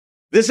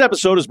This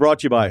episode is brought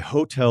to you by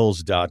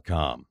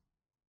Hotels.com.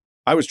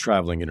 I was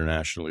traveling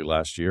internationally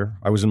last year.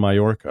 I was in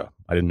Mallorca.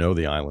 I didn't know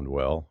the island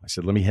well. I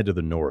said, let me head to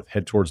the north,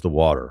 head towards the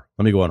water.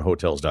 Let me go on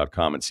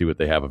Hotels.com and see what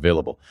they have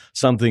available.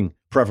 Something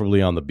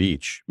preferably on the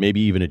beach,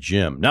 maybe even a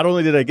gym. Not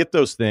only did I get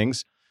those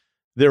things,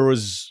 there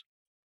was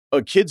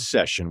a kids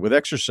session with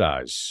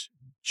exercise,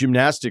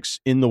 gymnastics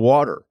in the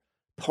water,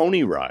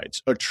 pony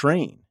rides, a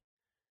train.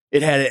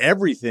 It had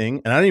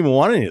everything, and I didn't even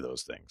want any of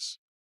those things.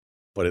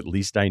 But at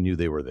least I knew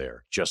they were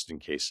there, just in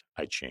case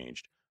I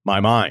changed my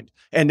mind.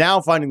 And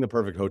now finding the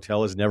perfect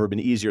hotel has never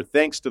been easier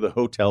thanks to the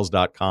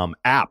Hotels.com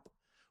app.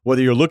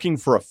 Whether you're looking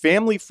for a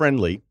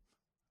family-friendly,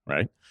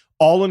 right,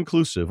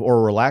 all-inclusive or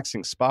a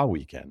relaxing spa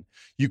weekend,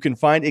 you can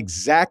find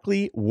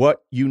exactly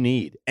what you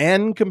need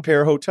and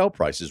compare hotel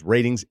prices,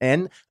 ratings,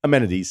 and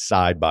amenities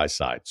side by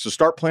side. So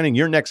start planning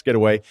your next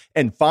getaway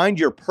and find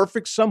your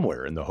perfect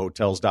somewhere in the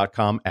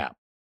Hotels.com app.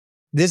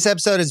 This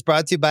episode is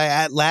brought to you by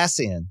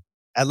Atlassian.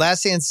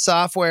 Atlassian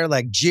software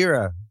like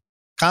Jira,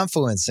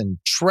 Confluence, and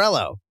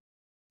Trello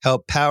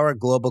help power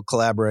global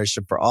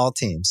collaboration for all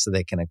teams so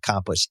they can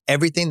accomplish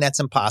everything that's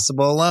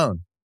impossible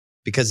alone.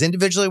 Because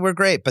individually we're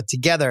great, but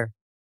together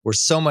we're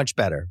so much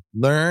better.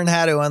 Learn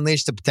how to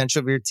unleash the potential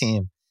of your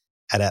team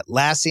at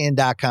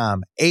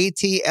Atlassian.com.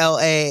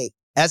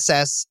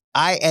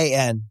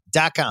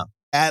 Atlassian.com.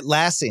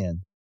 Atlassian.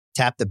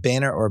 Tap the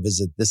banner or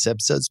visit this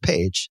episode's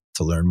page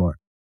to learn more.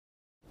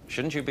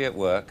 Shouldn't you be at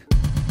work?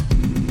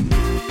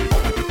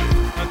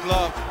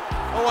 Love.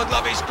 Oh, and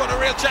Love, he's got a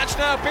real chance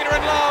now. Peter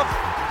and Love.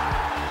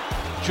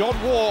 John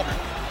Walk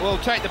will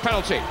take the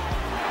penalty.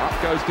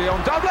 Up goes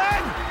Dion Dublin.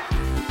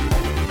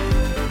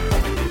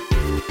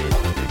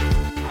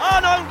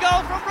 An own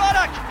goal from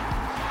Ruddock.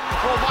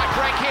 Ball might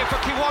break here for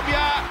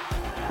Kiwomya.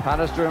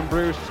 Bannister and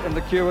Bruce in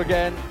the queue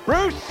again.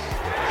 Bruce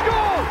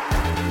scores!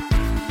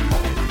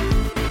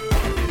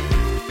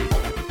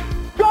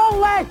 Go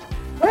leg!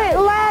 Hit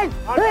leg!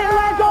 Hit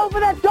leg over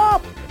the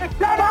top! Back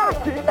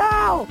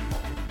now!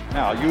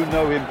 Now, you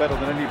know him better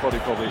than anybody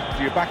probably.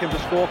 Do you back him to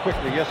score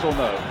quickly, yes or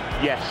no?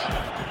 Yes.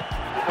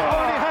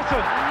 Oh, he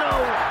hasn't!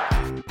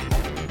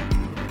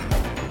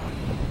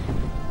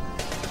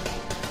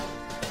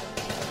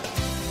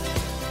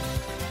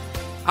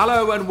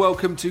 Hello and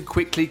welcome to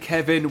Quickly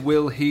Kevin,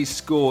 Will He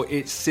Score?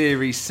 It's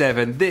Series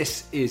 7.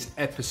 This is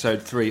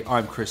Episode 3.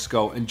 I'm Chris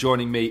Skull and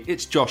joining me,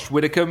 it's Josh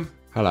Widdicombe.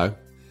 Hello.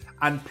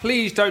 And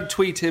please don't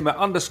tweet him at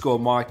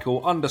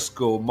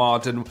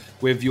 _Michael_Marden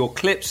with your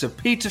clips of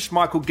Peter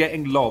Schmeichel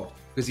getting lobbed,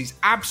 because he's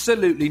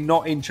absolutely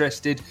not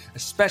interested,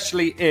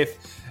 especially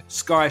if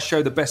Sky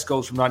show the best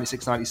goals from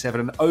 96-97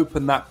 and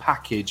open that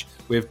package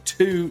with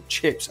 2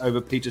 chips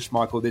over Peter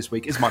Schmeichel this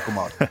week. Is Michael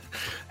Marden.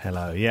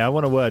 Hello. Yeah, I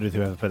want a word with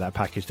whoever put that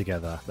package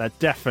together. That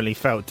definitely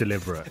felt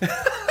deliberate.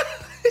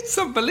 It's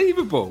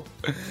unbelievable.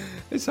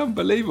 It's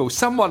unbelievable.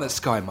 Someone at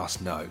Sky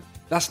must know.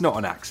 That's not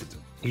an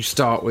accident. You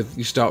start with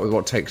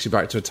what takes you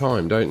back to a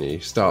time, don't you? You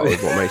start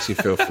with what makes you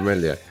feel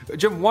familiar.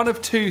 One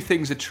of two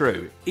things are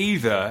true.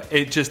 Either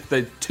it just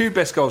the 2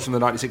 best goals from the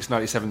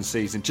 96-97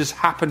 season just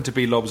happen to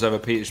be lobs over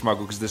Peter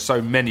Schmeichel because there's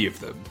so many of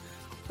them,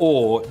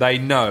 or they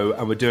know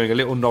and we're doing a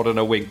little nod and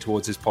a wink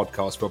towards this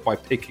podcast but by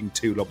picking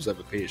 2 lobs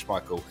over Peter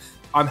Schmeichel.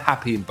 I'm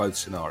happy in both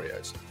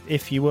scenarios.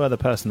 If you were the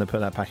person that put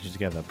that package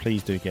together,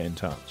 please do get in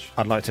touch.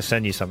 I'd like to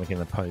send you something in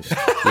the post.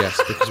 Yes,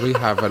 because we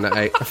have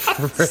a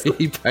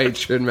free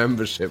Patreon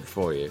membership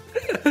for you.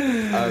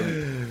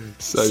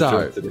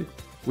 So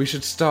we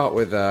should start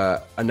with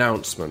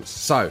announcements.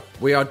 So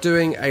we are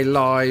doing a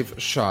live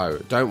show.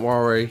 Don't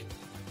worry,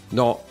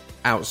 not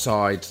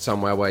outside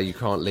somewhere where you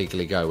can't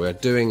legally go. We're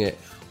doing it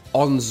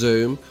on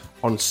Zoom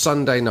on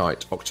Sunday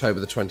night, October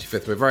the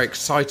 25th. We're very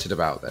excited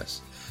about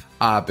this.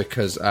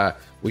 Because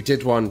we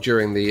did one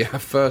during the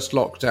first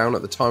lockdown.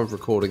 At the time of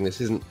recording, this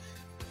isn't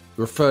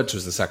referred to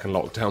as the second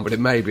lockdown, but it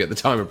may be at the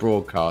time of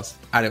broadcast.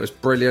 And it was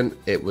brilliant.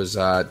 It was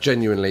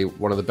genuinely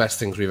one of the best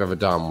things we've ever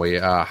done. We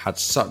had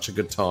such a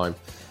good time.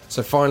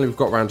 So finally, we've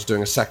got around to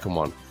doing a second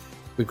one.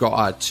 We've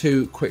got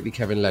 2 Quickly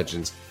Kevin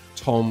legends,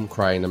 Tom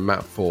Crane and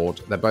Matt Ford.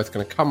 They're both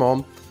going to come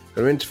on. We're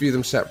going to interview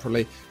them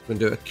separately. We're going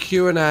to do a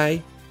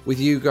Q&A with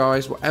you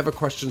guys, whatever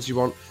questions you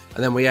want.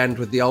 And then we end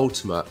with the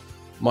ultimate.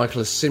 Michael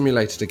has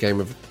simulated a game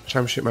of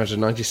Championship Manager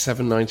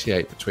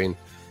 97-98 between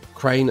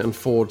Crane and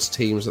Ford's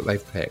teams that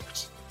they've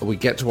picked. We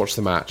get to watch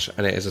the match,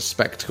 and it is a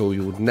spectacle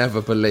you would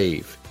never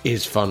believe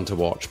is fun to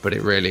watch, but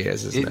it really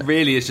is, isn't it? It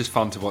really is just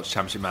fun to watch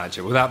Championship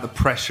Manager without the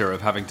pressure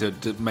of having to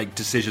make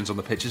decisions on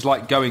the pitch. It's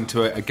like going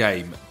to a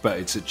game, but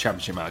it's a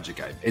Championship Manager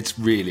game. It's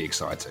really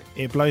exciting.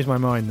 It blows my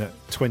mind that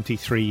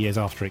 23 years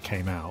after it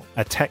came out,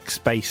 a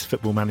text-based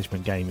football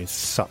management game is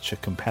such a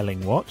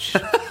compelling watch.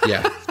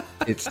 Yeah.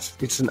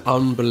 It's an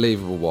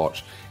unbelievable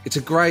watch. It's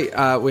a great...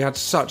 we had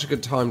such a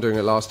good time doing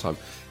it last time.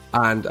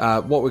 And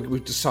what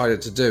we've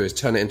decided to do is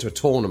turn it into a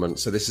tournament.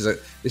 So this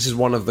is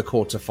one of the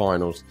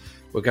quarterfinals.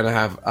 We're going to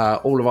have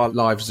all of our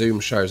live Zoom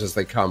shows as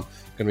they come.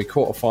 Going to be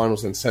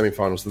quarterfinals, then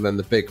semi-finals, and then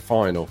the big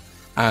final.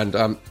 And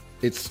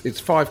it's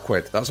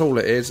 £5. That's all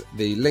it is.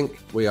 The link,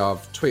 we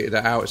have tweeted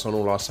it out. It's on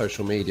all our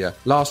social media.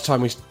 Last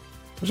time we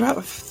It was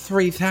about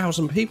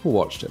 3,000 people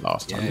watched it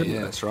last time, didn't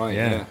it? That's right.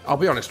 Yeah. Yeah. I'll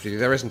be honest with you,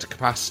 there isn't a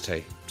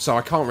capacity, so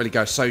I can't really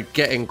go, so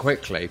get in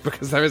quickly,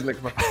 because there isn't a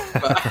capacity.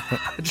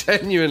 But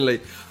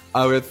genuinely,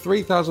 we had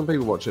 3,000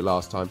 people watch it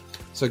last time.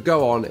 So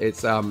go on,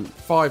 it's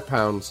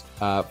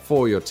 £5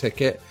 for your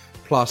ticket,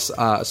 plus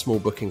a small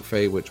booking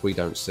fee, which we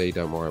don't see,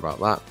 don't worry about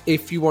that.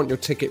 If you want your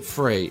ticket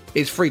free,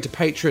 it's free to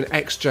Patreon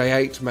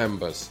XJ8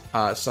 members.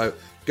 So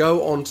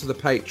go on to the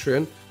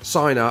Patreon,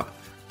 sign up,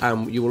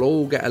 and you will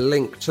all get a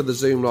link to the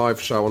Zoom live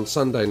show on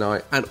Sunday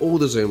night and all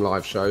the Zoom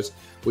live shows,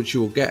 which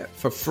you will get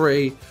for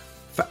free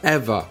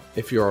forever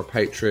if you're a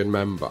Patreon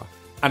member.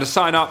 And to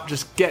sign up,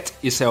 just get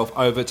yourself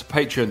over to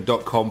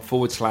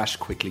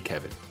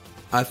patreon.com/QuicklyKevin.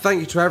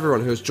 Thank you to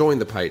everyone who has joined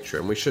the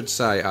Patreon. We should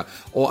say,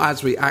 or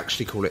as we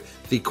actually call it,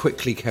 the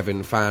Quickly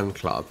Kevin Fan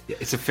Club. Yeah,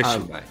 it's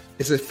official name.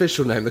 It's an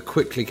official name, the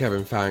Quickly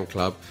Kevin Fan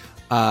Club.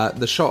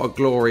 The Shot of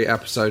Glory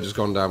episode has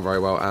gone down very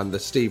well, and the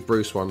Steve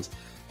Bruce ones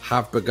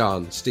have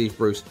begun. Steve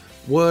Bruce,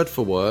 word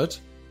for word,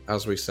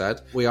 as we said.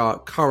 We are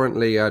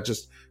currently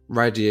just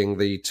readying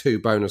the 2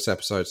 bonus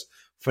episodes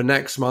for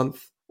next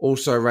month.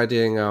 Also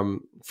readying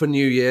for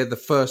New Year, the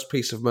first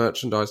piece of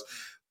merchandise.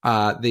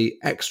 The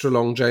extra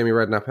long Jamie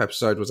Redknapp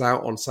episode was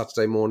out on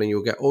Saturday morning.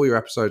 You'll get all your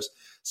episodes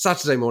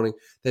Saturday morning.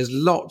 There's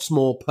lots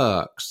more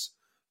perks.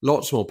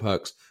 Lots more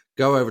perks.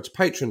 Go over to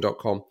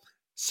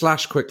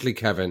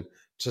patreon.com/QuicklyKevin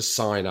to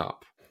sign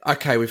up.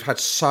 Okay, we've had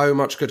so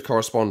much good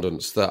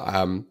correspondence that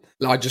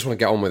I just want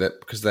to get on with it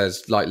because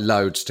there's like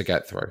loads to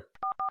get through.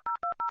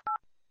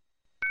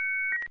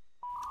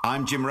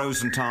 I'm Jim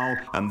Rosenthal,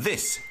 and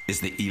this is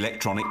the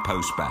Electronic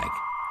Postbag.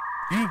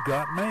 You've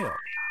got mail.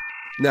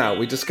 Now,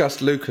 we discussed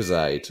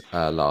Lucozade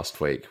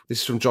last week. This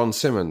is from John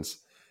Simmons.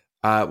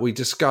 We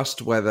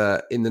discussed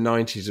whether in the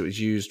 90s it was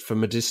used for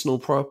medicinal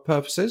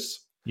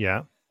purposes.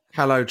 Yeah.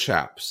 Hello,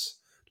 chaps.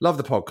 Love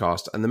the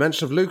podcast, and the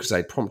mention of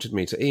Lucozade prompted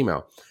me to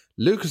email.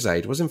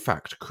 Lucozade was in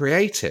fact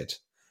created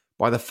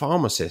by the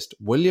pharmacist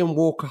William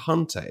Walker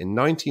Hunter in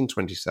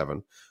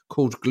 1927,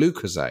 called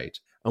Glucosade,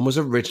 and was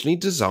originally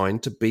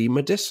designed to be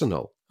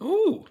medicinal.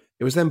 Ooh.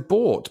 It was then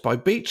bought by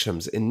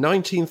Beecham's in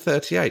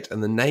 1938,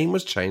 and the name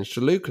was changed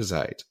to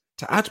Lucozade.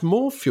 To add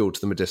more fuel to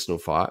the medicinal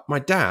fire, my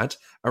dad,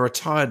 a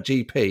retired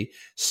GP,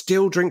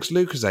 still drinks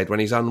Lucozade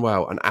when he's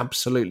unwell and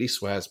absolutely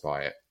swears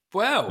by it.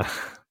 Well,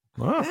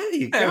 Wow. There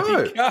you there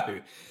go. we go.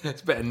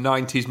 It's a bit of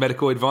 90s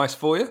medical advice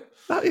for you.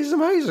 That is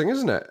amazing,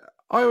 isn't it?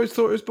 I always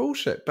thought it was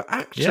bullshit, but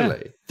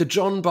actually, the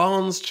John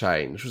Barnes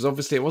change was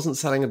obviously it wasn't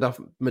selling enough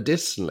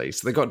medicinally,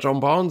 so they got John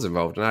Barnes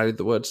involved and added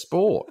the word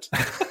sport.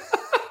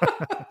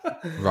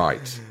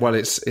 Right. Well,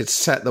 it's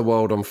set the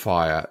world on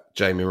fire.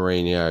 Jamie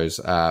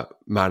Mourinho's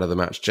man of the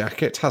match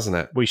jacket, hasn't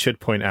it? We should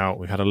point out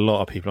we've had a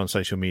lot of people on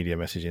social media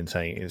messaging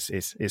saying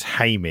it's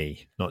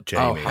Hamey, not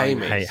Jamie. Oh,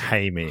 Hamey.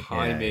 Hamey.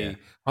 Hamey.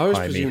 I always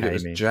presumed it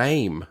was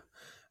Jaime.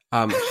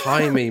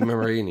 Jaime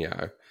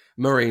Marino.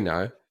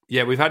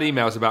 Yeah, we've had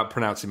emails about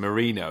pronouncing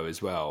Marino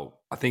as well.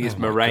 I think it's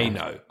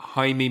Moreno.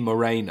 Jaime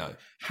Moreno.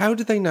 How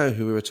did they know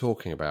who we were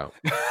talking about?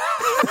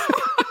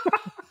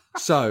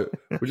 So,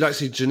 we'd like to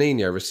see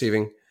Juninho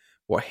receiving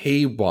what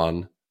he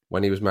won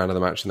when he was man of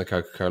the match in the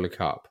Coca-Cola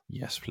Cup.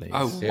 Yes, please.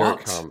 Oh, Here what?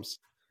 it comes.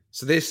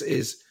 So this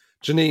is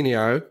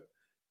Juninho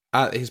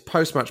at his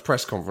post-match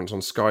press conference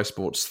on Sky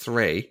Sports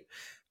 3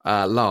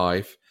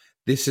 live.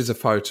 This is a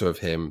photo of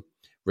him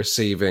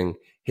receiving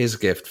his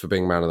gift for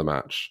being man of the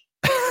match.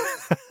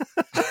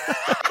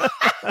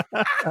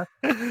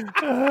 Who's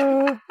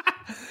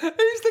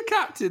the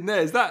captain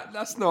there?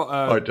 That's not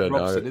I don't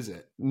Robson, know. is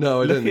it?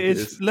 No, I don't think it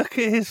is. Look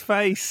at his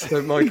face.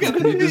 So, Michael,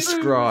 can you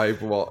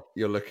describe what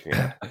you're looking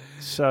at?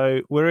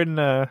 So we're in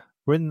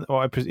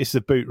it's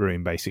the boot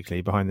room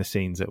basically behind the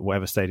scenes at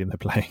whatever stadium they're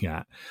playing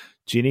at.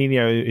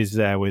 Juninho is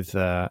there with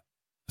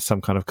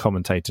some kind of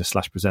commentator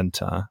 /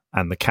 presenter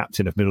and the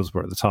captain of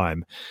Middlesbrough at the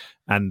time,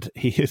 and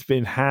he has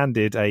been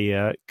handed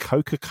a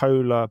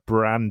Coca-Cola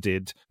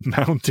branded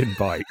mountain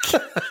bike.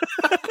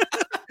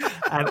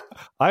 And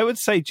I would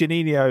say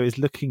Juninho is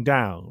looking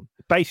down.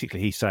 Basically,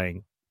 he's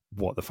saying,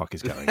 "What the fuck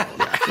is going on?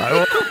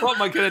 What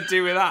am I going to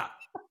do with that?"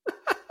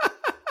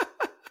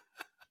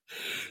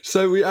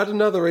 So we had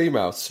another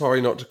email,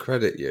 sorry not to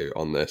credit you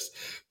on this,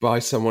 by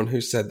someone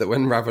who said that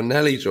when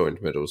Ravanelli joined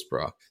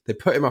Middlesbrough, they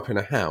put him up in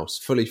a house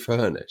fully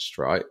furnished,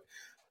 right?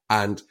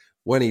 And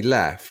when he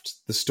left,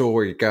 the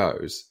story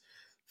goes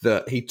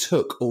that he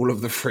took all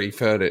of the free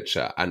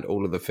furniture and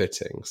all of the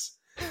fittings,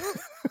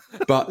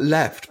 but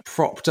left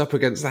propped up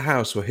against the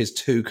house were his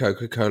 2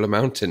 Coca-Cola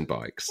mountain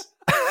bikes.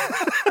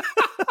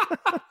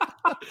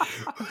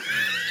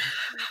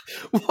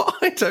 What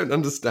I don't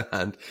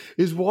understand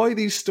is why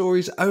these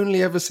stories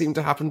only ever seem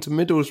to happen to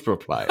Middlesbrough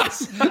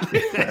players.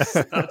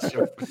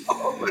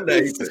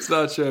 It's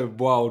such a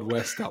Wild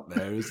West up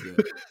there, isn't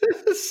it?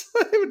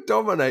 So they were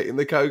dominating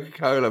the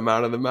Coca-Cola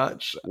man of the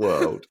match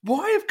world.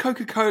 Why have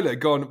Coca-Cola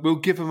gone, we'll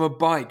give them a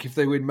bike if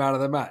they win man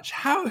of the match?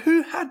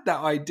 Who had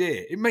that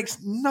idea? It makes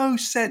no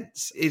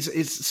sense.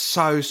 It's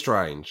so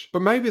strange.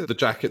 But maybe the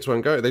jackets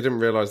won't go. They didn't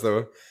realise they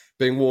were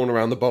being worn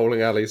around the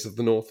bowling alleys of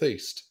the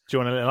northeast. Do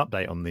you want a little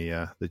update on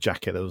the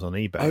jacket that was on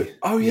eBay?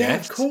 Oh yeah,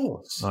 of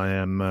course.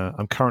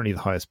 I'm currently the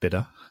highest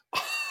bidder.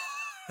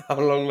 How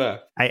long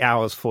left? 8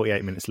 hours,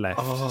 48 minutes left.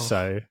 Oh.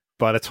 So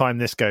by the time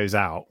this goes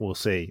out, we'll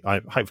see.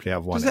 Hopefully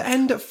I've won. Does it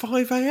end at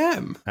 5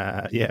 a.m?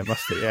 Yeah, it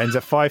must be. It ends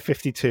at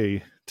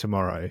 5:52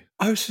 tomorrow.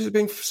 Oh, so it's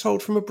being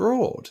sold from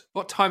abroad?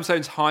 What time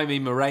zone's Jaime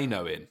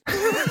Moreno in?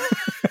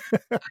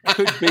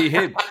 Could be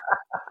him.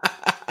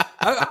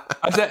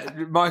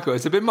 Michael,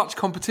 has there been much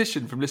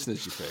competition from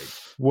listeners, do you think?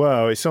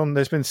 Well,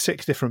 there's been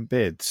 6 different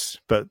bids,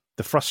 but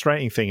the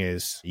frustrating thing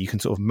is you can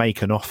sort of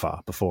make an offer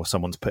before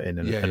someone's put in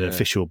an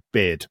official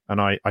bid.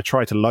 And I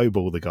tried to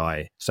lowball the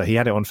guy. So he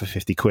had it on for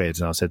 50 quid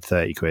and I said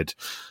 30 quid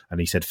and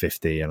he said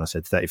 50 and I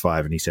said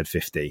 35 and he said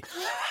 50.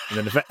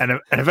 And then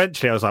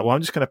eventually I was like, well,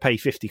 I'm just going to pay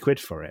 50 quid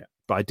for it.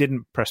 But I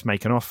didn't press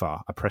make an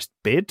offer. I pressed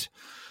bid.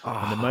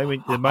 And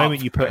the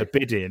moment you put a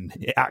bid in,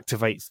 it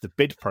activates the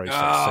bid process.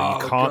 So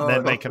you can't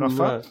then make an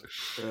offer.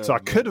 No. So I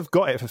could have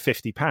got it for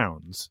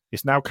 £50.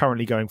 It's now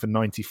currently going for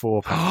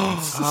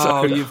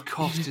 £94. You've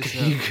cost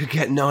yourself. You could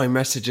get 9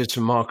 messages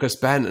from Marcus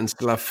Bent and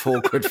still have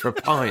 4 quid for a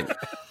pint.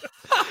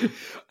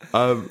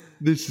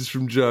 This is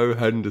from Joe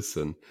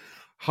Henderson.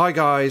 Hi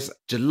guys,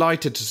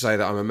 delighted to say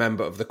that I'm a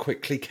member of the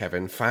Quickly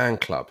Kevin fan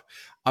club.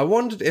 I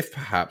wondered if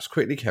perhaps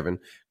Quickly Kevin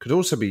could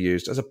also be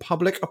used as a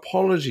public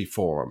apology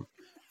forum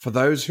for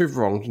those who've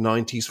wronged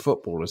 90s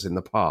footballers in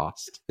the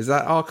past. Is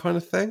that our kind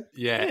of thing?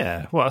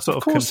 Yeah. Well, a sort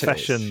of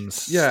confessions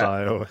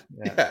style.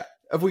 Yeah.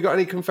 Have we got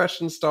any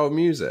confession style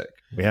music?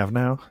 We have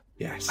now.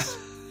 Yes.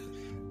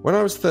 When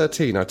I was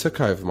 13, I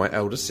took over my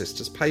elder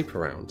sister's paper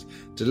round,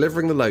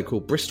 delivering the local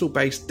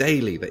Bristol-based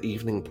daily, The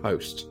Evening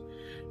Post.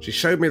 She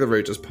showed me the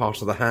route as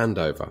part of the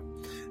handover.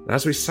 And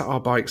as we sat our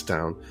bikes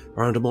down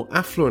around a more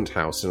affluent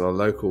house in our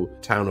local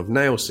town of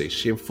Nailsea,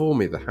 she informed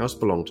me the house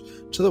belonged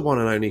to the one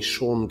and only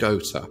Sean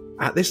Gota,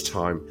 at this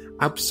time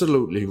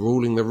absolutely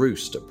ruling the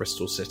roost at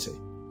Bristol City.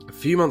 A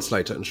few months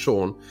later, and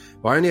Sean,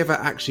 who I only ever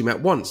actually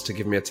met once to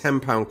give me a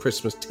 £10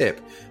 Christmas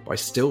tip by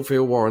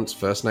Stillfield Warrant's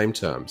first name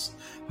terms,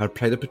 had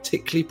played a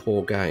particularly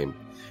poor game.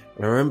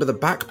 And I remember the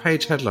back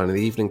page headline of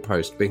the Evening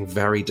Post being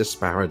very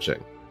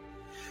disparaging.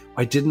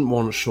 I didn't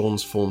want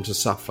Sean's form to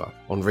suffer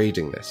on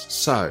reading this,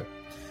 so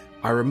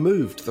I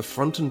removed the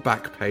front and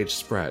back page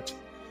spread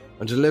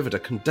and delivered a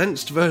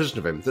condensed version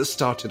of him that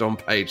started on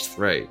page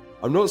 3.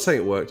 I'm not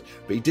saying it worked,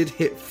 but he did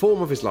hit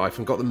form of his life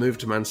and got the move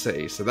to Man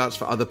City, so that's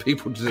for other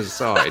people to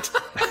decide.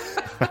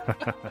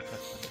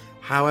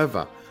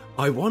 However,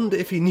 I wonder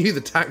if he knew the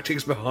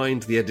tactics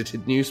behind the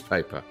edited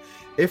newspaper.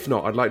 If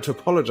not, I'd like to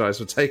apologise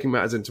for taking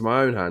matters into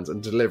my own hands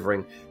and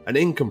delivering an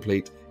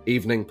incomplete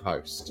Evening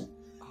Post.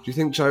 Do you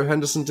think Joe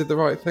Henderson did the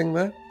right thing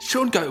there?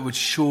 Sean Gota would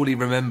surely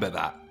remember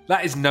that.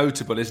 That is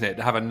notable, isn't it?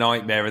 To have a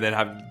nightmare and then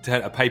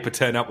have a paper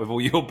turn up with all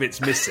your bits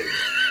missing.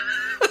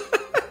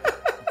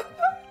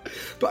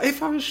 But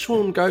if I was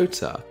Sean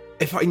Gota,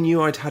 if I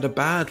knew I'd had a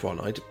bad one,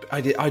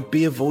 I'd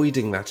be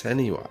avoiding that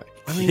anyway.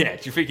 I mean, yeah,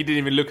 do you think he didn't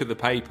even look at the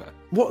paper?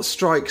 What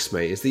strikes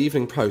me is the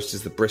Evening Post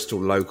is the Bristol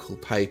local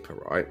paper,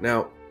 right?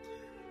 Now,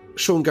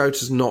 Sean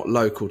Gota's not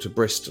local to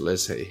Bristol,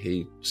 is he?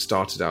 He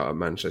started out at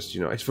Manchester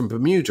United. He's from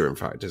Bermuda, in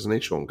fact, isn't he,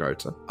 Sean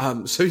Gota?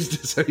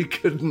 So he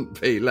couldn't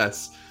be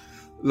less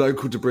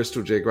local to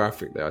Bristol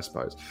geographically, I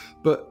suppose.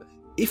 But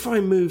if I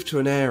move to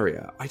an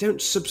area, I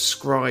don't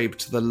subscribe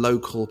to the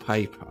local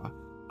paper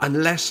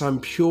unless I'm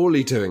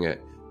purely doing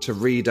it to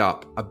read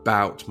up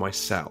about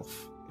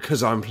myself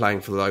because I'm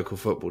playing for the local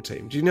football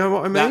team. Do you know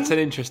what I mean? That's an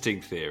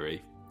interesting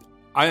theory.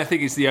 I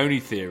think it's the only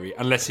theory,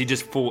 unless he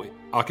just thought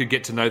I could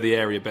get to know the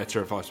area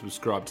better if I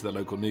subscribed to the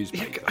local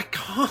newspaper. I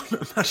can't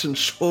imagine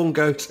Sean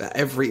Gota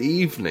every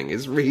evening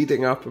is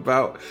reading up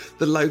about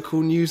the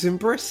local news in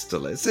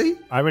Bristol, is he?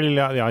 I really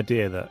like the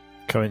idea that,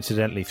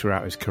 coincidentally,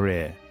 throughout his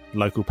career,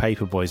 local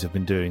paper boys have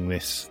been doing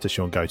this to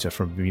Sean Gota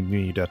from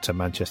Bermuda to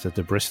Manchester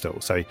to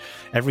Bristol. So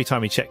every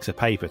time he checks a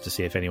paper to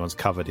see if anyone's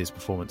covered his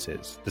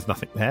performances, there's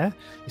nothing there.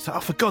 He's like,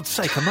 oh, for God's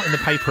sake, I'm not in the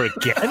paper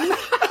again.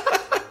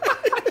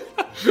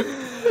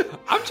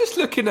 I'm just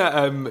looking at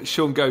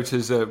Sean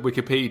Gota's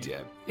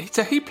Wikipedia.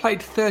 So he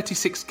played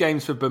 36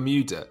 games for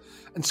Bermuda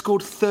and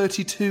scored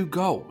 32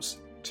 goals.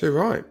 Too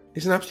right.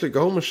 He's an absolute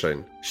goal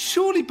machine.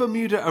 Surely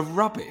Bermuda are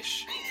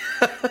rubbish.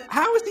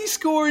 How is he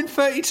scoring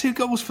 32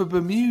 goals for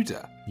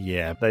Bermuda?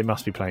 Yeah, they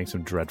must be playing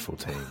some dreadful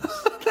teams.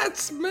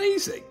 That's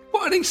amazing.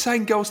 What an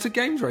insane goals to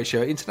games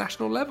ratio at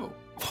international level.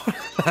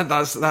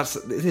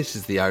 This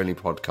is the only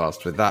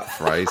podcast with that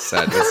phrase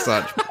said with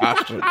such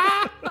passion.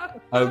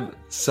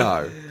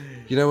 So,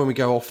 you know, when we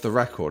go off the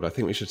record, I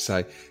think we should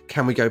say,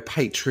 can we go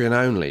Patreon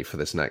only for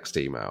this next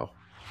email?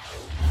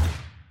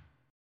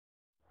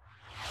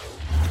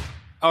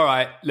 All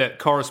right, look,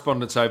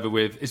 correspondence over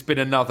with. It's been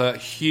another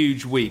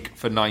huge week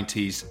for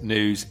 90s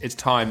news. It's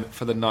time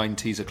for the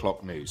 90s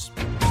o'clock news.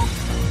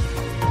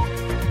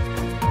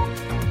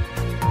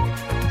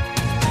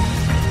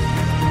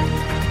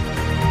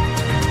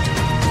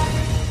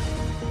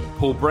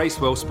 Paul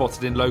Bracewell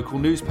spotted in local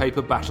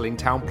newspaper battling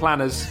town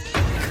planners.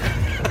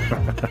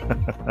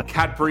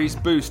 Cadbury's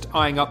Boost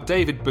eyeing up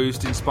David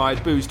Boost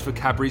inspired Boost for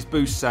Cadbury's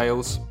Boost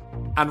sales.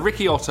 And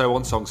Ricky Otto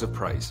on Songs of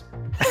Praise.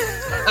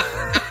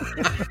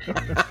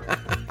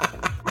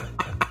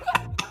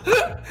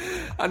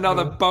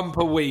 Another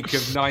bumper week of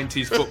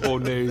 90s football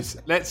news.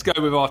 Let's go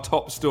with our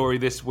top story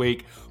this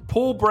week.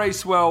 Paul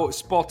Bracewell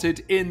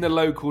spotted in the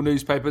local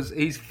newspapers.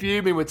 He's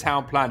fuming with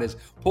town planners.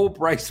 Paul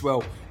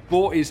Bracewell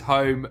bought his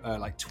home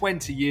like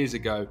 20 years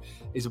ago.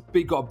 He's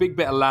got a big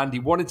bit of land. He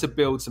wanted to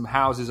build some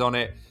houses on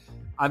it.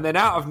 And then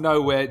out of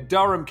nowhere,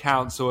 Durham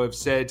Council have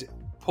said,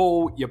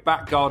 Paul, your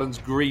back garden's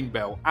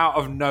greenbelt. Out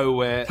of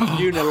nowhere,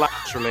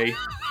 unilaterally.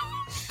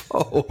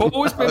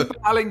 Paul's been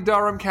battling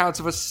Durham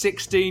Council for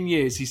 16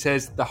 years. He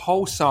says the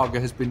whole saga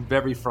has been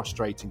very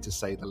frustrating, to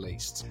say the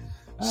least.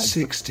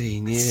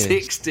 16 years.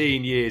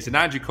 16 years. And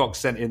Andrew Cox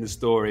sent in the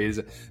story.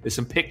 There's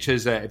some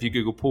pictures if you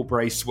Google Paul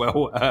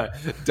Bracewell,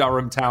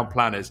 Durham Town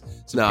Planners.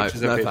 No,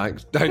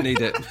 thanks. Don't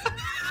need it.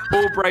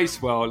 Paul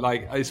Bracewell,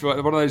 it's one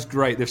of those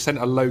great. They've sent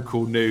a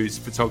local news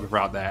photographer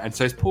out there. And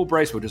so it's Paul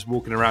Bracewell just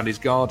walking around his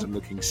garden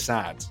looking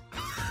sad.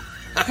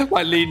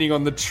 Like leaning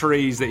on the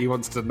trees that he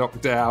wants to knock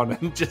down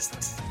and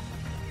just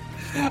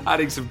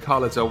adding some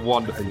colour to a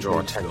wonderful draw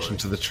attention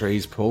to the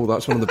trees, Paul.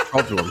 That's one of the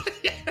problems.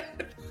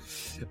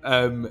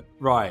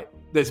 Right,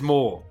 there's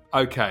more.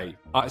 Okay,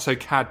 so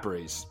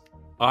Cadbury's.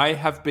 I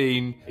have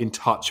been in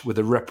touch with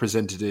a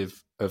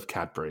representative of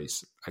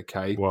Cadbury's.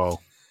 Okay. Whoa.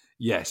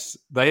 Yes,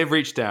 they have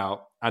reached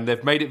out and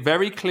they've made it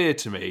very clear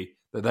to me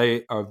that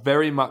they are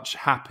very much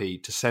happy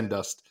to send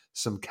us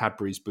some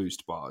Cadbury's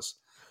Boost bars.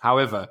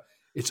 However,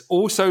 it's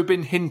also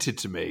been hinted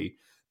to me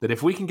that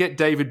if we can get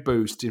David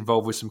Boost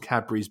involved with some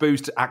Cadbury's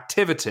Boost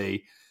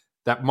activity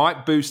that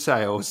might boost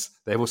sales,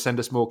 they will send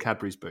us more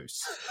Cadbury's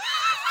Boosts.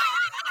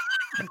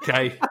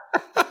 Okay.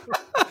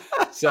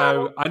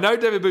 So I know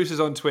David Boost is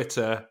on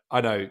Twitter.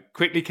 I know.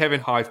 Quickly,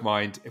 Kevin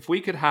Hivemind. If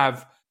we could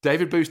have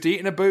David Boost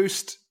eating a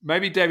Boost,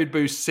 maybe David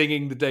Boost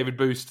singing the David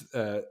Boost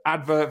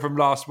advert from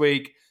last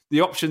week.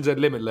 The options are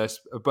limitless,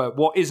 but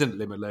what isn't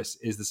limitless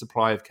is the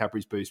supply of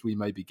Cadbury's Boost we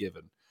may be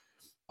given.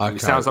 Okay,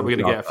 it sounds like we're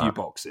going to get a few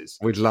boxes.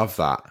 We'd love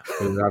that.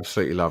 We would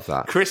absolutely love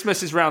that.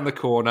 Christmas is round the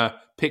corner.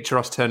 Picture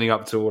us turning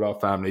up to all our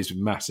families with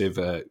massive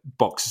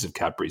boxes of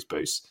Cadbury's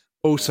Boost.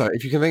 Also,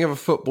 if you can think of a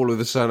footballer with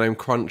the surname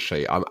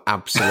Crunchy, I'm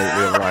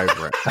absolutely all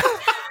over it.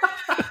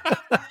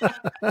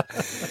 I'm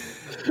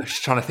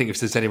just trying to think if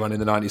there's anyone in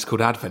the 90s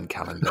called Advent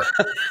Calendar.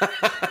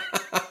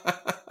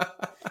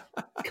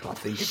 Can't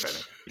think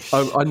of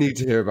any. I need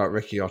to hear about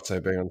Ricky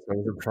Otto being on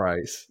Songs of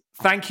Praise.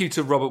 Thank you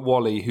to Robert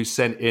Wally, who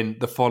sent in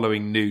the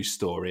following news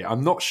story.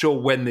 I'm not sure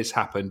when this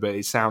happened, but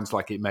it sounds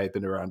like it may have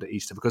been around at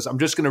Easter, because I'm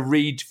just going to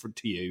read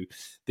to you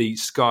the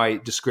Sky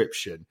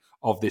description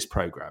of this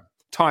programme.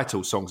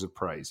 Title, Songs of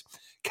Praise.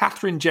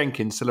 Catherine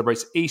Jenkins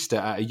celebrates Easter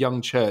at a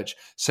young church,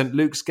 St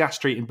Luke's Gas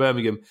Street in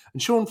Birmingham,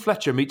 and Sean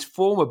Fletcher meets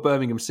former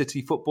Birmingham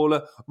City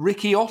footballer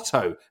Ricky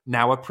Otto,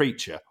 now a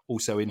preacher,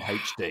 also in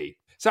HD.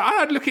 So I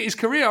had a look at his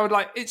career. I was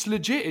like, it's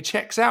legit. It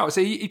checks out.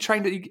 So he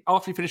trained,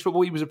 after he finished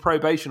football, he was a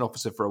probation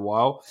officer for a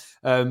while.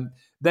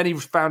 Then he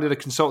founded a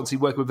consultancy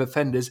working with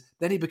offenders.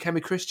 Then he became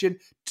a Christian,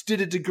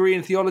 did a degree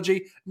in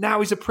theology. Now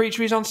he's a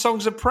preacher. He's on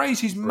Songs of Praise.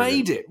 He's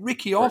made it.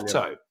 Ricky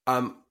Otto.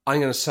 I'm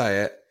going to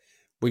say it.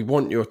 We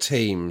want your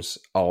teams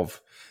of,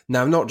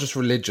 now not just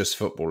religious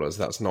footballers,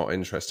 that's not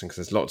interesting because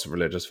there's lots of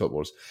religious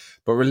footballers,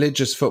 but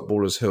religious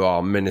footballers who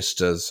are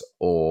ministers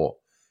or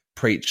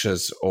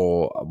preachers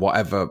or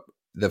whatever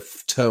the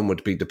term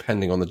would be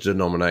depending on the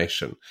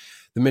denomination.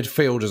 The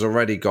midfield has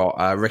already got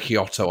Ricky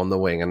Otto on the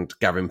wing and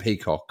Gavin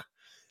Peacock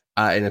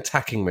in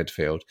attacking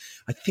midfield.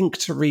 I think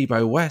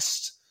Taribo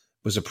West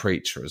was a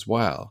preacher as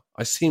well.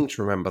 I seem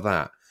to remember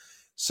that.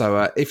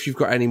 So if you've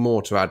got any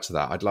more to add to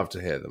that, I'd love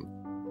to hear them.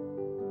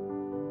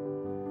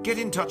 Get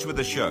in touch with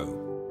the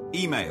show.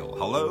 Email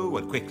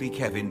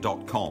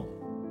hello@quicklykevin.com.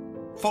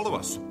 Follow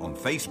us on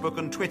Facebook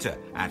and Twitter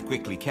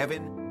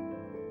 @quicklykevin.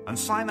 And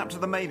sign up to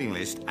the mailing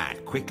list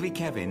at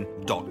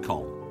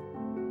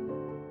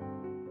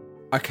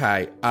quicklykevin.com.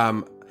 Okay,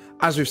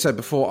 as we've said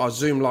before, our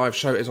Zoom live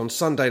show is on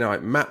Sunday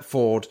night. Matt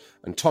Ford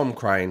and Tom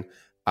Crane.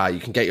 You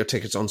can get your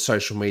tickets on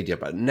social media.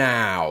 But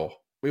now,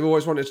 we've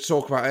always wanted to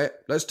talk about it.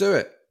 Let's do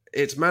it.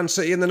 It's Man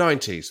City in the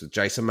 90s with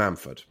Jason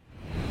Manford.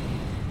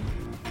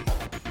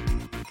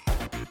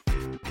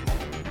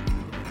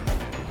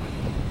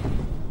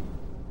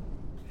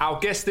 Our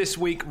guest this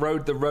week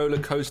rode the roller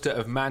coaster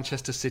of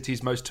Manchester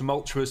City's most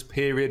tumultuous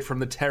period from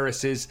the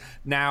terraces.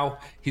 Now,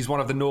 he's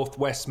one of the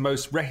Northwest's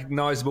most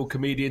recognisable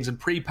comedians, and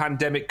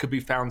pre-pandemic could be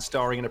found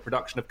starring in a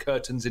production of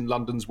Curtains in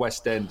London's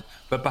West End.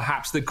 But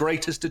perhaps the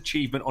greatest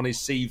achievement on his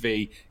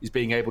CV is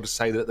being able to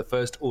say that the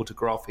first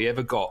autograph he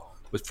ever got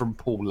was from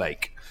Paul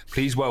Lake.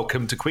 Please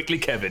welcome to Quickly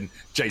Kevin,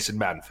 Jason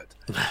Manford.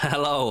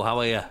 Hello, how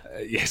are you?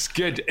 Yes,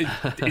 good.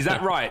 Is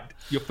that right?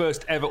 Your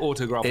first ever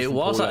autograph was from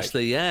Paul Lake?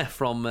 Actually, yeah,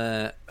 from...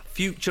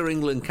 future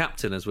England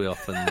captain, as we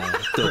often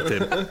dubbed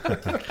him.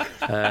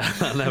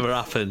 That never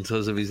happened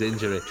because of his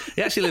injury.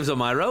 He actually lives on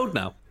my road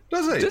now.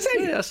 Does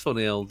he? Yeah, that's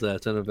funny old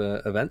turn of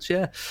events,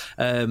 yeah.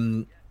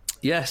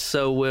 Yes,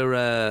 so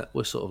we're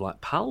sort of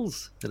like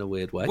pals in a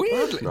weird way.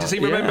 Weirdly, does he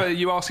remember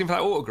you asking for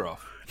that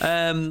autograph?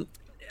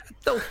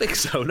 Don't think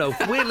so, no.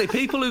 Weirdly,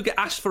 people who get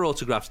asked for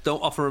autographs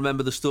don't often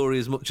remember the story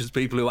as much as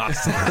people who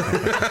ask.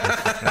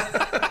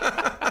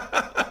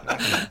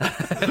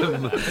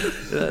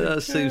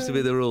 That seems to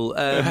be the rule.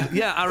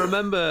 I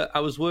remember I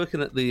was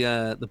working at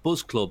the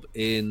Buzz Club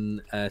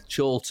in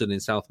Chorlton in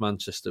South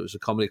Manchester. It was a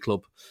comedy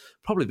club,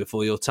 probably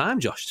before your time,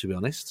 Josh, to be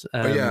honest.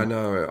 I'm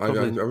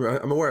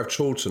aware of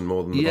Chorlton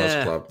more than the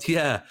Buzz Club.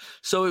 Yeah,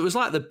 so it was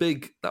like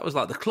that was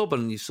like the club,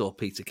 and you saw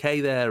Peter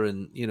Kay there,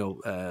 and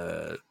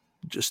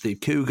just Steve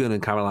Coogan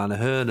and Carolina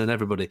Hearn and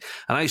everybody.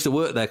 And I used to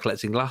work there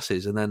collecting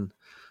glasses, and then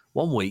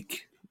one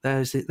week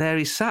there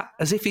he sat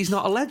as if he's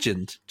not a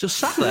legend, just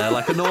sat there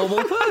like a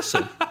normal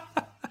person.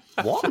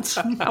 What?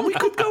 And we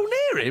could go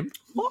near him?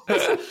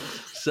 What?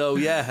 So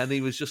and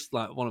he was just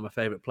like one of my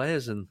favourite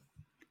players, and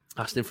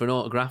asked him for an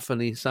autograph,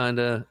 and he signed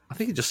I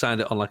think he just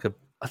signed it on like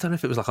I don't know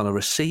if it was like on a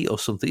receipt or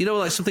something.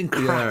 Like something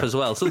crap as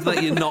well. Something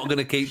that you're not going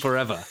to keep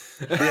forever.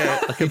 Yeah.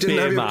 Like you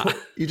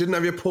didn't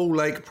have your Paul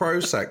Lake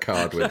Prozac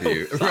card with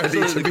you,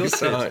 ready to be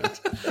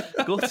signed.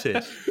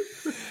 Gutted.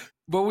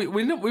 Well, we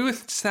were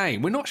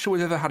saying, we're not sure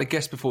we've ever had a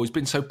guest before who's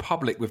been so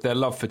public with their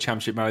love for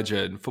Championship Manager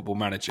and Football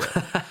Manager.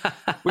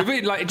 We've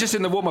been, just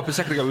in the warm-up a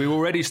second ago, we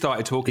already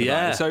started talking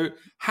about it. So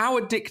how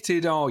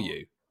addicted are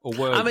you? Or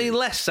were I mean, you?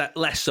 less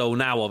so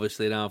now,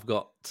 obviously. Now I've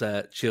got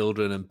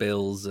children and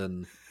bills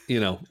and,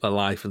 a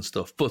life and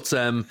stuff. But,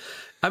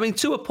 I mean,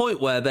 to a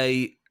point where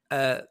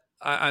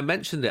I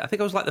mentioned it. I think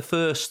I was like the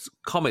first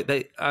comic.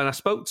 And I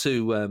spoke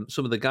to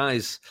some of the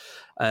guys,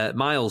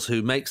 Miles,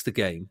 who makes the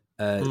game,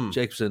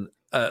 Jacobson,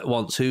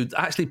 once, who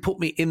actually put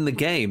me in the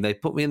game. They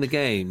put me in the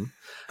game.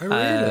 Oh,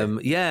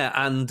 really?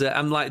 And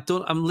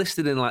I'm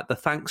listed in like the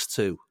thanks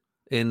to.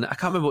 I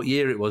can't remember what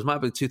year it was. It might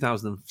have been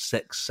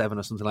 2006, 7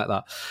 or something like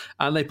that.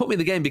 And they put me in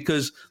the game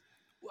because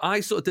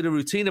I sort of did a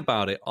routine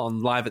about it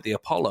on Live at the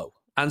Apollo.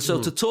 And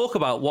so to talk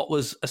about what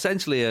was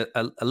essentially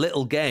a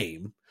little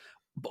game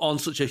on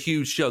such a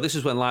huge show, this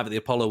is when Live at the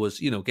Apollo was,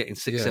 getting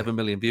 6-7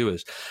 million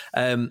viewers.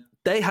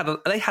 They had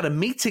a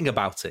meeting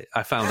about it,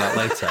 I found out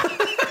later.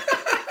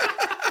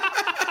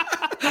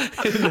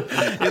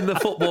 in the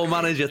Football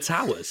Manager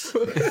towers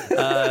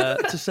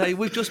to say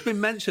we've just been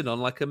mentioned on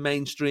like a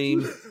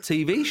mainstream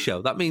TV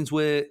show. That means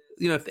we're,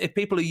 if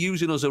people are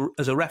using us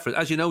as a reference,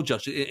 as you know,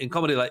 Josh, in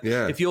comedy,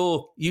 if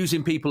you're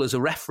using people as a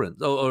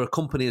reference or a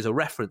company as a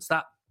reference,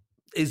 that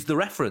is the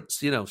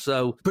reference,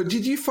 so. But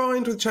did you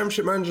find with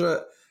Championship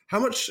Manager,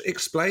 how much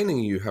explaining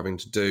are you having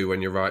to do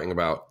when you're writing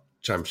about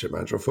Championship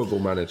Manager or Football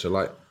Manager?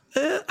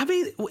 I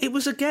mean, it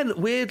was, again,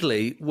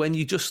 weirdly, when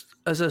you just,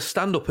 as a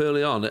stand-up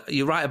early on,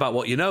 you write about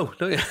what you know,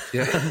 don't you?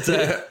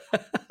 Yeah.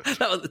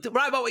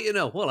 Write about what you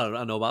know. Well,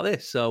 I know about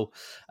this. So,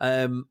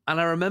 and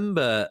I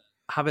remember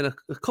having a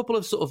couple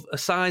of sort of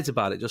asides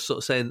about it, just sort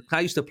of saying,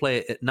 I used to play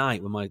it at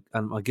night when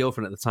my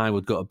girlfriend at the time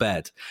would go to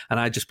bed, and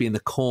I'd just be in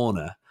the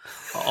corner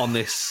on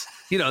this...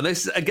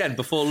 this again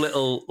before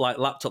little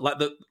laptop.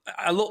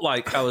 I looked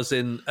like I was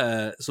in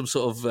some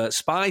sort of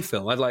spy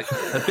film. I had like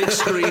a big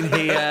screen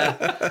here.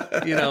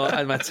 I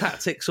had my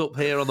tactics up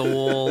here on the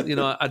wall.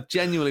 I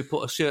genuinely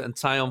put a shirt and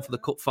tie on for the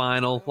cup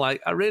final.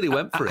 Like I really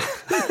went for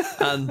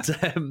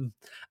it.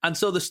 And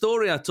so the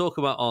story I talk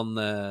about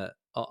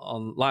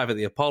on Live at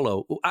the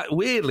Apollo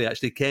weirdly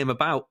actually came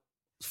about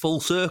full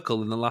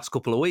circle in the last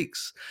couple of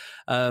weeks.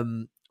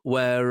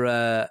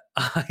 Where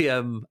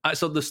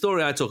so the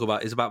story I talk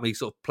about is about me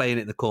sort of playing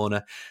it in the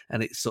corner,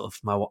 and it's sort of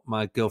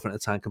my girlfriend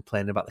at the time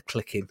complaining about the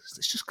clicking.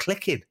 It's just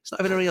clicking. It's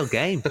not even a real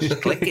game. It's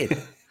just clicking.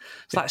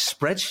 It's like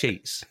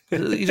spreadsheets.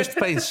 You're just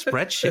playing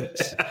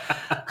spreadsheets.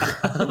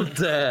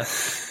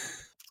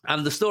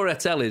 And the story I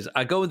tell is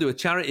I go and do a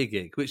charity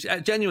gig, which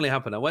genuinely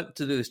happened. I went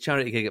to do this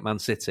charity gig at Man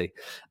City,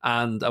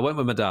 and I went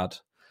with my dad.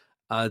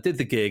 I did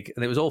the gig,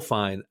 and it was all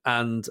fine.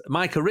 And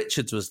Micah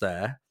Richards was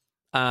there,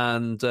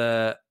 and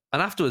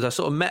afterwards, I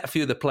sort of met a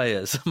few of the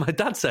players. My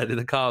dad said in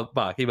the car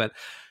back, he went,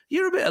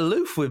 "You're a bit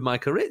aloof with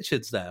Micah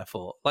Richards there, I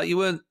thought. Like you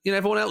weren't,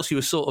 everyone else you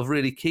were sort of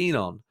really keen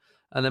on.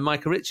 And then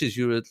Micah Richards,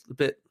 you were a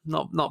bit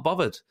not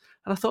bothered."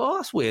 And I thought,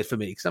 that's weird for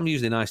me because I'm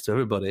usually nice to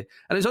everybody.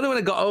 And it's only when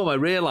I got home I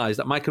realised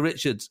that Micah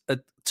Richards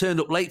had turned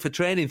up late for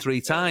training 3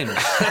 times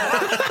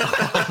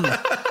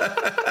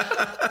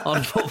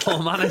on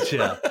Football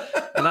Manager.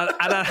 And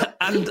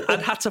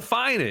I'd had to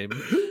fine him,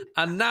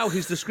 and now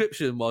his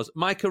description was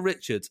Micah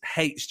Richards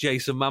hates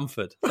Jason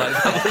Manford. Like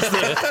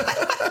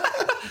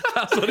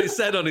that's what it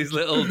said on his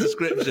little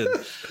description.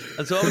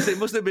 And so obviously it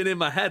must have been in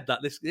my head that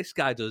this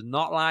guy does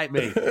not like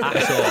me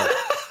at all.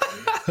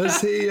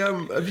 Has he?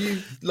 Have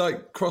you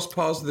crossed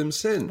paths with him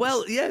since?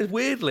 Well, yeah.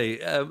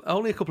 Weirdly,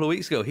 only a couple of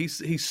weeks ago,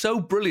 he's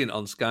so brilliant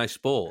on Sky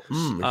Sports.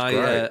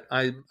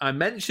 I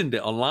mentioned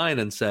it online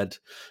and said,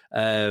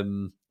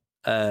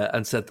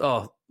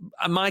 oh.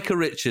 Micah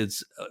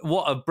Richards,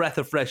 what a breath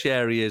of fresh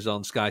air he is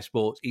on Sky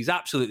Sports. He's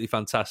absolutely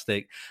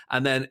fantastic.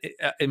 And then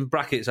in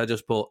brackets, I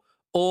just put,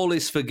 all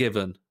is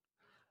forgiven,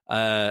 #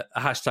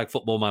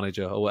 Football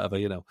Manager or whatever,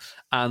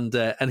 And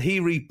he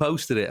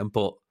reposted it and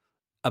put,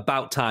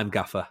 About time,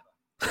 gaffer.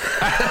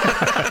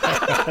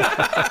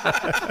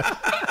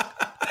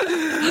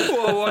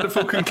 What a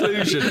wonderful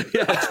conclusion.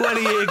 Yeah,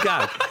 20-year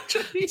gag.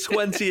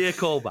 20-year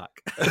callback.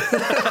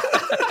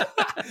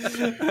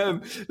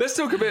 Let's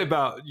talk a bit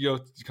about your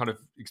kind of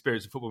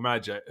experience of Football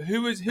Manager.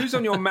 Who's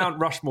on your Mount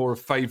Rushmore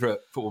of favourite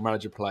Football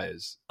Manager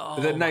players? Are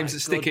there names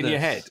that stick in your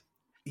head?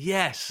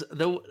 Yes.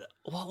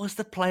 What was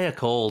the player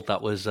called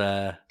that was...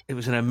 it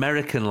was an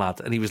American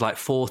lad, and he was like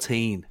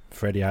 14.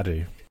 Freddie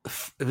Adu.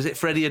 Was it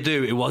Freddie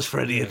Adu? It was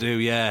Freddie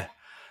Adu, yeah.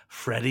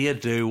 Freddie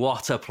Adu,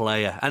 what a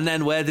player. And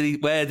then where did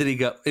he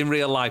go? In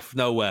real life,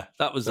 nowhere.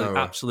 That was an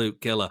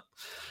absolute killer.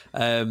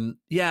 I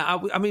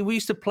mean, we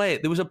used to play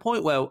it. There was a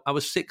point where I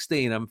was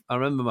 16. I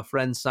remember my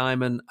friend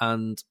Simon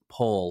and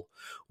Paul.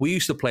 We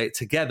used to play it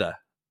together,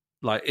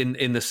 like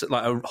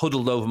I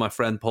huddled over my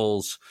friend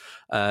Paul's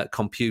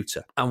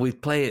computer, and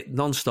we'd play it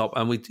non-stop.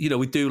 And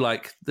we'd do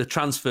like the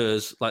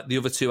transfers, like the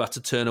other two had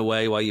to turn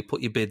away while you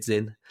put your bids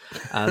in,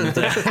 and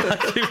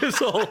it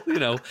was all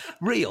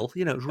real.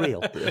 It was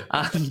real.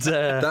 And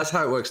that's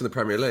how it works in the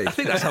Premier League. I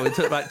think that's how it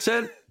took. Right,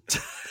 turn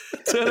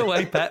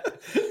away, Pep.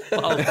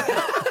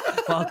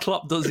 While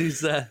Klopp does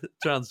his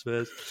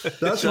transfers.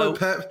 That's why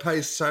Pep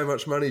pays so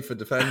much money for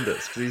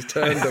defenders, because he's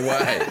turned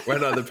away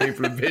when other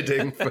people are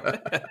bidding for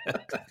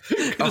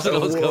what's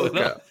going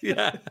on.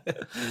 Yeah.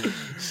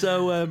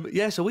 So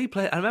we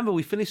play. I remember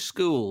we finished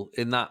school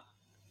in that,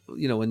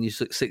 when you're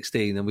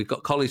 16, and we've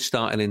got college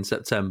starting in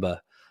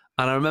September.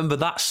 And I remember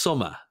that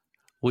summer,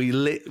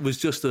 it was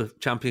just a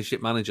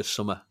Championship Manager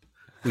summer.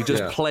 We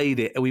just played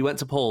it. We went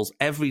to Paul's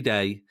every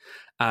day,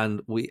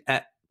 and we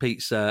ate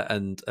pizza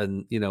and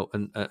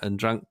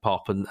drank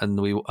pop and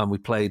we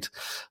played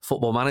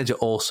Football Manager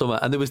all summer.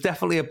 And there was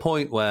definitely a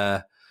point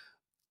where,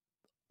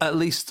 at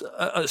least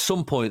at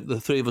some point, the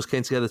three of us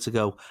came together to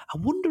go, I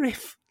wonder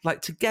if,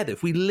 together,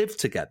 if we live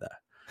together,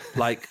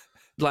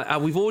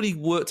 we've already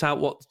worked out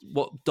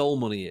what dole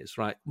money is,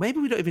 right?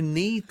 Maybe we don't even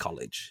need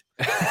college.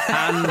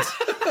 And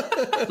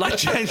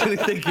genuinely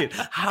thinking,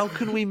 how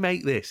can we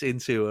make this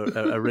into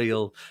a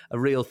real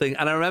thing?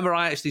 And I remember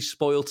I actually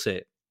spoilt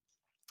it.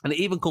 And it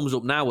even comes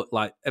up now,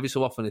 every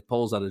so often if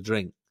Paul's had a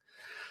drink,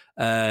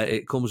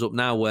 it comes up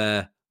now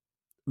where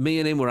me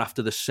and him were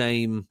after the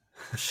same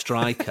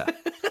striker.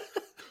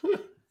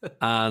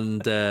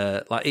 And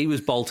he was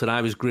Bolton,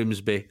 I was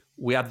Grimsby.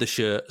 We had the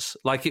shirts.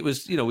 It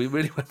was, we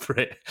really went for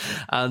it.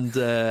 And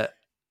I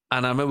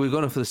remember we were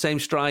going for the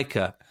same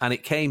striker, and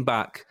it came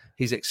back,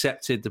 he's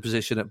accepted the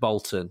position at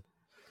Bolton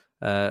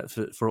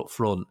for up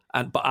front.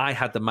 But I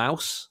had the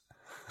mouse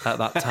at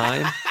that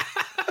time.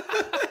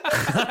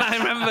 I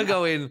remember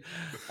going,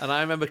 and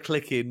I remember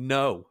clicking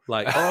no,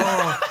 and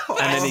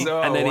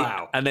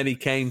then he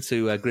came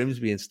to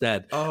Grimsby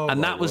instead,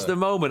 and that was the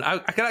moment.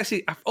 I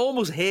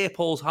almost hear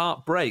Paul's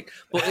heart break,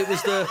 but it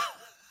was the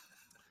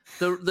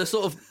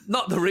sort of,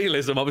 not the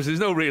realism. Obviously, there's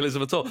no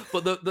realism at all,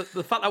 but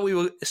the fact that we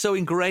were so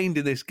ingrained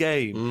in this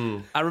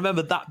game. I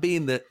remember that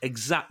being the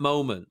exact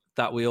moment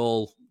that we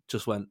all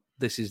just went,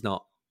 This is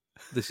not.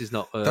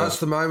 That's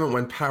the moment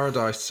when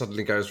paradise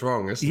suddenly goes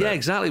wrong, isn't it? Yeah,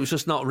 exactly. It was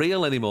just not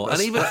real anymore. And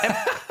even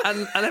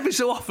and every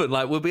so often,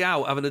 we'll be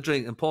out having a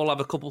drink, and Paul will have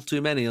a couple too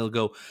many. He'll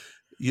go,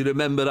 "You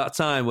remember that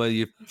time where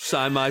you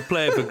signed my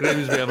player for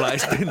Grimsby?" I'm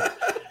like,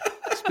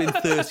 it's been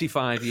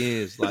 35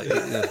 years.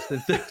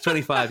 It's been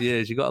 25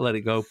 years. You got to let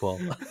it go, Paul.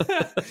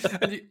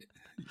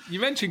 You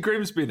mentioned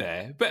Grimsby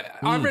there, but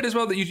I read as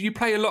well that you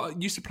play a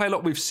lot. Used to play a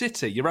lot with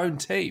City, your own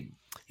team.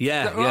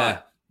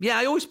 Yeah.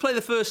 I always play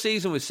the first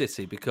season with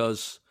City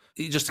because,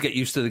 just to get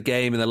used to the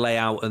game and the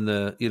layout and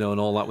and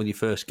all that when you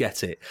first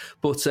get it.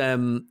 But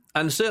and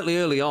certainly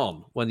early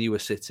on when you were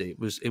City,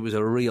 it was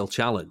a real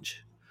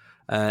challenge.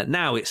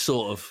 Now it's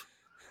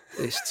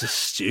it's just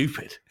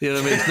stupid. You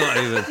know what I mean? It's not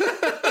even.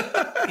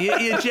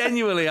 You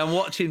genuinely, I'm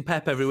watching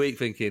Pep every week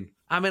thinking,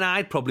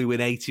 I'd probably win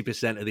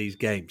 80% of these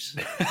games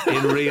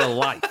in real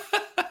life.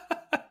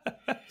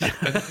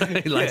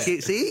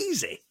 It's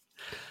easy.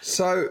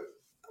 So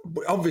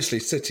obviously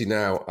City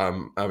now,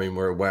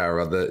 we're aware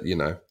of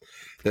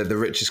they're the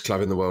richest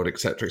club in the world,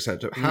 etc.,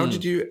 etc. How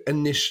did you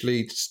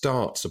initially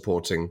start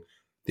supporting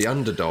the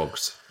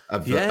underdogs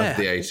of the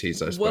 80s, I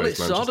suppose? Well, it's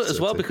odd as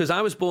well, City? because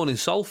I was born in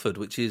Salford,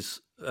 which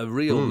is a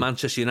real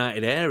Manchester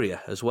United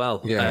area as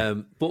well. Yeah.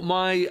 But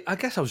I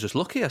guess I was just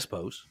lucky, I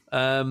suppose.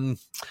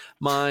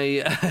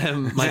 My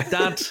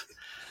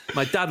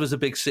dad was a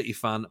big City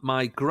fan.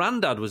 My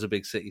granddad was a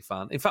big City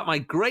fan. In fact, my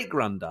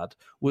great-granddad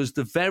was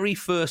the very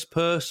first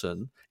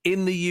person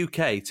in the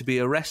UK to be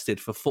arrested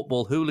for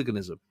football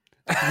hooliganism.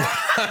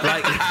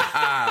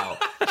 Wow.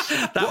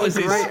 That was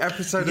a great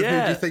episode of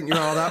Who Do You Think You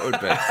Are, that would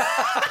be.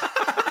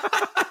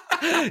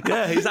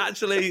 Yeah,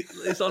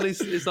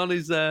 it's on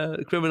his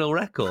criminal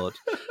record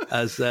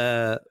as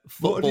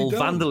football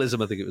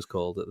vandalism, I think it was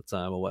called at the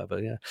time, or whatever.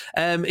 Yeah,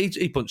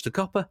 he punched a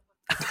copper.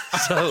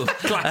 So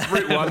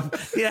route one.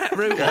 Yeah,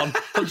 route one.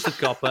 Punched a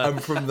copper.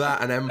 And from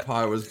that, an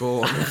empire was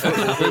born.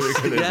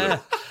 Yeah.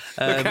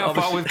 Look how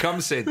far we've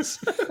come since.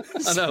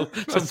 I know,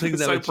 something's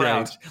never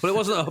changed. But it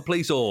wasn't a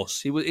police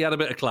horse. He had a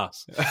bit of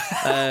class.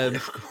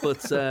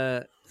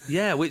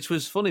 Yeah, which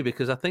was funny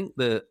because I think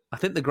the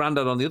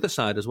granddad on the other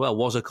side as well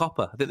was a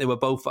copper. I think they were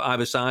both at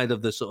either side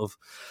of the sort of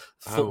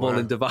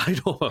footballing divide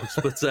almost.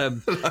 But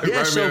like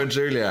Romeo and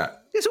Juliet.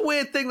 It's a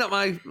weird thing that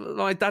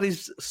my dad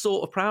is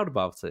sort of proud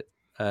about it.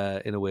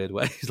 In a weird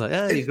way, he's like,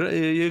 "Hey,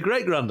 you're a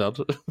great granddad."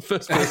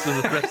 First person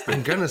in the press.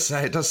 I'm gonna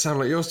say it does sound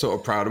like you're sort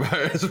of proud about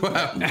it as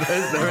well.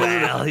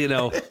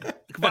 Well,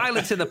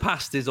 violence in the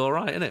past is all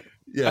right, isn't it?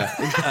 Yeah.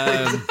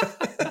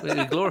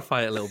 We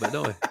glorify it a little bit,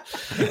 don't we?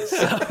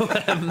 So,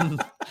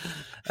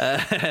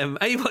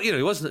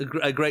 he wasn't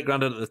a great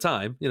granddad at the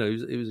time. He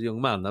was a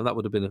young man, and that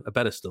would have been a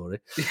better story.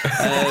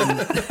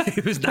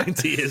 He was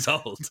 90 years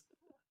old.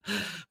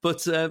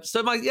 But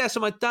so my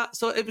dad,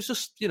 so it was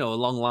just a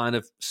long line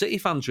of City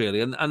fans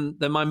really, and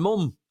then my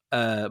mum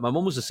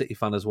was a City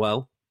fan as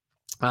well,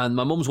 and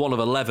my mum's one of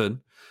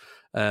 11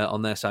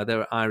 on their side. They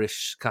were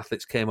Irish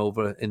Catholics, came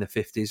over in the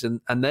 50s,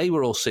 and they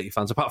were all City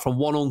fans apart from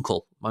one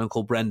uncle, my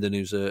uncle Brendan,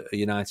 who's a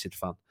United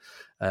fan,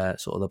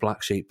 sort of the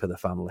black sheep of the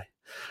family,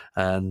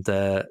 and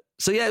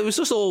so yeah, it was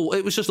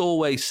just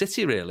always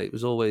City really. It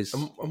was always.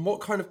 And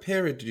what kind of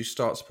period did you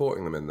start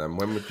supporting them in then?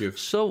 When would you?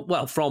 So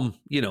well, from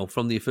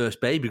the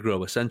first baby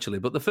grow essentially,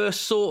 but the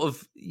first sort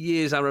of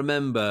years I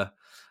remember,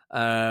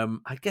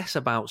 I guess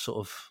about sort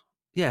of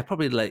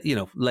probably late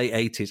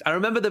 80s. I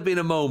remember there being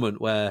a moment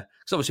where,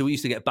 because obviously we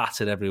used to get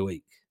battered every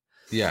week,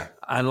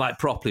 and like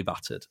properly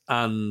battered,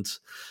 and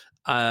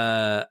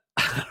I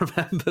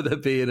remember there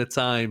being a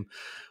time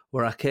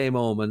where I came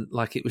home and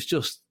like it was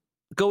just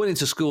going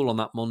into school on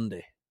that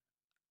Monday.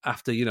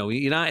 After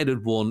United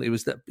had won, it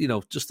was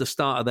just the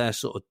start of their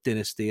sort of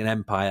dynasty and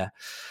empire,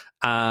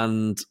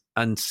 and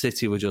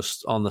City were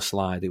just on the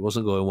slide. It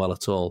wasn't going well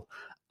at all.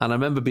 And I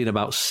remember being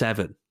about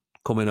 7,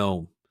 coming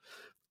home,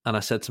 and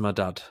I said to my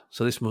dad,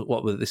 "So this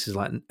is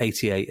like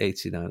 88,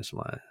 89, or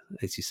something like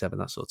 87,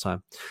 that sort of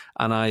time."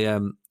 And I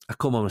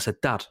come home and I said,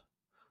 "Dad,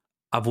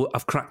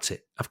 I've cracked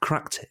it. I've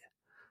cracked it.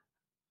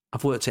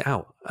 I've worked it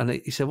out." And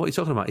he said, "What are you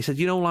talking about?" He said,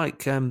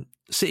 like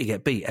City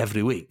get beat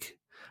every week.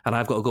 And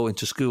I've got to go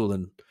into school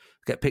and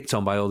get picked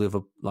on by all the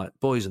other like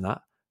boys and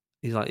that.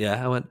 He's like,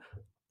 "Yeah." I went,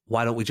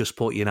 "Why don't we just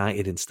support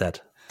United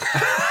instead?"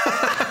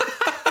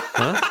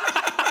 Huh?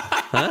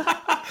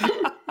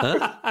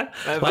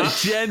 Like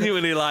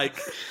genuinely, like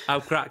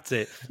I've cracked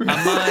it. And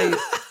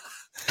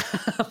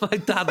my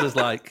dad was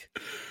like,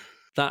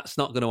 "That's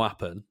not going to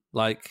happen.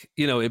 Like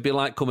it'd be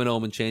like coming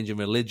home and changing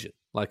religion.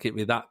 Like it'd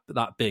be that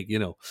big,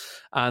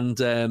 And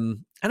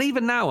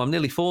even now, I'm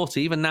nearly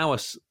 40. Even now,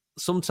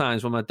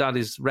 sometimes when my dad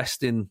is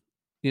resting,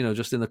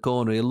 just in the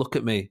corner, he'll look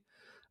at me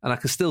and I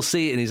can still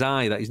see it in his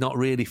eye that he's not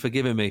really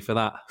forgiving me for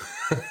that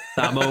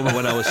moment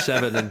when I was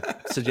 7 and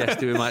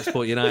suggested we might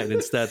support United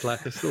instead.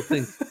 Like I still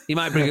think he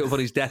might bring it up on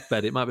his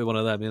deathbed. It might be one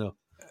of them,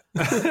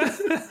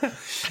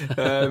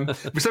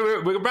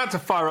 So we're about to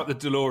fire up the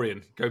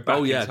DeLorean. Go back.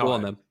 Oh yeah, in time. go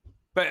on then.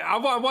 But I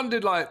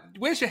wondered, like,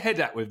 where's your head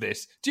at with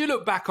this? Do you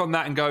look back on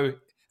that and go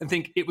and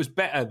think it was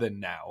better than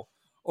now?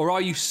 Or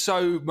are you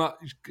so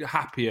much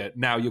happier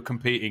now you're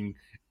competing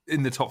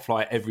in the top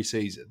flight every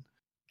season?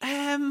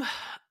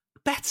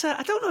 Better?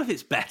 I don't know if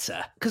it's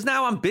better, because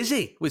now I'm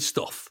busy with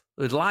stuff,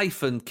 with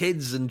life and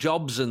kids and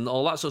jobs and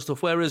all that sort of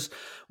stuff. Whereas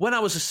when I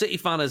was a City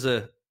fan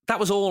that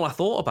was all I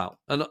thought about.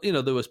 And,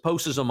 there was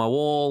posters on my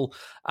wall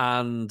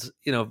and,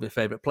 my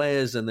favourite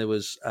players. And there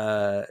was,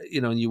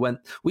 and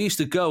we used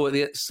to go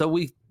so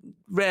we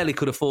rarely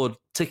could afford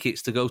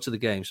tickets to go to the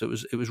game. So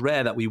it was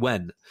rare that we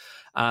went.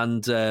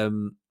 But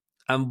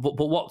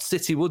what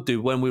City would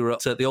do when we were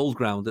at the old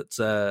ground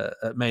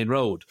at Main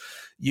Road,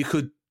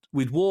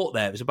 we'd walk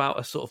there. It was about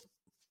a sort of,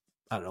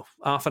 I don't know,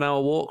 half an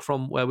hour walk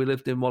from where we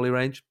lived in Whalley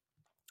Range.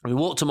 We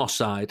walked to Moss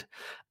Side,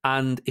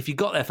 and if you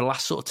got there for the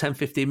last sort of 10,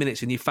 15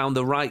 minutes and you found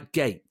the right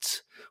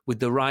gate with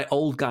the right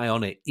old guy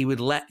on it, he would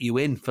let you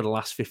in for the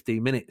last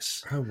 15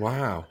 minutes. Oh,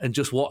 wow. And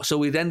just watch. So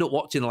we'd end up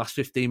watching the last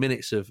 15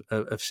 minutes of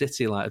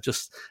City,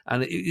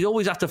 and you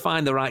always have to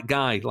find the right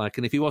guy. Like,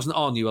 and if he wasn't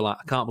on, you were like,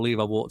 "I can't believe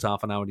I've walked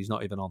half an hour and he's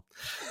not even on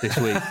this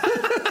week."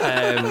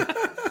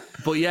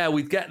 But yeah,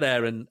 we'd get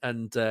there and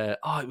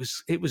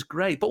it was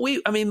great. But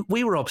we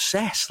were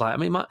obsessed. Like,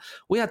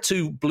 we had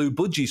 2 blue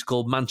budgies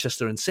called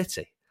Manchester and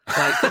City.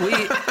 Like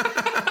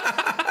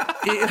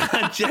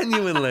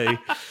genuinely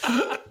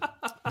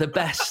the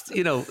best,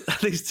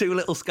 these 2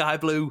 little sky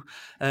blue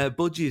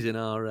budgies in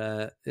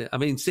our.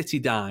 City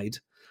died.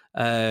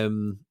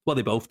 Well,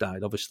 they both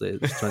died. Obviously,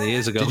 it was 20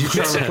 years ago. Did you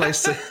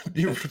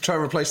try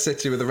and replace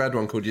City with a red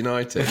one called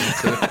United?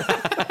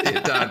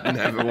 Your dad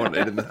never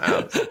wanted in the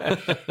house.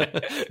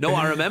 No,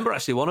 I remember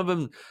actually one of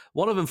them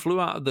flew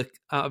out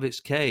of its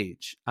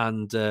cage,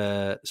 and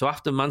so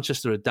after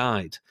Manchester had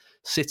died,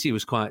 City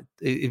was quite.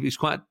 It was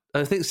quite.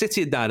 I think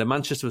City had died, and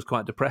Manchester was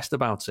quite depressed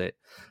about it,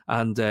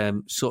 and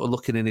sort of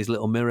looking in his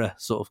little mirror,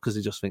 sort of, because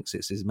he just thinks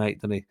it's his mate,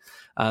 doesn't he?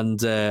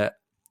 And I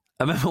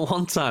remember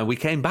one time we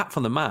came back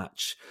from the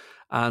match,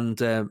 and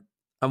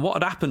what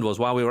had happened was,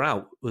 while we were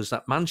out, was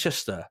that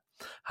Manchester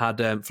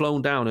had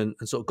flown down and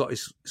sort of got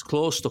his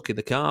claws stuck in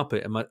the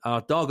carpet, and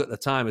our dog at the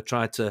time had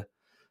tried to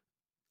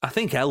I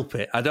think help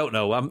it. I don't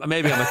know.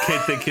 Maybe I'm a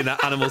kid thinking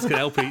that animals can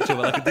help each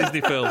other like a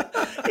Disney film.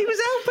 He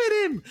was helping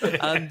him.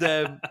 And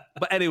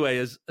but anyway,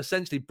 has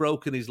essentially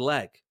broken his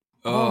leg.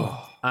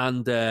 Oh.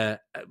 And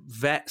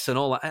vets and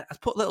all that. I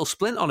put a little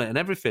splint on it and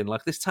everything,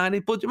 like this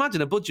tiny budgie.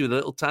 Imagine a budgie with a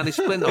little tiny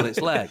splint on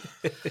its leg.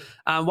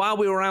 And while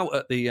we were out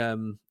at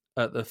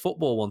the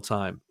football one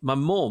time, my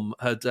mum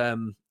had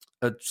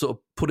sort of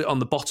put it on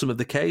the bottom of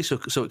the cage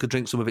so it could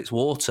drink some of its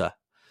water.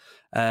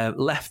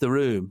 Left the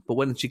room, but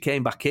when she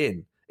came back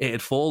in, it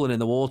had fallen in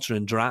the water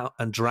and drowned.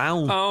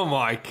 Oh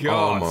my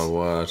God! Oh my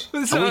word!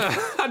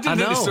 I didn't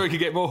think this story could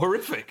get more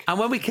horrific. And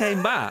when we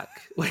came back,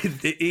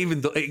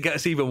 it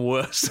gets even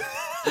worse.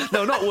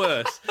 No, not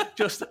worse,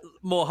 just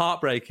more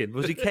heartbreaking.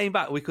 Was we came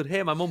back, we could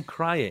hear my mum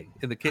crying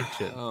in the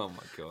kitchen. Oh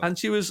my God! And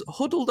she was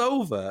huddled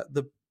over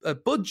the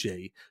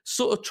budgie,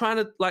 sort of trying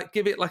to like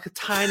give it like a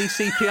tiny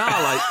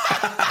CPR, like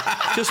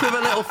just with her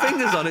little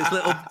fingers on its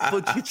little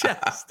budgie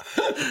chest.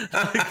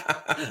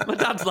 Like, my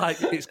dad's like,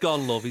 "It's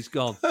gone, love. He's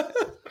gone."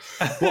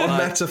 What a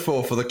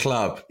metaphor for the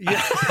club. Yeah,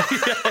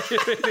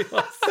 it really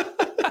was.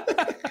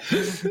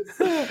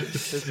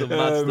 There's some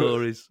mad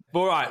stories.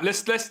 All right, let's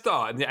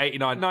start in the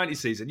 89-90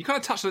 season. You kind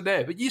of touched on it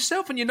there, but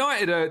yourself and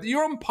United,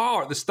 you're on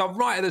par at the start,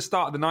 right at the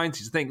start of the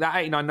 90s. I think that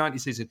 89-90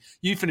 season,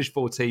 you finished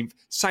 14th,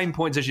 same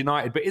points as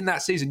United, but in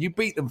that season, you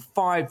beat them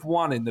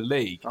 5-1 in the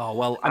league. Oh,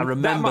 well, I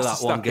remember that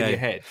one game. In your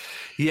head.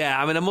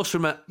 Yeah, I mean, I must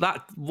remember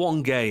that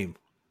one game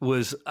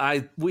was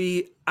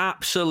we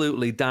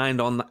absolutely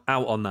dined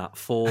out on that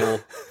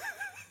for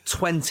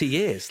 20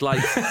 years.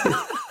 Like,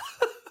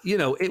 you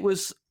know, it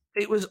was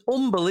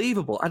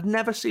unbelievable. I'd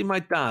never seen my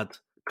dad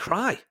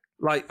cry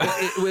like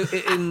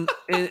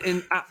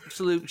in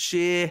absolute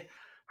sheer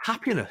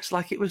happiness.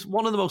 Like, it was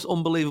one of the most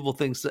unbelievable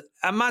things. That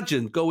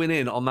imagine going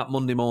in on that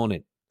Monday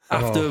morning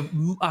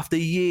after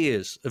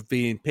years of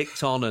being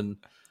picked on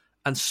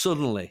and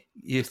suddenly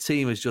your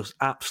team has just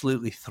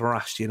absolutely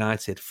thrashed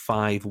United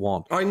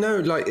 5-1. I know,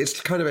 like,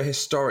 it's kind of a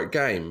historic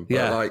game,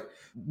 but like,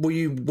 were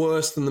you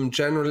worse than them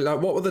generally?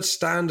 Like, what were the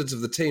standards of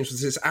the teams?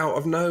 Was this out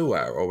of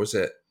nowhere, or was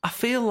it? I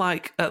feel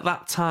like at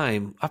that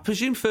time, I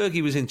presume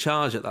Fergie was in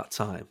charge at that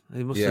time.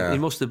 He must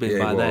have been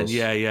by then.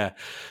 Yeah.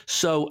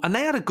 So, and they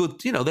had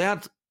they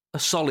had a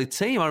solid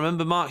team. I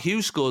remember Mark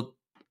Hughes scored.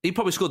 He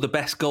probably scored the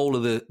best goal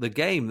of the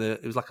game.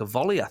 It was like a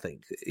volley, I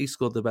think. He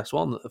scored the best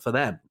one for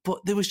them.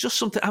 But there was just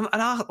something, and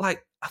I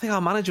think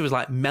our manager was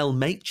like Mel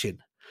Machin.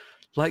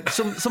 Like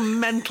some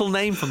mental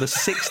name from the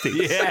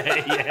 60s.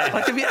 Yeah.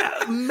 Like,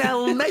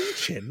 Mel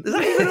Machin? Is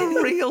that even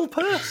a real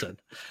person?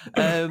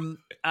 But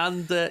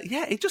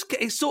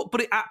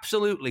it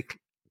absolutely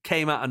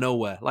came out of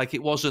nowhere. Like,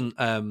 it wasn't,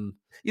 now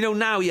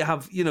you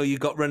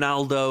got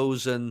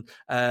Ronaldo's and,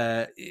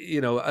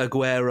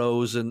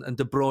 Aguero's and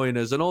De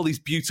Bruyne's and all these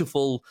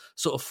beautiful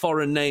sort of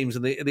foreign names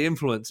and the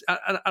influence.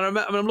 And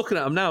I'm looking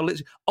at them now,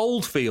 literally,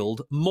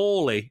 Oldfield,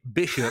 Morley,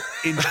 Bishop,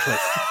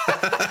 Inchcliffe.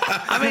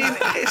 I mean,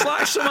 it's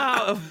like some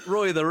out of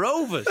Roy of the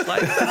Rovers.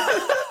 Like,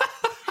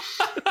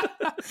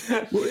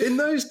 well, in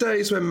those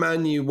days when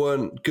Man U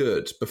weren't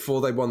good,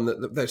 before they won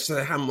they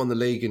hadn't won the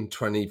league in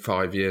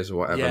 25 years or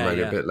whatever,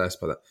 maybe a bit less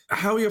by that.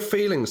 How are your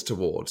feelings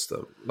towards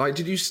them? Like,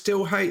 did you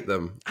still hate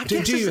them?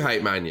 Do you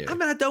hate Man U? I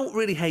mean, I don't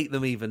really hate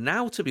them even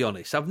now, to be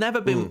honest. I've never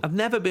been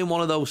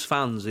one of those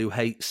fans who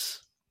hates.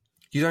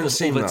 You don't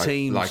seem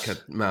teams. like a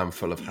man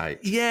full of hate.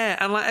 Yeah,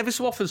 and like every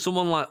so often,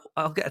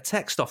 I'll get a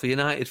text off a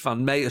United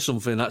fan, mate, or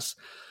something that's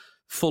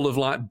full of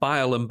like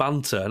bile and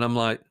banter, and I'm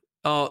like,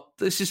 oh,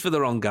 this is for the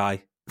wrong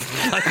guy.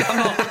 Like, I'm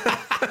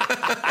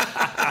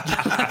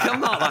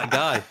not that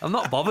guy. I'm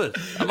not bothered.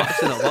 I'm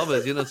actually not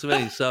bothered. You know what I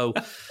mean? So,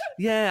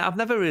 yeah, I've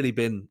never really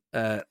been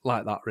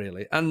like that,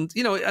 really. And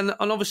and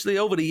obviously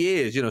over the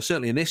years,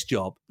 certainly in this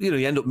job, you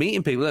end up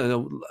meeting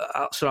people.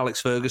 Sir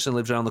Alex Ferguson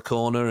lives around the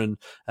corner and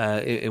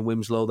in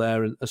Wimslow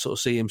there, and I sort of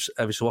see him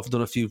every so often.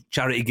 Done a few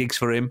charity gigs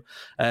for him.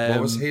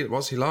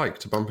 What's he like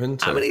to bump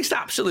into? I mean, he's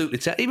absolutely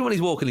even when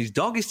he's walking his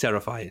dog, he's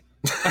terrifying.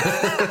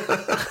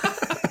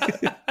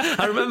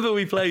 I remember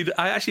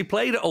I actually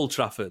played at Old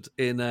Trafford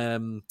in,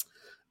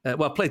 I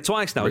played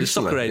twice now. I did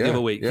Soccer Aid the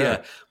other week,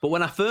 yeah. But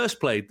when I first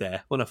played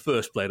at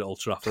Old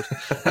Trafford,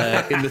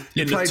 in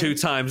the 2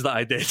 times that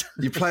I did.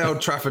 You play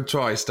Old Trafford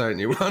twice, don't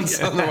you?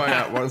 Once on the way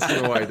out, once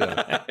on the way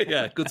down.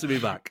 Yeah, good to be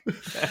back.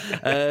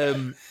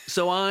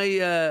 So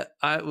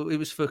it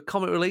was for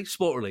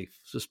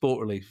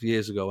Sport Relief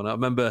years ago. And I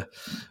remember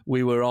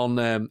we were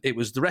on, it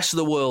was the rest of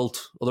the world,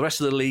 or the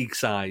rest of the league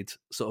side,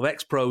 sort of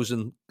ex-pros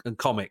and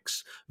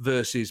comics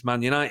versus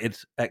Man United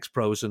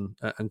ex-pros and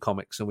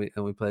comics. And we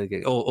played a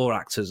game, or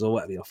actors or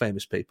whatever,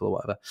 famous people or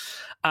whatever.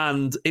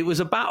 And it was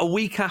about a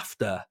week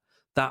after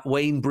that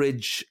Wayne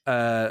Bridge,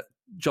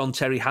 John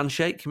Terry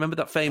handshake. Remember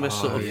that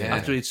famous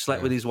after he'd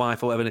slept with his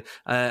wife or whatever,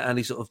 and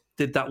he sort of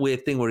did that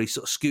weird thing where he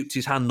sort of scooped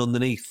his hand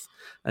underneath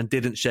and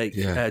didn't shake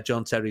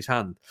John Terry's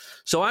hand.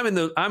 So I'm in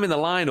the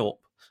lineup,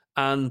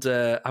 and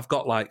I've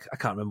got I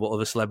can't remember what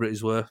other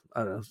celebrities were.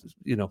 I don't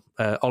know,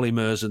 Ollie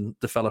Murs and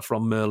the fella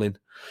from Merlin,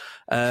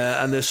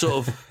 and there's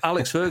sort of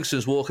Alex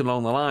Ferguson's walking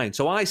along the line.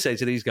 So I say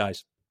to these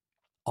guys,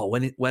 "Oh,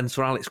 when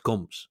Sir Alex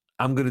comes,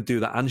 I'm going to do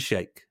that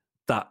handshake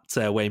that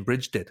Wayne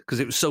Bridge did, because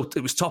it was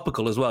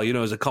topical as well,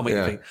 as a comic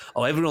thing.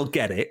 Oh, everyone will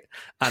get it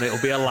and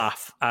it'll be a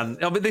laugh.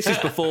 And I mean, this is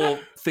before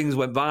things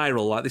went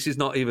viral. Like, this is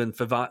not even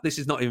for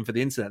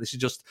the internet. This is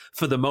just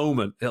for the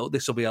moment.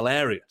 This will be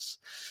hilarious.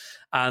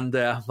 And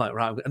I'm like,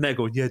 right, and they're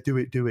going, yeah, do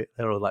it.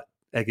 They're all like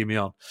egging me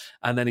on.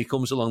 And then he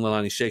comes along the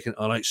line, he's shaking,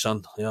 all right,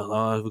 son,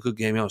 have a good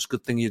game. It's a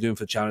good thing you're doing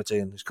for charity.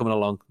 And he's coming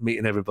along,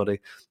 meeting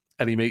everybody.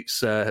 And he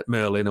meets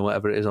Merlin or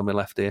whatever it is on my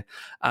left ear.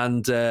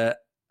 And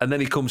then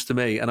he comes to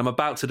me, and I'm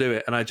about to do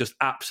it, and I just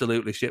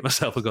absolutely shit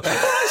myself and go,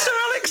 "Hi, Sir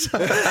Alex!"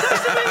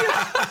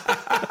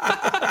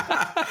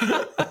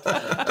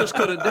 Just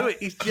couldn't do it.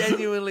 He's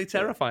genuinely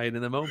terrifying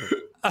in the moment.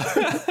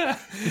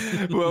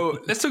 Well,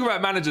 let's talk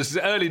about managers.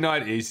 Early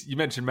 90s, you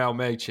mentioned Mel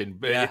Machin,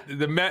 but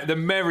the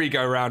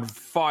merry-go-round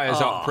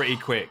fires up pretty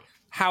quick.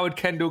 Howard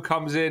Kendall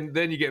comes in,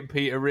 then you get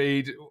Peter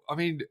Reid. I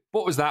mean,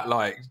 what was that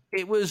like?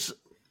 It was...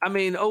 I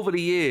mean, over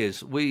the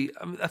years, I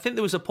think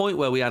there was a point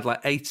where we had like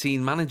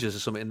 18 managers or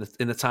something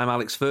in the time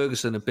Alex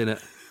Ferguson had been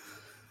at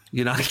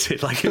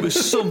United. Like, it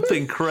was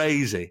something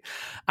crazy.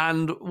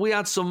 And we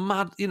had some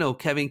mad,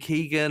 Kevin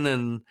Keegan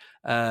and,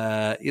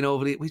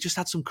 we just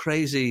had some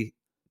crazy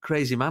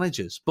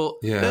managers. But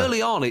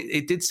early on,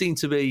 it did seem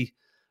to be,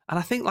 and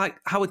I think like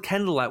Howard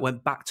Kendall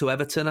went back to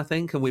Everton, I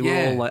think, and we were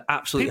all like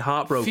absolutely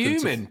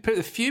heartbroken.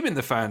 Fuming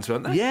the fans,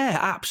 weren't they? Yeah,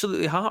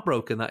 absolutely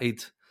heartbroken that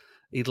he'd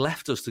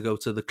left us to go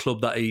to the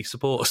club that he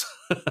supports.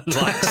 How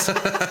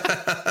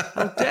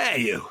dare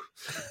you?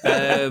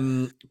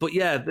 But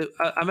yeah,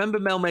 I remember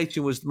Mel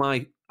Machin was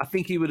I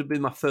think he would have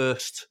been my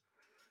first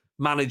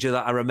manager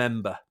that I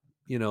remember,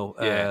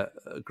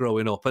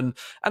 growing up. And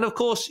of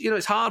course,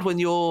 it's hard when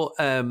you're,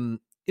 so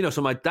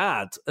my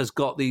dad has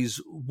got these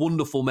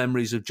wonderful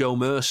memories of Joe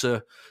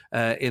Mercer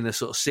in the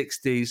sort of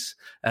 60s,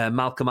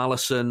 Malcolm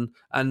Allison,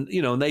 and,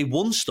 and they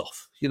won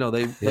stuff.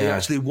 They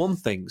actually won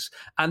things.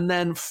 And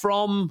then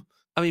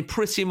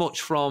pretty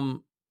much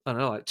from, I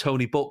don't know, like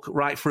Tony Buck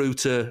right through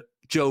to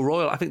Joe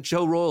Royle. I think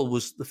Joe Royle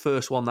was the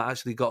first one that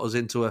actually got us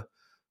into a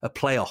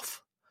playoff.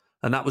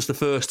 And that was the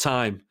first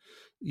time,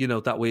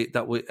 that we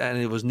and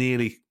it was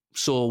nearly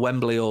saw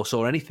Wembley or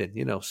saw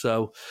anything,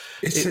 so.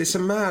 It's a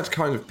mad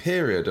kind of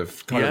period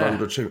of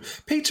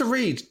underachievement. Peter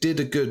Reid did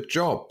a good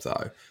job,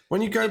 though.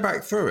 When you go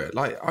back through it,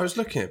 like I was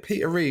looking at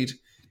Peter Reid,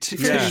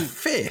 finished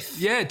fifth.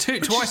 Yeah,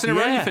 twice in a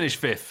row he finished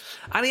fifth.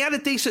 And he had a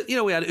decent,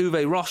 we had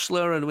Uwe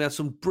Rosler and we had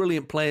some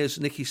brilliant players.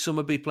 Nicky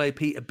Summerby played,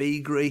 Peter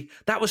Beagrie.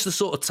 That was the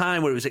sort of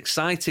time where it was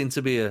exciting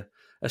to be a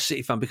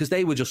City fan, because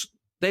they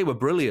were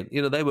brilliant.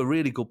 They were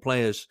really good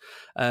players.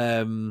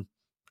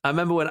 I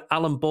remember when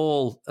Alan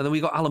Ball, and then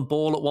we got Alan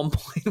Ball at one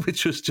point,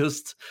 which was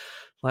just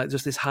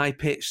this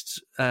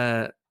high-pitched,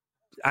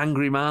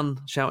 angry man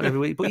shouting every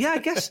week. But yeah, I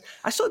guess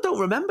I sort of don't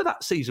remember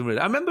that season really.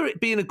 I remember it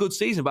being a good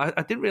season, but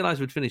I didn't realise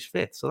we'd finished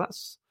fifth. So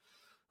that's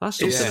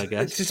something, I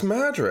guess. It's just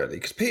mad, really,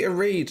 because Peter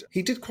Reid,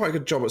 he did quite a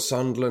good job at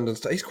Sunderland and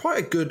stuff. He's quite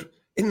a good,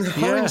 in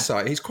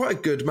hindsight, he's quite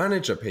a good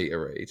manager,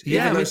 Peter Reid.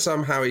 Even though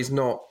somehow he's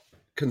not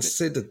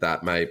considered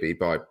that maybe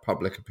by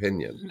public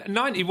opinion.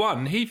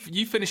 91,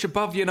 you finish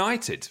above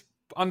United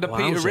under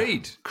Peter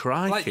Reid.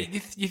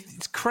 Crikey.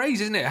 It's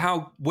crazy, isn't it,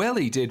 how well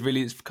he did,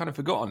 really. It's kind of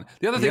forgotten.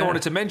 The other thing I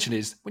wanted to mention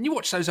is, when you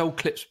watch those old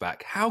clips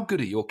back, how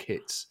good are your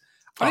kits?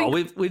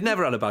 We've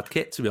never had a bad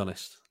kit, to be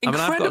honest.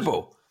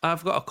 Incredible.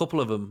 I've got a couple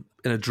of them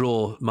in a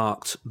drawer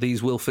marked,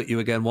 "These will fit you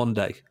again one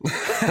day."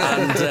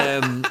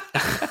 and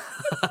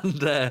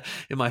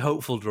in my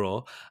hopeful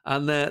drawer.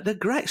 And they're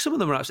great. Some of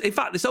them are absolutely... In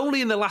fact, it's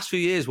only in the last few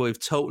years where we've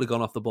totally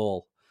gone off the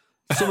ball.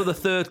 Some of the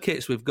third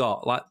kits we've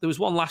got, like there was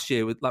one last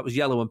year that was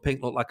yellow and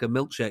pink, looked like a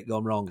milkshake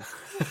gone wrong.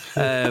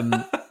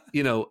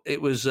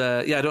 It was,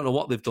 I don't know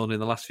what they've done in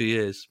the last few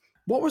years.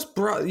 What was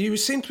you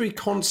seem to be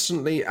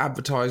constantly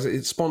advertising?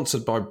 It's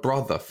sponsored by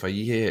Brother for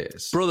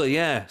years. Brother,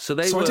 yeah. So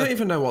I don't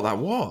even know what that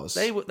was.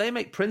 They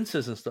make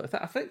printers and stuff.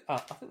 I think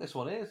this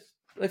one is.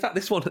 In fact,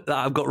 this one that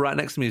I've got right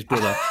next to me is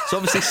Brother. So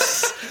obviously,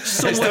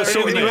 somewhere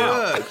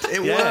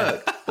it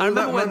worked. I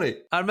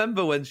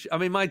remember when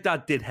my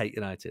dad did hate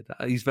United.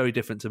 He's very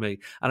different to me.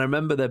 And I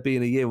remember there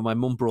being a year when my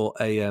mum brought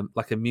a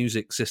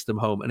music system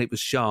home, and it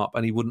was Sharp,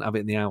 and he wouldn't have it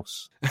in the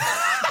house.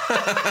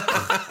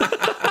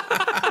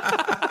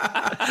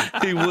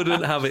 He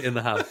wouldn't have it in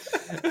the house.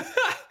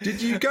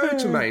 Did you go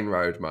to Main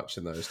Road much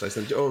in those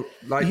days? Or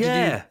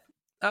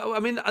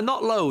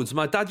not loads.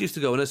 My dad used to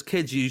go, and as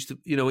kids, you used to,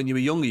 when you were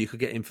younger, you could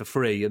get in for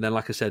free. And then,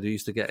 like I said, we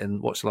used to get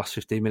in, watch the last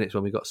 15 minutes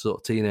when we got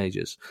sort of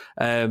teenagers.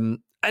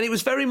 And it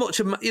was very much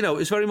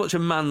a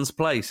man's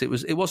place.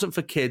 It wasn't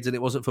for kids and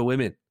it wasn't for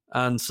women.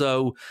 And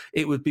so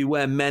it would be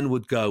where men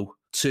would go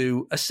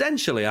to,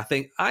 essentially, I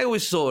think, I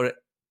always saw it,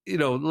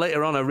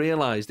 later on I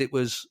realised it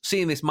was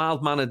seeing this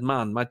mild-mannered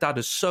man. My dad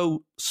is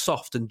so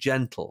soft and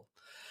gentle.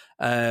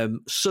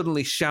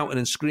 Suddenly shouting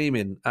and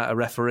screaming at a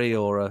referee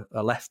or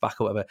a left back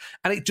or whatever.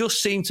 And it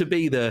just seemed to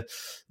be the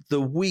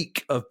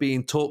week of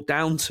being talked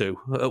down to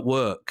at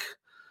work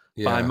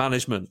by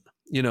management.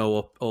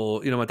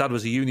 or my dad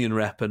was a union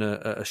rep and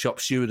a shop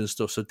steward and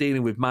stuff. So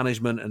dealing with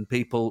management and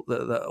people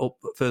that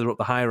further up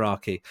the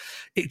hierarchy,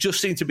 it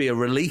just seemed to be a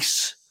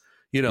release,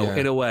 in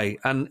a way.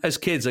 And as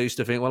kids, I used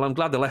to think, well, I'm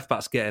glad the left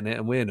back's getting it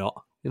and we're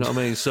not. You know what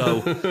I mean?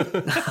 So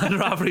I'd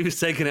rather he was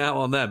taking it out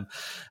on them.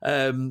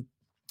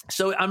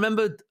 So I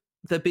remember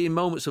there being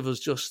moments of us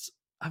just,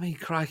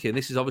 crikey, and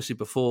this is obviously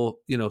before,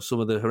 some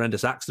of the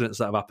horrendous accidents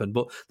that have happened,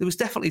 but there was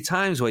definitely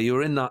times where you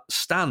were in that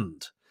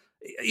stand,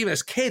 even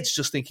as kids,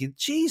 just thinking,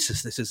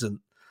 Jesus, this isn't,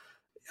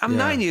 I'm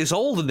 9 years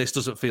old and this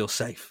doesn't feel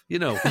safe,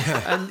 and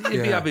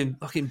you'd be having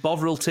fucking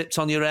Bovril tips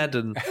on your head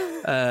and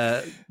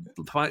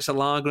pints of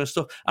lager and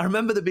stuff. I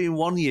remember there being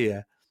one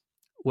year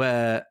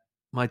where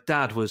my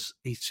dad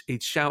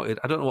he'd shouted,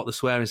 I don't know what the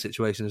swearing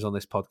situation is on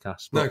this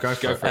podcast. But, no, go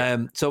for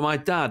it. So my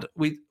dad,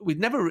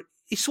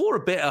 he swore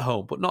a bit at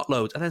home, but not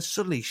loads. And then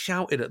suddenly he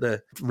shouted at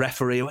the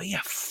referee,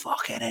 "Yeah,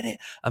 fucking idiot!"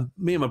 And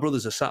me and my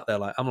brothers are sat there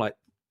I'm like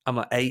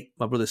 8,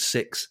 my brother's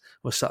 6.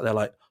 We're sat there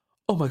like,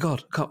 "Oh my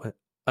God, I can't wait."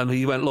 And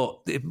he went,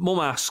 "Look, if Mum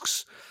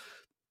asks,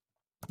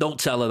 don't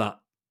tell her that,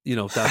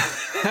 Dad."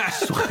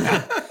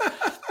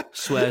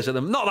 Swears at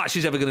them. Not that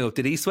she's ever going to go,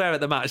 did he swear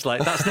at the match?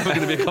 Like, that's never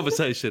going to be a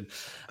conversation.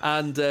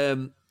 And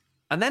then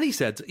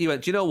he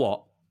went, "Do you know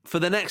what? For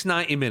the next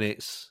 90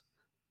 minutes,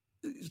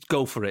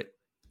 go for it.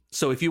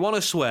 So if you want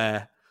to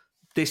swear,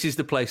 this is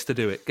the place to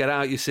do it. Get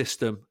out your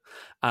system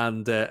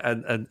and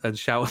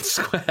shout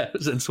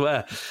and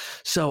swear."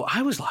 So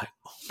I was like,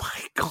 "Oh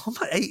my God, I'm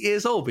like 8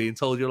 years old being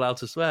told you're allowed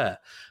to swear."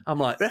 I'm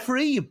like,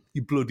 "Referee,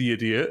 you bloody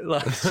idiot."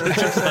 Like,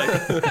 just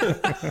like,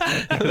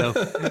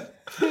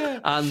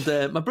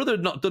 And my brother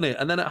had not done it.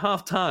 And then at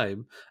half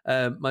time,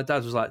 my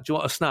dad was like, "Do you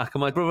want a snack?" And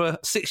my brother,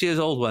 6 years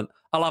old, went,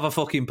 "I'll have a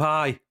fucking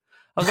pie."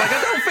 I was like,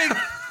 I don't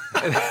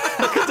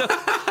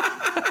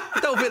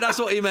think that's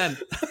what he meant.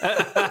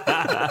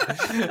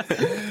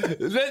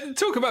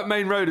 Talk about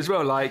Main Road as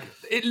well. Like,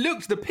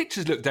 the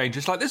pictures look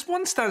dangerous. Like, there's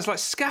one stand's like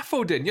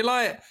scaffolding. You're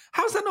like,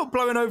 how's that not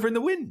blowing over in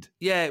the wind?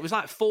 Yeah, it was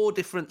like 4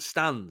 different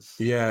stands.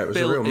 Yeah, it was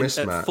a real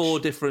mismatch. At 4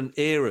 different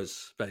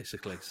eras,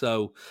 basically.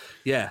 So,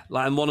 yeah,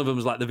 and one of them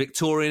was like the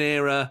Victorian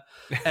era,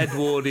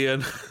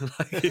 Edwardian.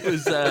 It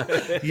was,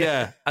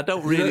 I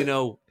don't really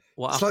know.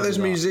 It's like those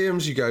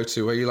museums you go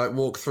to where you like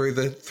walk through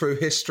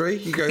history.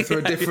 You go through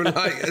a different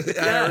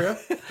area.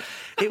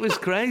 It was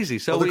crazy.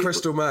 So the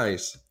Crystal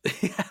Maze.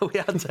 Yeah, we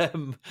had.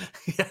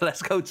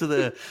 Let's go to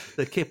the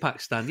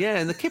Kippax stand. Yeah,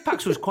 and the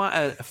Kippax was quite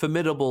a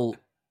formidable,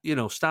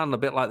 stand, a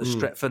bit like the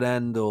Stretford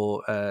End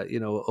or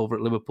over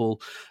at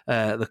Liverpool,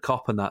 the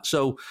Cop and that.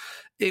 So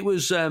it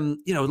was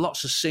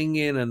lots of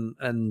singing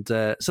and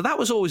so that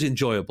was always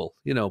enjoyable.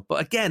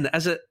 But again,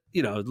 as a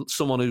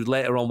someone who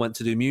later on went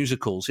to do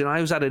musicals, I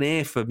always had an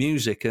ear for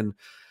music, and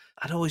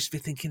I'd always be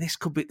thinking this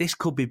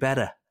could be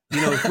better.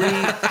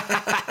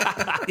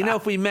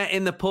 If we met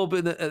in the pub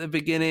at the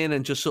beginning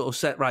and just sort of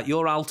said, right,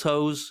 you're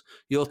altos,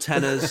 you're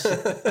tenors,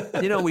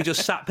 we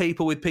just sat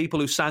people with people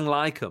who sang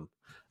like them.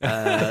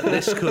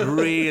 This could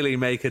really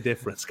make a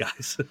difference,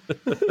 guys.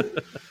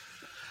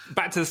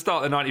 Back to the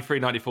start of the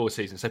 93-94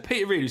 season. So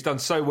Peter Reid, who's done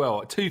so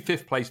well, 2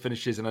 fifth-place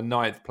finishes and a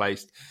 9th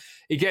place.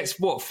 He gets,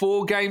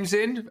 4 games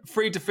in?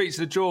 3 defeats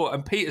to the draw.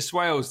 And Peter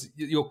Swales,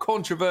 your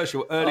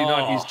controversial early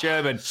 90s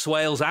chairman.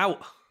 Swales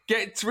out.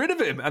 Gets rid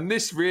of him. And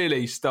this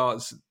really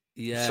starts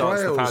the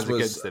Swales fans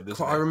against him,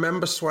 doesn't it? I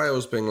remember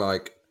Swales being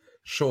like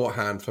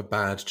shorthand for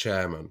bad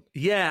chairman.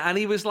 Yeah, and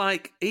he was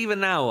like, even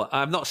now,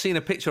 I've not seen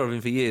a picture of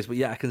him for years, but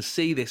yeah, I can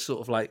see this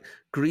sort of like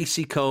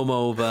greasy comb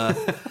over.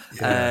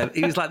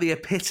 He was like the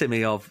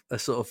epitome of a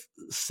sort of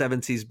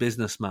 70s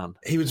businessman.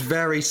 He was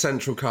very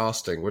central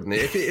casting, wouldn't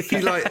he? If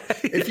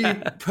you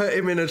put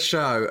him in a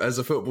show as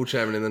a football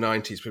chairman in the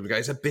 90s, people go,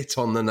 it's a bit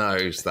on the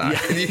nose, that.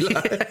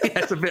 Yeah,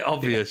 it's a bit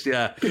obvious,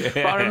 yeah.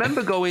 But I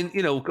remember going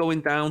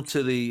down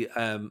to the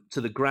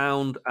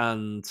ground,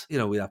 and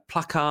we had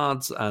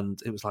placards,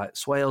 and it was like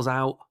Swales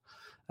out.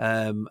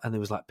 And there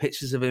was like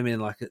pictures of him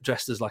in like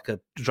dressed as like a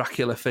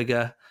Dracula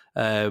figure.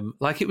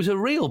 Like it was a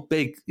real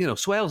big,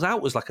 Swales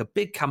out was like a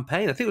big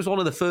campaign. I think it was one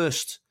of the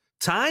first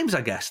times, I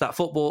guess, that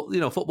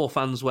football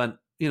fans went,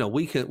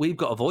 we've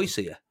got a voice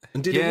here.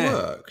 And did it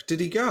work?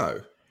 Did he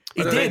go?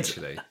 He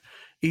did.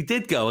 He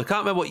did go. I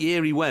can't remember what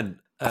year he went.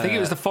 I think it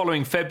was the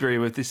following February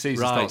with this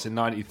season starts in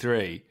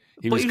 93.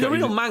 He was a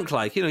real Manc,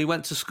 like, he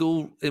went to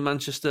school in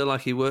Manchester,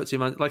 like he worked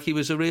in like he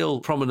was a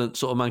real prominent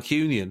sort of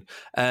Mancunian.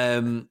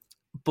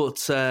 But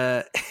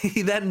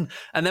then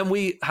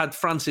we had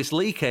Francis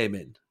Lee came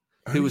in,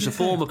 who was a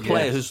former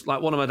player, who's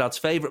like one of my dad's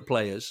favourite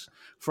players,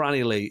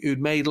 Franny Lee,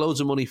 who'd made loads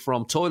of money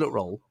from toilet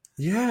roll.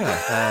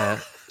 Yeah.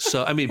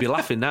 So, I mean, he'd be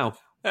laughing now.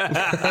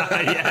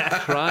 Yeah,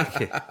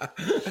 crikey.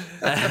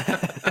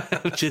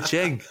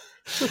 Cha-ching.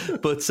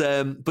 But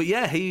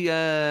yeah, he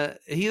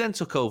then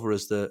took over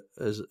as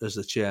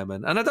the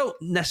chairman, and I don't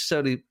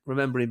necessarily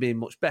remember him being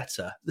much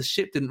better. The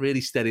ship didn't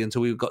really steady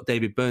until we got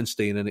David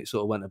Bernstein, and it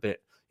sort of went a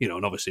bit,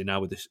 and obviously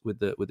now with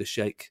the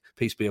Sheikh,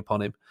 peace be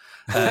upon him,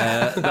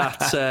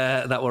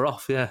 that we're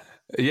off. Yeah.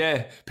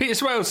 Yeah, Peter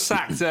Swales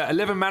sacked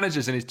 11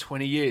 managers in his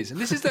 20 years. And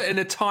this is in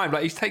a time,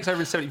 like he takes over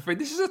in 73.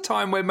 This is a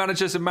time where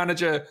managers are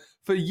manager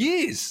for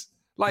years.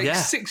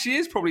 6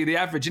 years probably the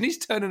average. And he's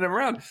turning them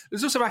around.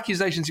 There's also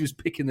accusations he was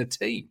picking the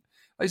team.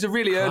 He's a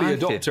really early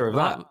adopter of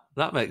that.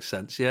 That makes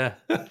sense, yeah.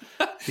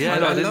 Yeah,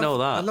 I didn't know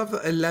that. I love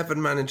that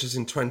 11 managers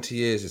in 20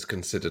 years is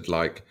considered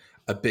like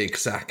a big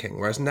sacking,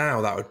 whereas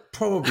now that would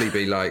probably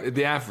be like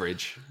the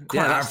average.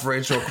 Quite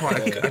average or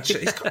quite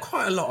he's got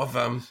quite a lot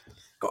of...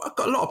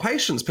 Got a lot of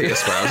patience, Peter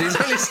Swales. He's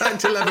only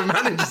sacked 11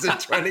 managers in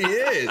 20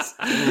 years.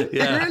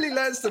 Yeah. He really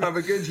lets them have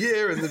a good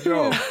year in the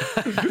job.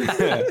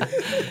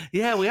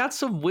 Yeah, we had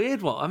some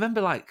weird one. I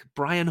remember like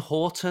Brian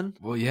Horton.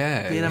 Well,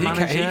 yeah. Being a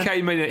manager.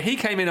 He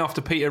came in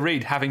after Peter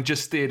Reid, having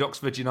just steered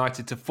Oxford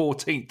United to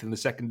 14th in the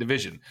second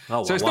division.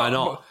 Oh, well, why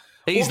not?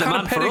 He's what the kind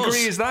man of pedigree for us.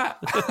 is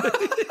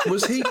that?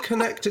 Was he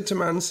connected to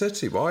Man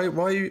City? Why have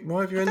you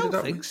ended up? I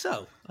don't think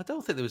so. I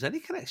don't think there was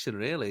any connection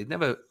really.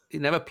 He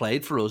never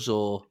played for us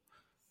or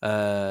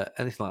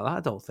anything like that. I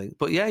don't think.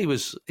 But yeah,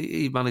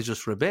 he managed us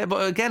for a bit.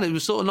 But again, it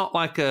was sort of not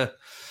like I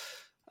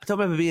don't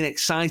remember being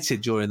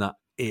excited during that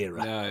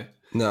era.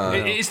 No.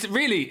 It's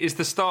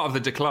the start of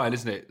the decline,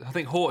 isn't it? I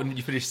think Horton,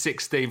 you finished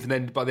 16th, and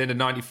then by the end of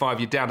 95,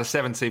 you're down to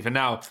 17th, and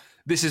now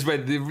this is where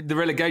the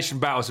relegation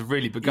battles have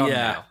really begun.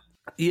 Now.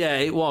 Yeah,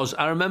 it was.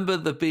 I remember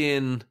there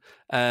being.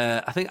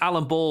 I think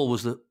Alan Ball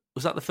was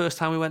that the first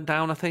time we went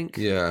down? I think.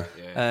 Yeah.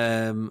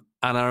 And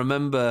I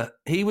remember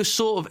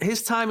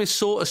his time is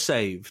sort of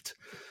saved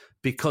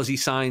because he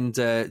signed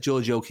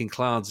Giorgio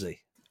Kinkladze.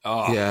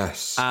 Oh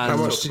yes. And how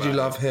much did you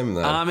love him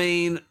then? I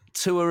mean,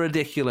 to a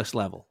ridiculous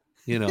level,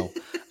 you know.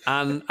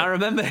 And I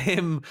remember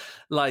him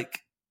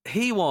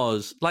he'd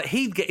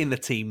get in the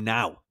team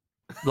now.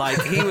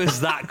 Like he was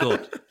that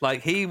good.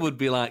 Like he would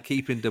be like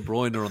keeping De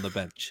Bruyne on the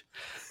bench.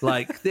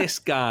 Like this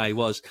guy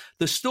was.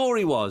 The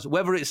story was,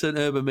 whether it's an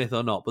urban myth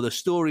or not, but the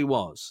story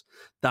was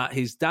that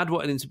his dad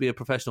wanted him to be a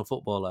professional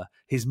footballer.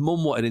 His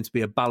mum wanted him to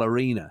be a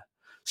ballerina.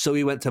 So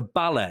he went to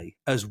ballet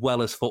as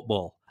well as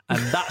football. And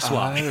that's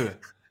why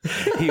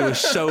he was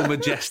so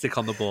majestic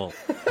on the ball.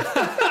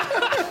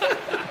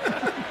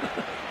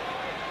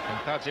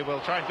 Kinkladze will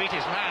try and beat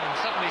his man, and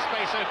suddenly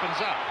space opens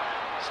up.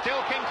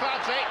 Still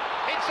Kinkladze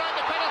inside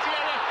the penalty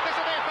area. This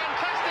will be a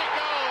fantastic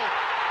goal.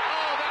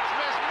 Oh, that's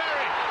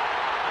mesmeric.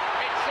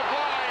 It's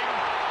sublime,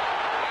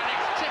 and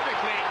it's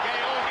typically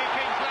Georgi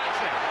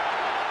Kinkladze.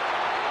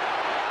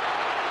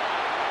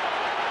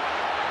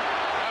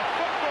 A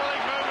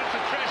footballing moment to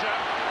treasure.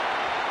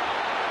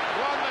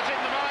 One that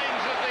in the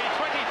minds of the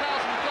 20,000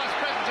 plus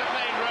present at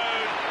Main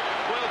Road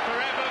will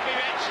forever be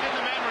etched in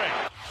the memory.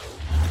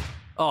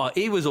 Oh,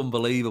 he was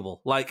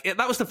unbelievable.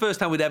 That was the first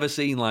time we'd ever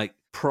seen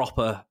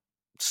proper,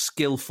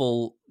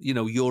 skillful,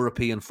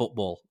 European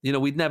football.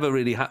 We'd never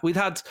really had. We'd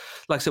had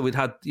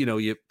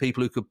your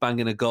people who could bang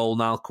in a goal,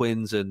 Niall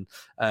Quinns and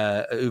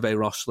Uwe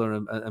Rosler,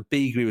 and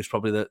Beagrie was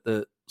probably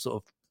the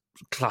sort of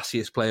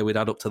classiest player we'd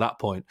had up to that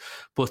point.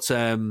 But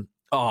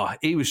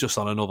he was just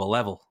on another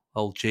level,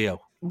 old Gio.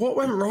 What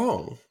went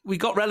wrong? We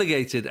got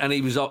relegated, and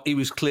he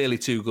was clearly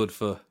too good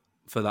for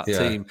that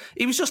team.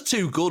 He was just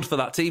too good for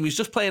that team. He was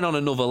just playing on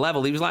another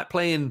level. He was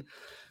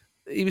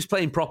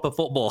playing proper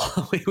football.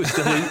 we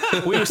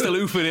were still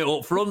hoofing it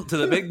up front to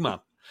the big man.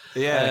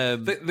 Yeah,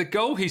 the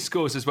goal he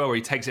scores as well, where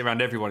he takes it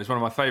around everyone, is one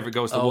of my favourite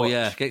goals to watch. Oh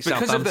yeah, against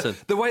because Southampton.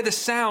 of the way the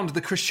sound,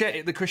 the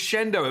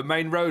crescendo at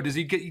Main Road as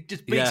he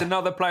just beats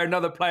another player,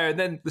 and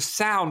then the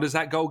sound as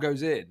that goal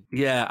goes in.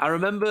 Yeah, I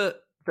remember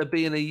there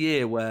being a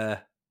year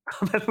where I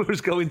remember I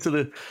was going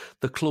to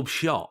the club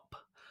shop,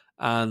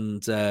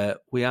 and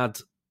we had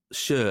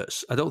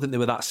shirts. I don't think they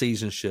were that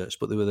season shirts,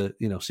 but they were the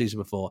season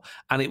before,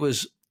 and it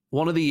was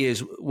one of the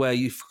years where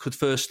you could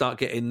first start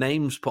getting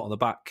names put on the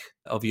back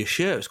of your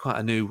shirt. It was quite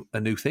a new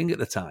thing at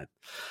the time,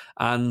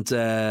 and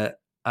I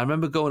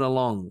remember going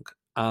along,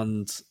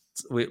 and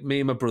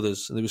me and my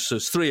brothers, and there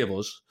was three of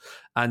us,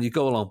 and you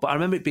go along. But I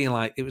remember it being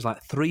it was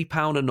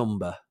 £3 a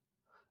number,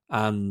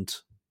 and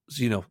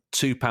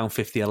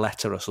 £2.50 a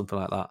letter or something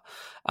like that.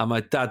 And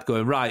my dad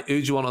going, right,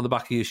 who do you want on the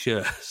back of your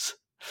shirts?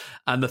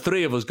 And the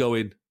three of us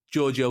going,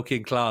 Giorgio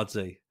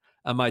Kinkladze.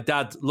 And my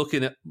dad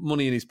looking at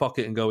money in his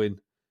pocket and going,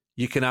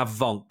 you can have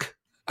Vonk.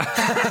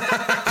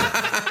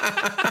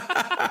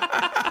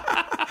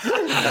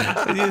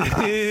 You're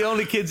the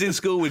only kids in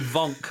school with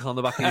Vonk on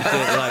the back of your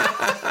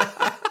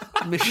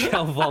shirt,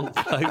 Michel Vonk.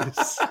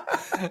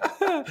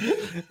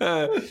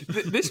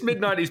 This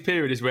mid-90s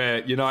period is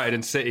where United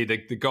and City,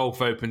 the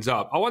gulf opens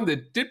up. I wonder,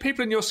 did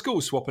people in your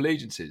school swap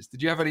allegiances?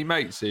 Did you have any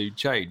mates who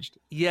changed?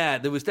 Yeah,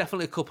 there was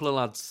definitely a couple of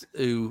lads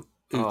who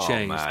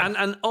changed.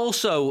 And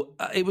also,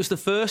 it was the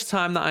first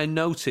time that I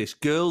noticed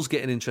girls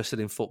getting interested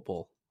in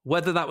football.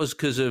 Whether that was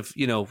because of,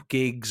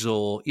 gigs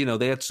or,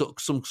 they had some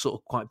sort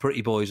of quite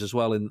pretty boys as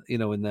well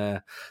in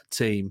their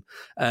team.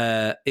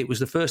 It was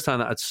the first time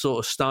that I'd sort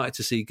of started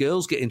to see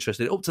girls get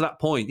interested. Up to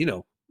that point, you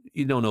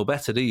don't know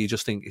better, do you? You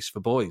just think it's for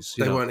boys.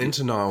 They weren't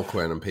into Niall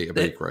Quinn and Peter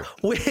Beagrie.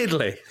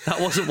 Weirdly,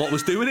 that wasn't what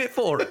was doing it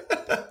for it.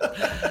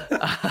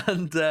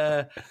 And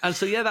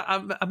so,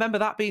 I remember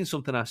that being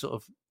something I sort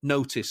of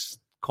noticed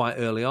quite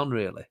early on,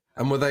 really.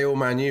 And were they all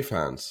Man U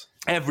fans?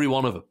 Every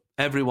one of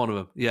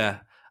them, yeah.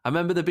 I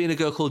remember there being a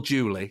girl called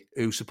Julie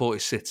who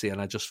supported City,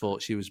 and I just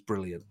thought she was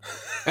brilliant.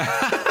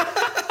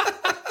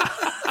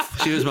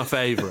 She was my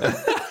favourite.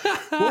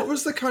 What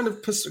was the kind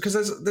of...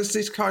 Because there's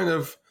this kind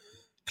of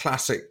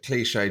classic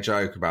cliche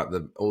joke about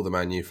all the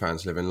Man U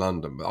fans live in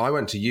London, but I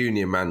went to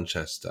uni in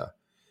Manchester,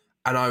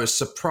 and I was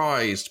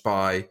surprised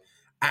by...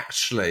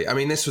 Actually, I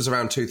mean, this was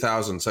around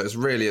 2000, so it's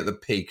really at the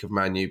peak of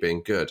Man U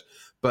being good.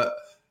 But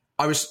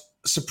I was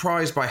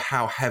surprised by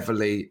how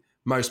heavily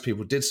most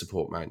people did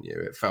support Man U,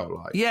 it felt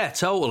like. Yeah,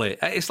 totally.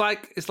 It's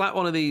like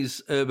one of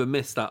these urban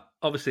myths that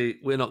obviously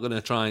we're not going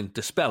to try and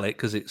dispel it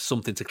because it's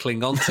something to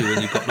cling on to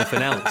when you've got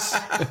nothing else.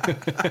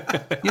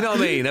 You know what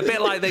I mean? A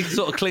bit like they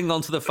sort of cling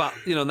on to the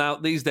fact, now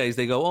these days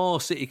they go, oh,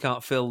 City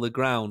can't fill the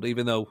ground,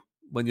 even though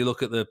when you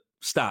look at the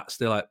stats,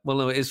 they're like, well,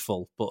 no, it is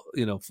full, but,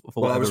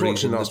 for whatever reason. I was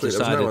watching last week,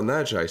 there was no one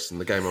there, Jason,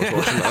 the game I was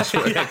watching last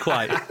week. Yeah,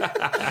 quite.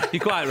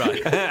 You're quite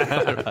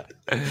right.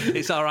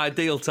 It's our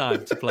ideal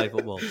time to play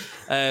football.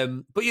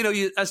 But,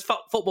 you as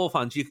football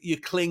fans, you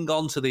cling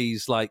on to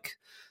these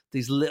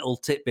little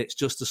tidbits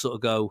just to sort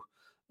of go,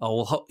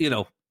 oh,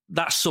 well,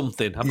 that's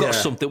something. I've got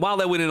something. While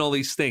they're winning all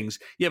these things,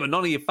 yeah, but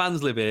none of your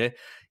fans live here.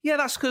 Yeah,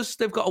 that's because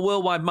they've got a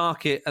worldwide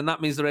market, and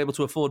that means they're able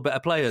to afford better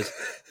players.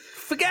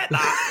 Forget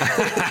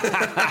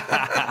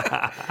that.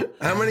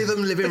 How many of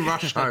them live in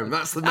Rusholme?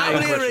 That's the main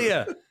question. How many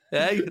are you?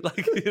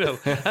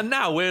 And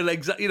now we're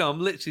I'm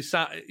literally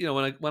sat,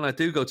 when I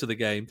do go to the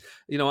game,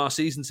 our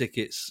season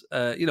tickets,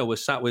 we're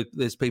sat with,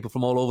 there's people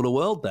from all over the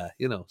world there,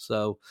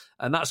 so,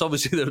 and that's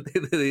obviously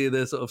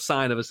the sort of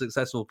sign of a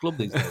successful club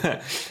these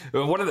days.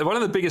 One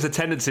of the biggest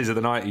attendances of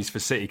the 90s for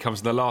City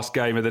comes in the last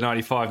game of the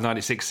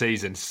 95-96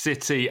 season.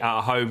 City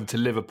at home to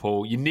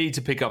Liverpool. You need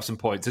to pick up some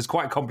points. It's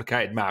quite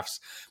complicated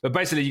maths, but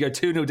basically you go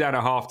 2-0 down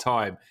at half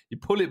time, you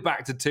pull it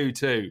back to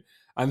 2-2.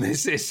 And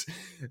there's this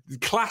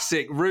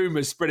classic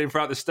rumours spreading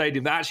throughout the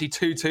stadium that actually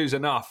 2-2's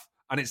enough,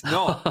 and it's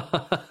not.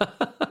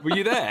 Were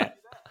you there?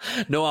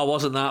 No, I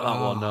wasn't at that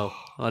one, no.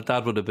 My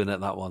dad would have been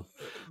at that one.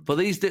 But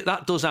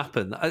that does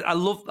happen. I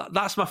love that.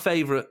 That's my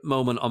favourite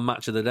moment on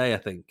Match of the Day, I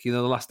think. The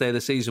last day of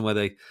the season where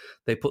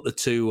they put the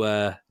two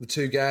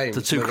games,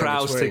 the two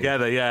crowds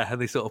together,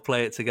 and they sort of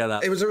play it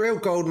together. It was a real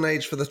golden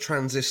age for the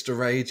transistor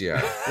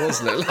radio,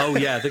 wasn't it? Oh,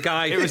 yeah, the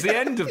guy... It was the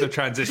end of the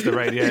transistor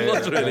radio. It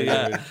was really,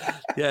 yeah.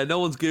 Yeah, no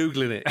one's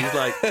Googling it. He's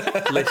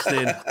like,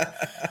 listening.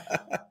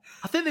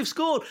 I think they've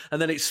scored. And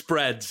then it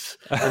spreads,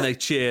 and they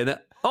cheer, and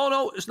oh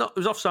no, it's not. It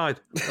was offside,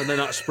 and then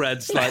that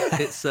spreads like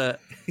it's.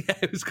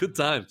 It was good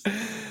times.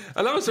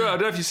 I love it. I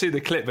don't know if you see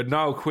the clip, but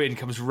Niall Quinn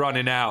comes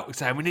running out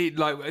saying, "We need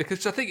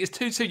because I think it's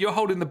 2-2. You're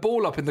holding the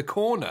ball up in the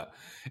corner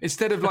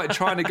instead of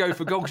trying to go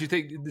for goal because you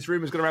think this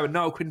rumour's going to happen."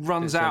 Niall Quinn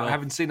runs out,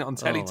 having seen it on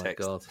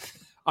teletext. Oh my God.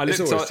 It's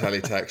always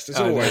teletext. It's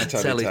always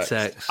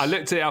teletext. I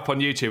looked it up on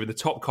YouTube, and the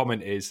top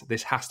comment is,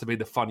 "This has to be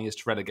the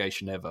funniest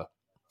relegation ever."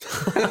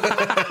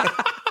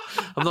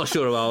 I'm not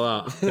sure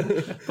about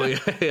that.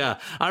 But yeah.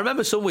 I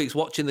remember some weeks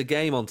watching the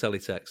game on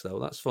teletext, though.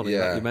 That's funny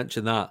that you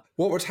mentioned that.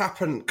 What would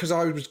happen, because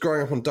I was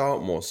growing up on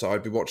Dartmoor, so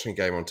I'd be watching a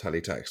game on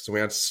teletext, and we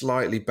had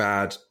slightly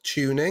bad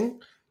tuning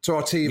to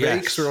our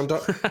TV, because we were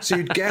on so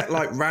you'd get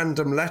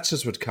random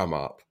letters would come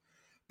up,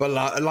 but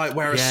like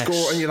where a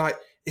score, and you're like,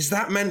 is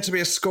that meant to be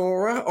a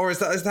scorer, or is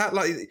that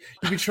like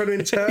you'd be trying to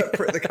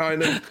interpret the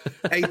kind of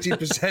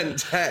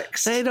 80%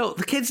 text?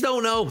 The kids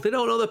don't know. They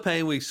don't know the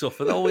pain we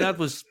suffered. All we had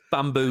was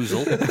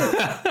bamboozle.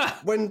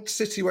 When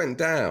City went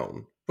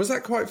down, was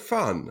that quite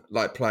fun?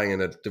 Like playing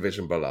in a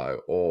division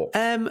below, or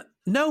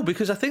no?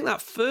 Because I think that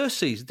first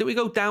season, did we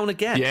go down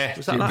again? Yeah,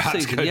 was that last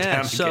season?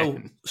 Yeah.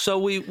 So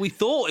we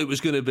thought it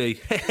was going to be,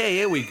 hey,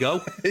 here we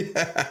go,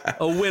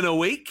 a win a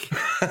week,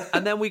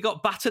 and then we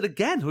got battered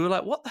again. We were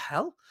like, what the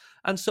hell?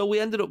 And so we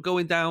ended up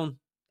going down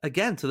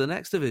again to the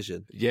next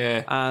division.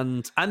 Yeah.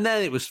 And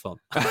then it was fun.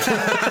 They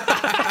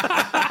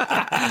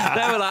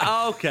were like,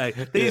 oh, okay,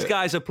 these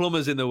guys are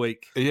plumbers in the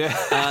week. Yeah.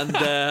 And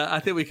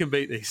I think we can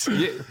beat these.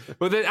 Yeah.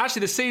 Well,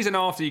 actually, the season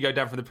after you go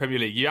down from the Premier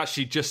League, you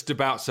actually just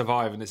about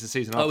survive, and it's the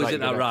season after. Oh, is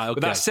it that right? Okay.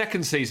 But that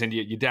second season,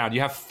 you're down.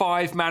 You have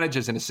 5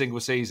 managers in a single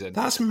season.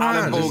 That's mad.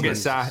 Alan Hall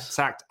gets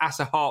sacked,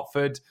 Asa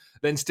Hartford,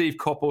 then Steve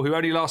Coppell, who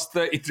only lasts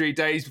 33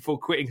 days before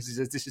quitting because he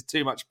says this is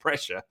too much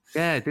pressure.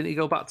 Yeah, didn't he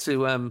go back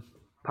to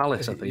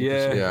Palace, I think?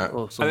 Yeah.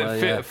 And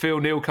then Phil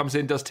Neal comes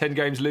in, does 10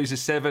 games,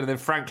 loses 7, and then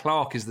Frank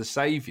Clark is the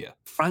saviour.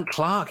 Frank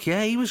Clark,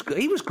 yeah, he was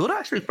good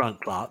actually, Frank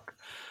Clark.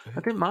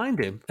 I didn't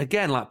mind him.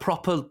 Again, like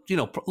proper,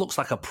 looks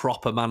like a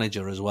proper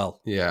manager as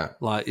well. Yeah.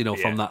 Like,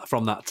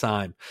 from that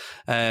time.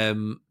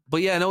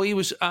 But yeah, no, he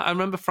was, I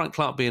remember Frank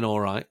Clark being all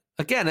right.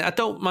 Again, I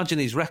don't imagine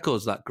his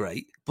record's that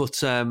great,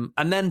 but and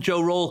then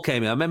Joe Royle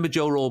came in. I remember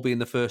Joe Royle being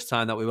the first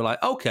time that we were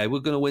like, okay, we're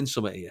going to win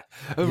something here.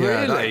 Oh,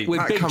 really?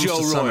 With big Joe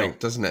Royle,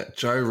 doesn't it?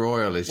 Joe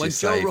Royle is your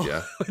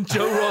saviour. When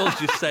Joe Royle's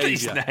your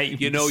saviour,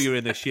 you know you're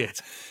in the shit.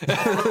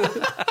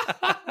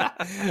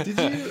 Did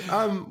you,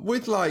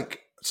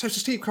 so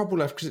Steve Coppell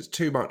left because it's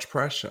too much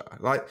pressure.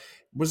 Like,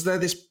 was there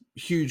this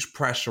huge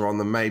pressure on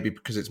them, maybe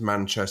because it's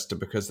Manchester,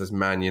 because there's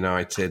Man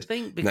United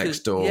next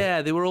door.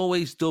 Yeah, they were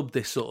always dubbed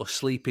this sort of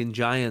sleeping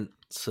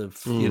giants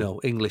of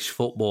English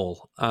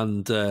football,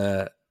 and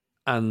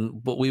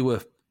but we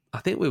were, I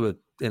think we were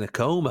in a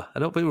coma. I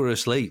don't think we were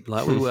asleep.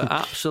 Like we were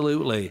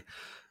absolutely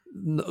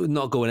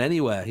not going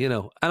anywhere,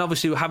 And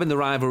obviously having the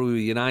rivalry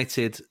with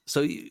United,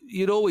 so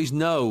you'd always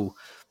know.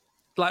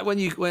 Like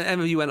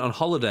whenever you went on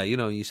holiday,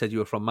 you said you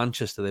were from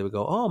Manchester, they would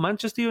go, "Oh,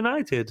 Manchester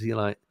United." You're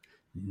like,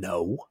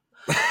 "No."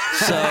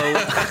 So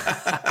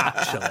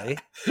actually,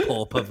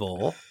 por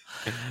favor.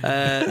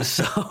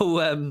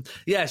 So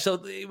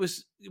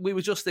we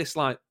were just this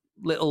like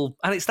little,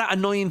 and it's that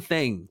annoying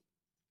thing,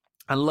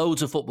 and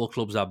loads of football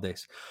clubs have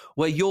this,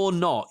 where you're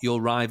not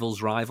your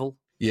rival's rival.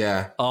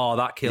 Yeah. Oh,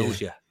 that kills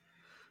you.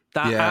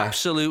 That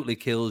absolutely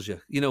kills you.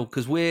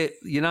 Because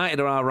United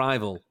are our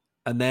rival,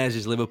 and theirs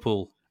is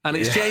Liverpool. And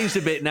it's changed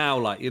a bit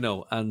now,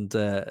 and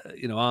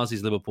ours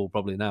is Liverpool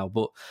probably now.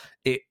 But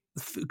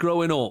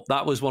growing up,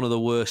 that was one of the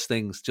worst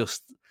things.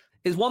 Just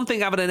it's one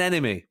thing having an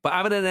enemy, but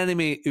having an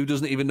enemy who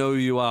doesn't even know who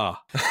you are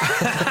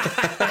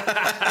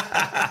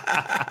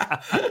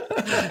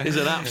is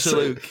an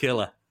absolute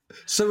killer.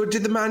 So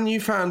did the Man U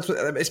fans?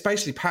 It's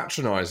basically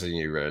patronising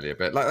you, really, a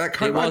bit like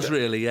that. It was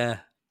really,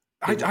 yeah.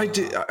 I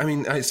do. I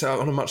mean, it's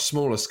on a much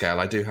smaller scale.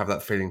 I do have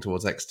that feeling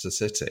towards Exeter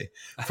City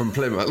from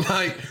Plymouth.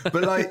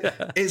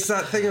 It's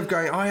that thing of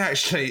going.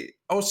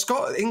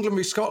 England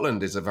v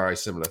Scotland is a very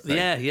similar thing.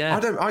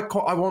 Yeah.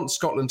 I want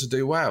Scotland to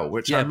do well,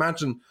 which I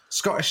imagine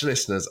Scottish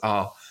listeners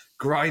are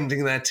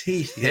grinding their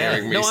teeth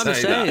hearing me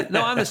say that.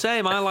 No, I'm the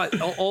same. I like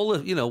all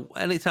of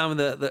anytime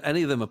that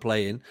any of them are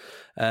playing,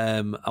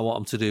 I want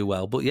them to do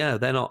well. But yeah,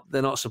 they're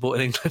not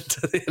supporting England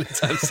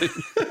anytime soon.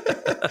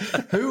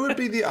 Who would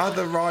be the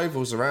other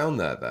rivals around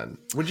there then?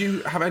 Would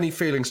you have any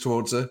feelings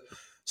towards a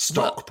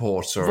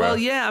Stockport?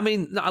 Yeah. I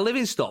mean, I live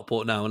in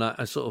Stockport now, and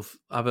I sort of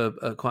have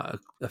a quite an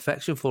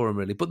affection for them,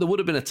 really. But there would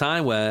have been a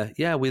time where,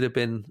 we'd have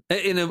been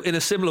in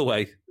a similar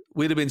way.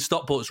 We'd have been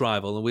Stockport's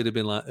rival, and we'd have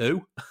been like,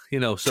 who?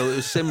 So it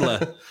was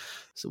similar.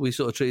 So we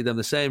sort of treated them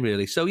the same,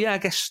 really. So, I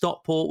guess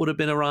Stockport would have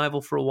been a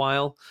rival for a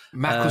while.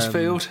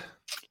 Macclesfield?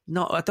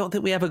 No, I don't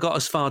think we ever got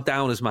as far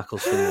down as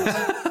Macclesfield,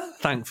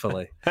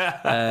 thankfully.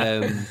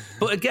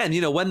 But again,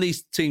 when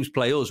these teams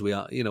play us, we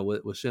are,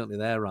 we're certainly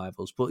their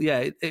rivals. But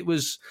yeah, it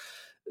was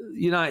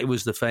United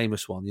was the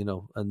famous one,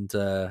 and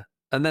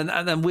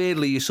then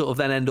weirdly you sort of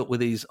then end up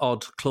with these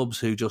odd clubs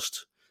who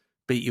just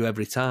beat you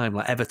every time,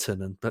 like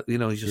Everton,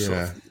 you just sort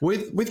of...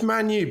 with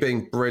Man U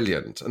being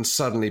brilliant and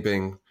suddenly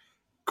being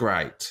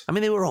great. I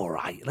mean, they were all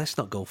right. Let's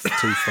not go too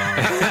far.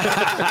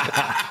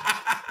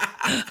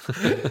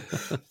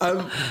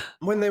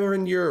 When they were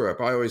in Europe,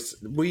 are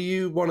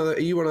you one of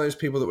those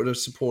people that would have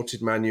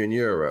supported Man U in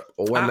Europe,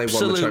 or when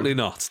absolutely they won the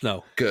not?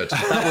 No, good.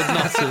 That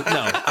would not.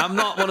 No, I'm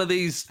not one of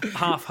these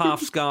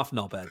half scarf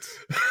knobheads.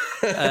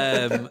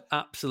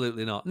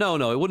 Absolutely not.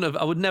 No, it wouldn't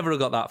have. I would never have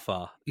got that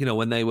far.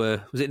 When they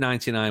was it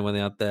 99 when they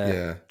had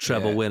their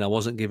treble win? I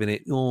wasn't giving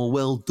it. Oh,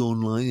 well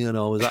done,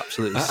 I was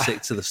absolutely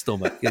sick to the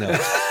stomach.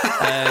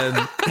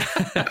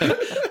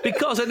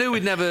 Because I knew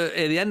we'd never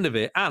hear the end of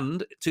it.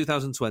 And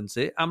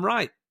 2020, I'm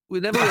right.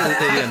 We'd never hear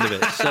the end of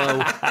it.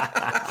 So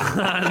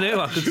I knew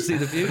I could see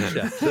the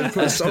future.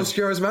 Put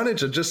Solskjaer as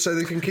manager just so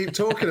they can keep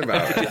talking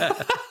about it.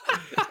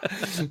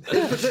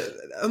 But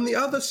on the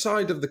other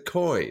side of the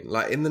coin,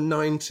 like in the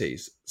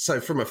 90s,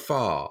 so from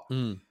afar,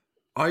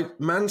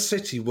 Man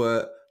City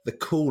were the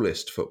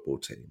coolest football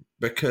team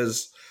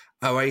because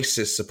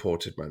Oasis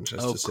supported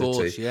Manchester City.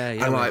 Course, yeah.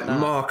 And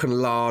Mark and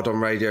Lard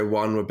on Radio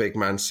 1 were big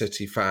Man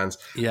City fans.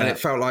 Yeah. And it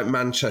felt like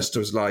Manchester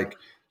was like,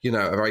 a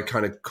very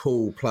kind of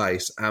cool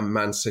place, and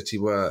Man City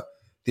were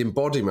the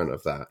embodiment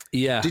of that.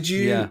 Yeah. Did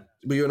you,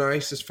 were you an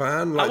Oasis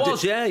fan? I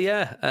was,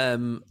 yeah.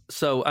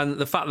 So, and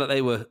the fact that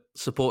they were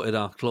supported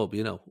our club,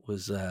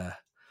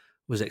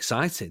 was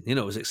exciting.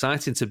 It was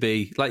exciting to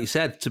be, like you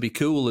said, to be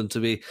cool and to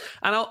be,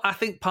 and I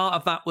think part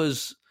of that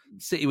was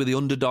City were the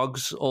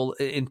underdogs all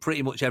in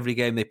pretty much every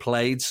game they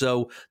played.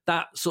 So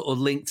that sort of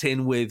linked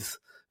in with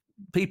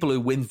people who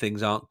win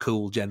things aren't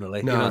cool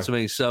generally. No. You know what I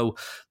mean? So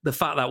the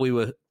fact that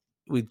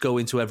we'd go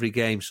into every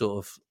game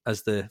sort of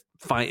as the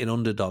fighting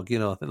underdog,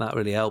 I think that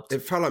really helped.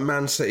 It felt like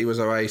Man City was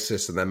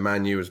Oasis and then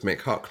Man U was Mick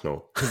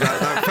Hucknall. Because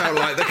that felt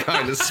like the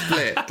kind of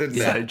split, didn't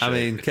it? I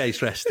mean,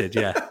 case rested,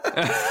 yeah.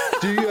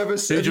 Do you ever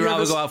see... Who'd you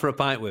rather go out for a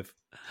pint with?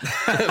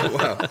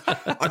 Well,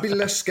 I'd be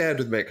less scared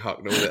with Mick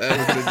Hucknall.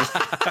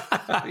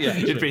 Yeah,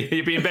 you'd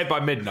be in bed by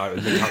midnight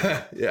with Mick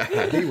Hucknall. Yeah,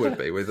 he would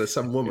be with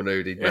some woman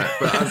who'd eat back.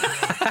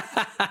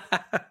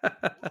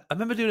 I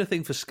remember doing a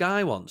thing for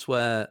Sky once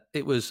where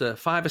it was a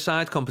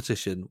five-a-side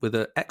competition with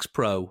an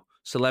ex-pro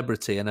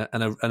celebrity and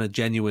a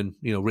genuine,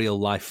 real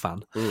life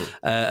fan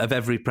of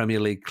every Premier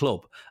League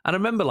club. And I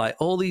remember they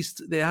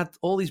had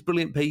all these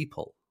brilliant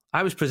people.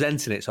 I was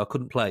presenting it, so I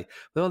couldn't play.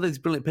 With all these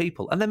brilliant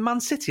people. And then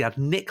Man City had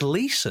Nick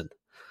Leeson,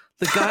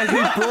 the guy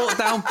who brought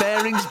down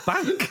Barings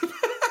Bank.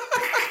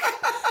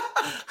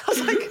 I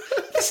was like,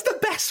 this is the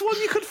best one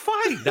you could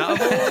find out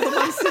of all the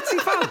Man City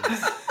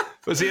fans.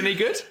 Was he any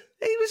good?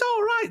 He was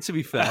all right. right, to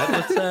be fair.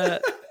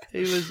 But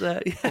he was.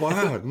 Yeah.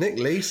 Wow, Nick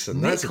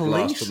Leeson. That's a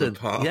blast from the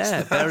past.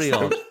 Yeah, very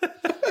odd.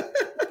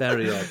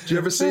 Very odd. Do you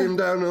ever see him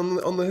down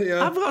on the?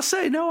 I've got to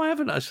say, no, I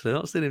haven't actually.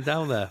 Not seen him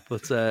down there,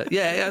 but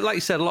yeah, like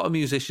you said, a lot of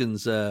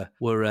musicians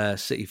were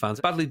City fans.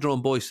 Badly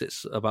Drawn Boy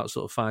sits about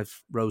sort of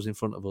 5 rows in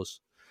front of us.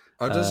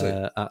 Oh, does he?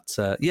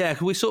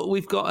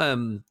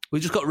 We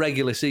just got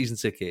regular season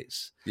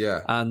tickets.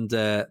 Yeah, and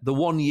the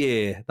one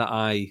year that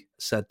I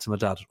said to my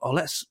dad, "Oh,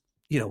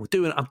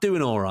 I'm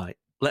doing all right.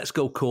 Let's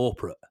go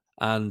corporate,"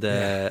 and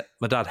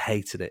my dad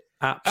hated it.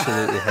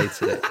 Absolutely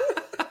hated it.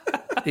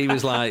 He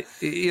was like,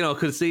 I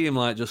could see him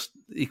like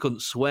he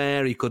couldn't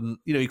swear, he couldn't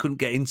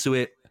get into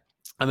it.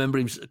 I remember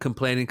him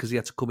complaining because he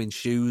had to come in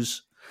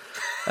shoes,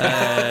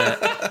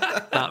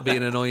 that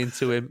being annoying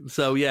to him.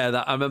 So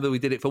yeah, I remember we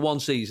did it for one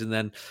season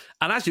then.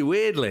 And actually,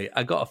 weirdly,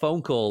 I got a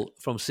phone call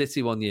from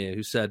City one year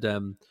who said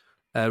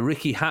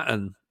Ricky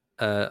Hatton,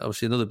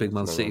 obviously another big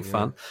Man City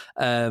fan,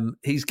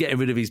 he's getting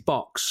rid of his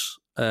box.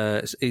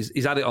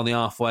 He's had it on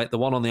the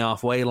one on the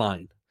halfway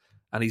line,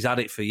 and he's had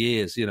it for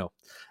years,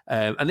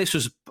 and this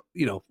was,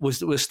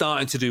 we're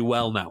starting to do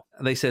well now.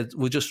 And they said,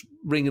 we're just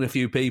ringing a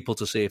few people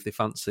to see if they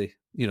fancy,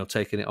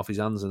 taking it off his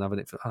hands and having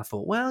it. I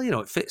thought, well,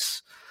 it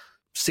fits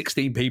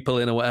 16 people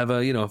in or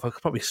whatever. If I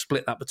could probably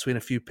split that between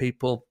a few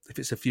people, if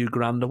it's a few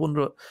grand, I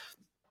wonder.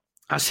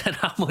 I said,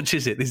 how much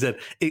is it? They said,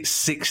 it's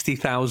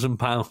 £60,000.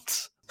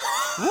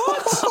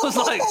 What? I was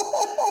like,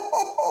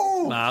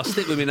 I'll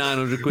stick with me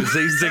 900 quid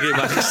season ticket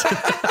back.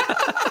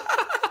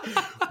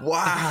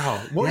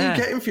 Wow, what are you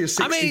getting for your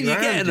 60 grand?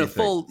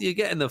 You're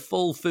getting the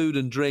full food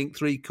and drink,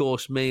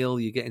 3-course meal.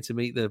 You're getting to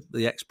meet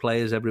the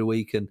ex-players every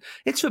week, and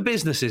it's for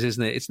businesses,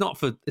 isn't it? It's not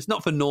for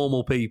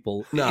normal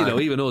people. No.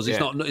 Even us.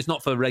 It's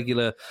not for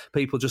regular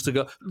people just to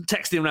go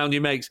texting around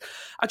your mates.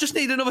 I just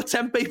need another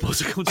 10 people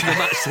to come to the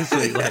match this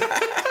week.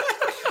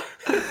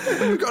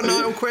 We've got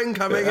Niall Quinn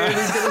coming in.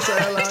 He's going to say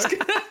hello.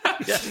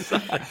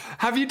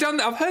 Have you done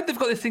that? I've heard they've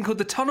got this thing called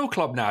the Tunnel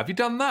Club now. Have you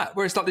done that?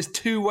 Where it's like this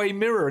 2-way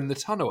mirror in the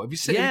tunnel. Have you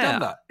seen done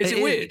that? Is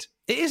it weird?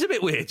 It is a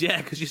bit weird,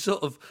 yeah, because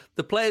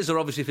the players are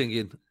obviously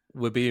thinking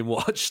we're being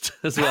watched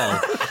as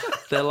well.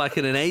 They're like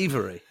in an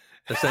aviary,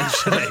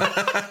 essentially.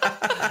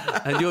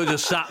 And you're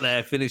just sat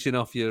there finishing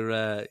off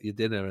your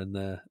dinner, and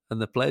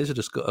the players are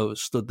just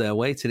stood there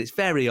waiting. It's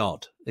very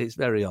odd. It's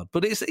very odd,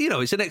 but it's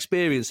it's an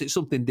experience. It's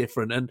something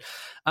different, and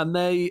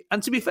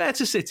to be fair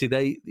to City,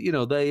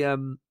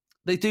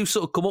 they do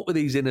sort of come up with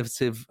these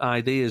innovative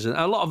ideas, and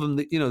a lot of them,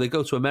 they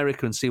go to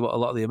America and see what a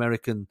lot of the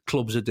American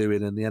clubs are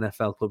doing and the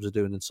NFL clubs are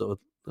doing, and sort of,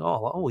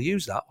 we'll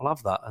use that, we'll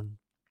have that,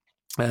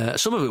 and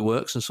some of it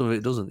works and some of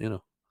it doesn't.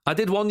 I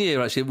did one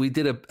year actually. We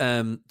did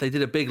they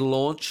did a big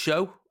launch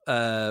show,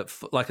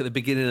 like at the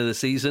beginning of the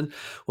season,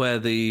 where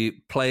they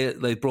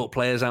brought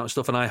players out and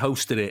stuff, and I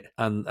hosted it,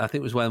 and I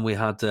think it was when we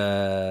had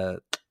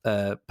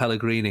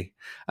Pellegrini,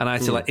 and I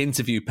had to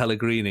interview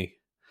Pellegrini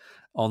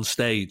on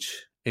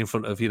stage in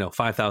front of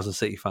 5,000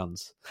 City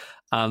fans,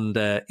 and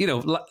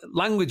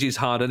language is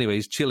hard anyway.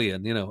 He's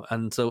Chilean,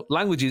 and so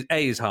language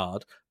is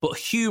hard, but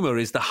humour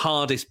is the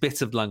hardest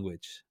bit of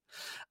language.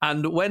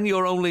 And when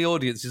your only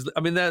audience is,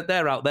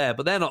 they're out there,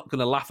 but they're not going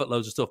to laugh at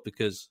loads of stuff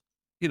because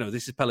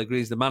this is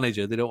Pellegrini's the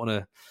manager. They don't want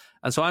to,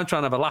 and so I'm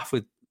trying to have a laugh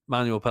with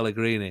Manuel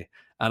Pellegrini,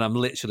 and I'm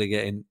literally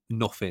getting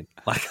nothing.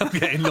 Like I'm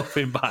getting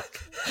nothing back,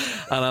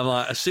 and I'm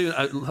like,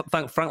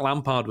 Frank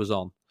Lampard was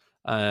on.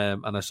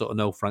 And I sort of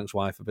know Frank's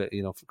wife a bit,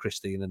 for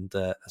Christine, and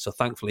so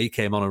thankfully he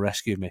came on and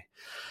rescued me.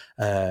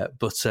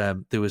 But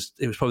it was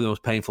probably the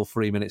most painful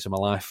 3 minutes of my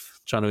life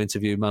trying to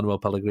interview Manuel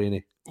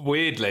Pellegrini.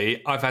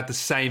 Weirdly, I've had the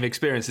same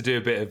experience to do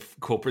a bit of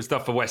corporate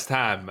stuff for West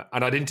Ham,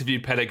 and I'd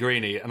interviewed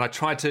Pellegrini, and I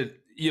tried to.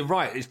 You're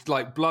right, it's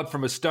like blood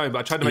from a stone. But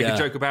I tried to make a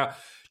joke about.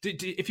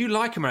 If you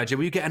like a manager,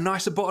 will you get a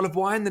nicer bottle of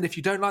wine than if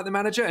you don't like the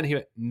manager? And he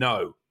went,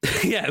 no.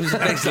 Yeah, it was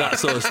basically that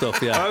sort of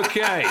stuff, yeah.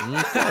 Okay.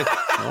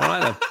 All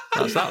right, then.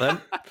 That's that,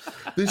 then.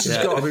 This has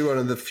got to be one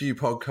of the few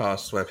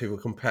podcasts where people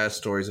compare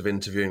stories of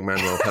interviewing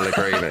Manuel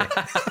Pellegrini.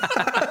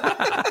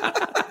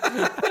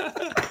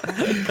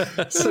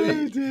 So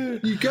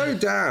you go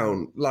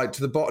down like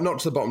to the bottom, not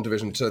to the bottom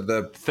division, to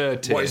the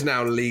third tier. What is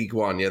now League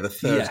One, the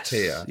third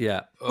tier.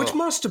 Yeah. Which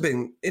must have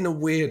been, in a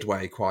weird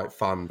way, quite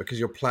fun because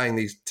you're playing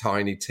these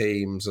tiny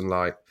teams and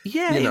like...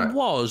 Yeah, it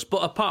was.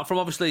 But apart from,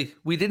 obviously,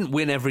 we didn't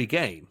win every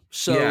game.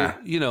 So,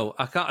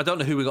 I don't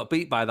know who we got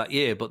beat by that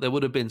year, but there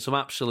would have been some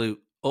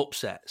absolute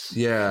upsets.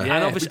 Yeah.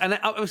 And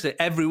obviously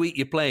every week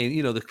you're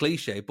playing, the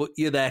cliche, but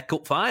you're their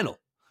cup final.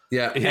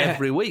 Yeah.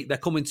 Every week they're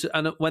coming to,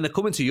 and when they're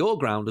coming to your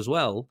ground as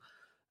well,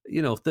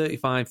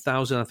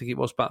 35,000, I think it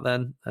was back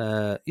then.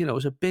 It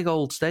was a big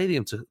old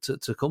stadium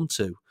to come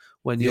to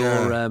when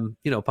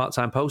you're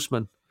part-time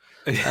postman.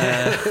 You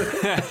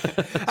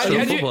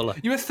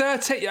were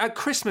 13 at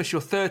Christmas.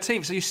 You're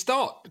 13th, so you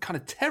start kind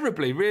of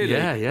terribly, really.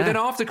 Yeah. But then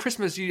after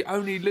Christmas, you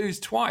only lose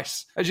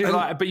twice,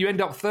 but you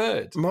end up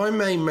third. My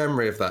main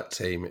memory of that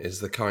team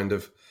is the kind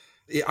of,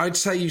 I'd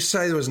say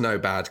there was no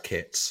bad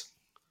kits.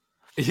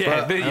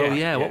 Yeah,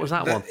 what was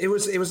that one? It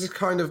was a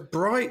kind of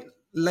bright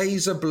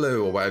laser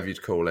blue or whatever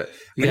you'd call it.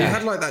 And Yeah. you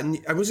had like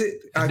that. Was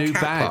it a new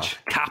Kappa? badge.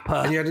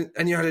 Kappa.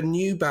 And you had a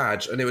new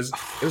badge, and it was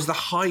the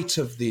height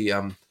of the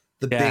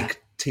big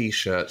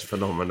T-shirt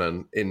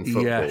phenomenon in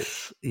football.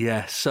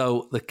 Yes.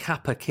 So the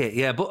Kappa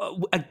kit, but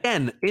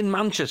again in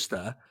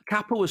Manchester,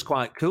 Kappa was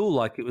quite cool.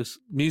 Like it was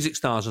music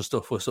stars and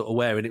stuff were sort of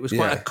wearing. It was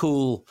quite a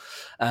cool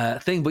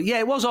thing. But yeah,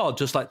 it was odd,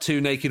 just like two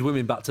naked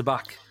women back to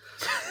back,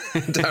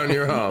 down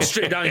your arm,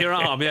 straight down your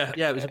arm. Yeah,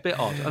 it was a bit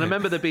odd. And I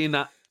remember there being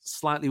that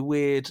slightly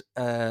weird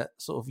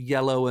sort of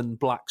yellow and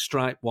black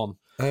stripe one.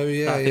 Oh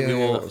yeah, that I think we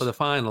wore for the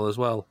final as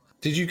well.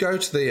 Did you go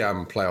to the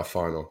playoff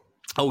final?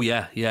 Oh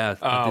yeah.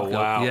 Oh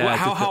wow! Yeah,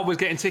 how hard was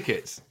getting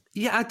tickets?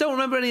 Yeah, I don't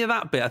remember any of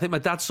that bit. I think my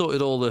dad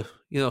sorted all the,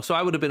 so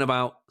I would have been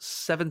about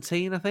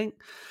 17, I think,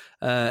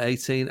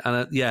 18.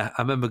 And I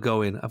remember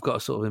going. I've got a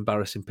sort of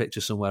embarrassing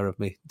picture somewhere of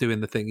me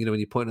doing the thing, when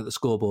you're pointing at the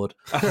scoreboard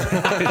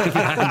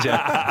behind you.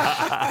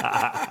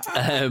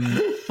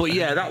 But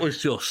yeah, that was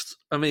just,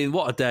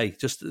 what a day.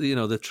 Just,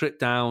 the trip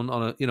down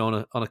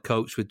on a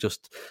coach with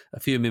just a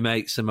few of my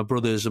mates and my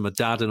brothers and my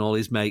dad and all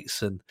his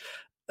mates, and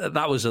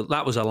that was a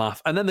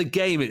laugh. And then the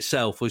game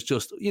itself was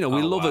just, we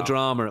love a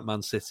drama at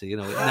Man City.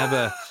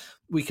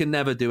 We can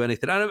never do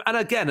anything. And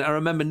again, I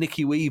remember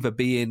Nicky Weaver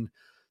being,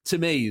 to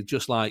me,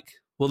 just like,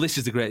 well, this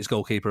is the greatest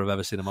goalkeeper I've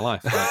ever seen in my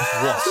life. Like,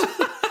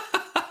 what?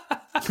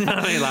 You know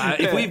what I mean? Like,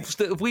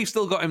 if we've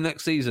still got him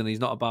next season, he's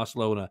not at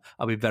Barcelona,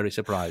 I'll be very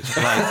surprised.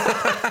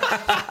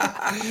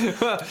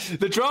 Well,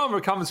 the drama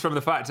comes from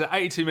the fact that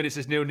 82 minutes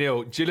is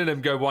 0-0.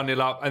 Gillingham go 1-0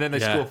 up, and then they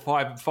score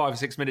 5 or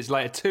 6 minutes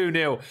later,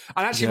 2-0.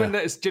 And actually, when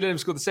Gillingham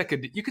scored the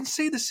second, you can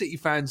see the City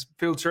fans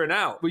filtering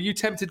out. Were you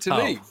tempted to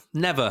leave?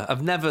 Never.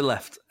 I've never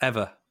left,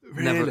 ever.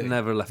 Really?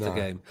 Never left the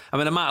game.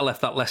 I might have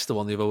left that Leicester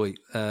one the other week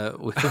where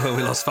we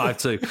lost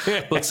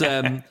 5-2. But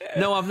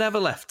no, I've never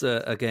left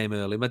a game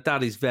early. My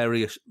dad is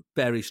very,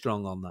 very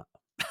strong on that.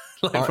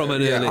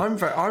 Early.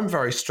 I'm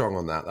very strong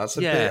on that. That's a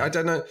bit. I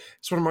don't know.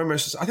 It's one of my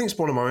most. I think it's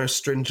one of my most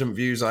stringent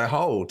views I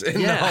hold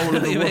in the whole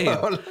of the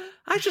world.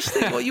 I just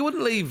think, you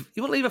wouldn't leave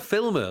a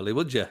film early,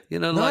 would you?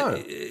 No.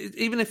 Like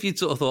even if you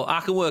sort of thought,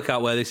 I can work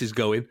out where this is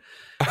going.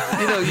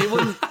 You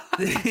wouldn't.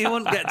 You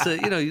wouldn't get to.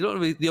 You don't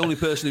want to be the only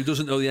person who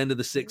doesn't know the end of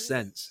The Sixth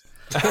Sense.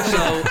 So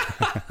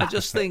I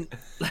just think.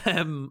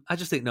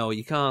 No,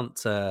 you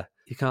can't.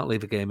 You can't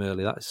leave a game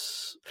early.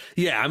 That's.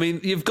 Yeah,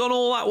 you've gone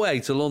all that way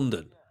to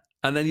London.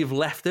 And then you've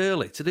left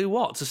early to do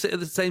what? To sit at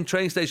the same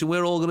train station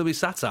we're all going to be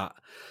sat at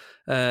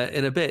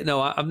in a bit.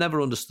 No, I've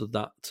never understood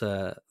that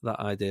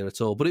idea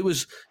at all. But it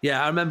was,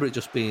 I remember it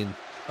just being,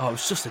 it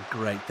was just a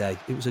great day.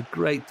 It was a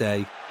great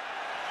day.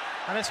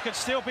 And this could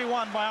still be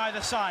won by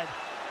either side.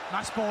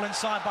 Nice ball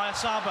inside by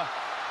Asaba.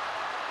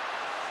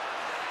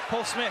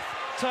 Paul Smith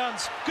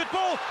turns. Good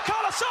ball.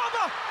 Carlos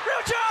Asaba.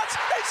 Real chance.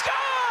 He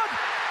scored!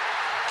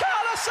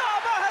 Carlos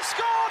Asaba has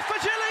scored for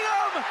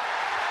Gillingham.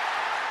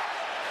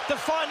 The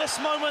finest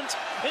moment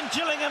in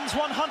Gillingham's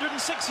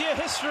 106-year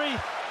history.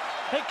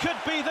 It could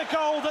be the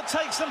goal that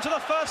takes them to the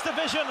First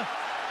Division.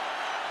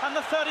 And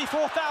the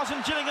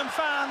 34,000 Gillingham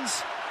fans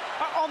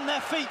are on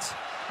their feet.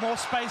 More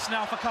space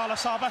now for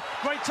Carlos Asaba.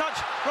 Great touch.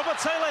 Robert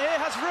Taylor here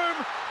has room.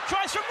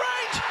 Tries from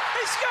range.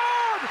 He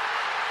scored!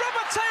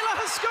 Robert Taylor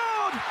has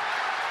scored!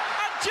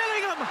 And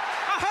Gillingham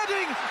are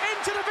heading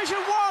into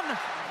Division 1.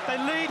 They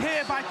lead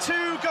here by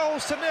 2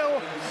 goals to 0.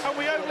 And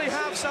we only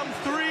have some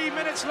 3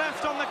 minutes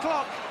left on the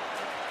clock.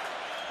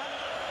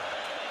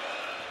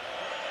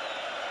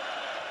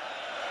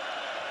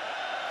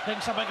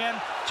 Links up again,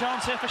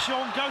 chance here for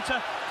Sean Gota.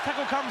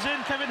 Tackle comes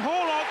in, Kevin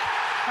Horlock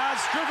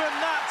has driven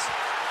that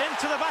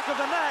into the back of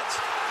the net.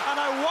 And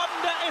I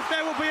wonder if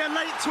there will be a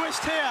late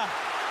twist here.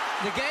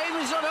 The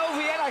game is not over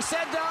yet, I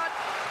said that.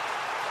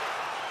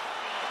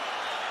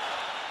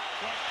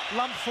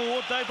 Lumped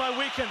forward though by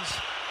Weekends.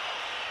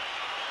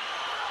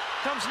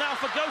 Comes now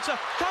for Gota,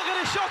 can't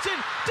get his shot in.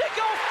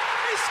 Dickoff,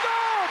 he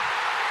scored!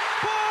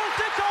 Paul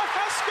Dickoff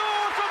has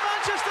scored for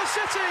Manchester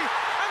City,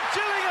 and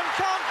Gillingham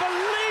can't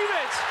believe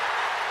it.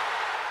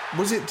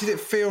 Did it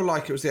feel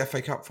like it was the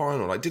FA Cup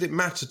final? Like, did it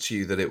matter to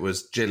you that it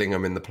was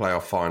Gillingham in the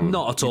playoff final?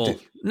 Not at all.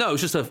 No, it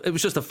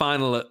was just a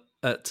final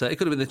at it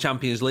could have been the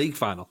Champions League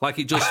final. Like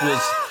it just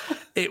was.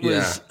 It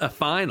was a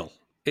final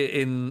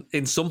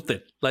in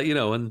something,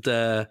 and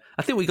I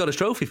think we got a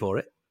trophy for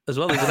it as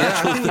well. There's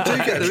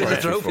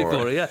a trophy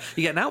for it. Yeah,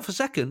 you get an out for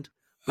second.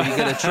 But you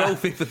get a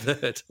trophy for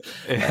third.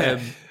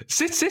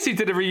 City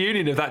did a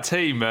reunion of that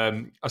team.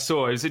 I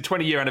saw it was a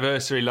 20-year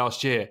anniversary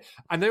last year,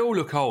 and they all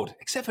look old,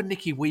 except for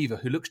Nicky Weaver,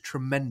 who looks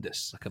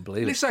tremendous. I can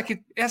believe it. Looks like he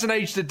hasn't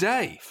aged a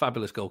day.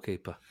 Fabulous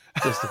goalkeeper,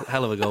 just a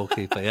hell of a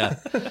goalkeeper. Yeah,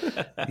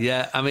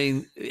 yeah.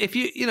 If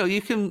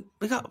you can,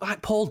 we got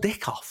like Paul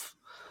Dickoff.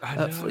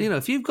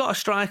 If you've got a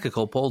striker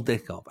called Paul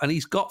Dickoff and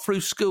he's got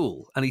through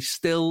school and he's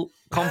still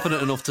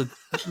confident enough to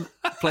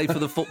play for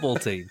the football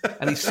team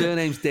and his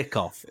surname's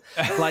Dickoff,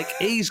 like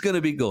he's going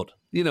to be good.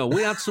 You know,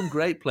 we had some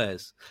great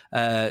players.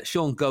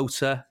 Sean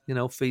Goater, you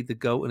know, feed the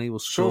goat and he will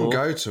score. Sean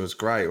Goater was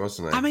great,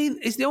 wasn't he? I mean,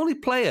 he's the only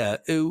player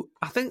who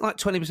I think like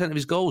 20% of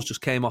his goals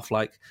just came off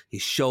like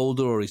his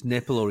shoulder or his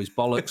nipple or his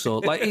bollocks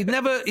or like he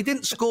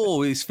didn't score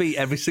with his feet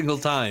every single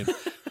time,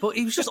 but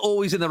he was just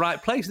always in the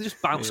right place. They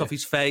just bounced off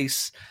his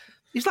face.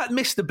 He's like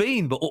Mr.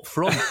 Bean, but up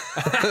front.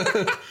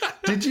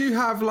 Do you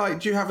have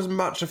as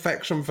much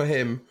affection for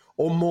him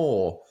or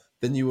more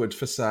than you would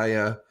for,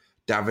 say,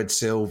 David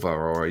Silva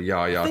or a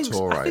Yaya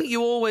Toure? I think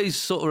you always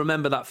sort of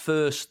remember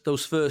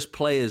those first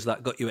players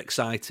that got you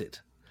excited.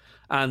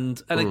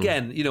 And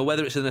again, you know,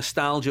 whether it's a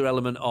nostalgia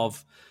element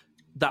of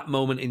that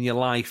moment in your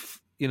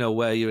life, you know,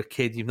 where you're a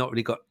kid, you've not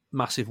really got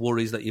massive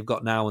worries that you've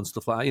got now and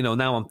stuff like that. You know,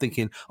 now I'm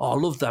thinking, I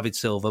love David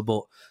Silva,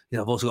 but, you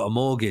know, I've also got a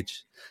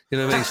mortgage. You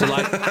know what I mean? So,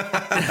 like,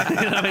 you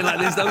know what I mean? Like,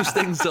 there's those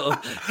things sort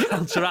of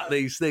counteract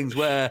these things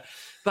where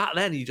back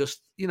then you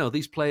just, you know,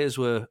 these players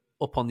were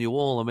up on your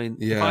wall. I mean,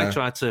 if I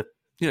tried to,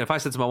 you know, if I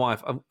said to my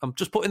wife, I'm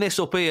just putting this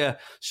up here,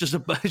 it's just a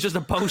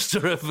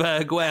poster of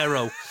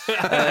Aguero.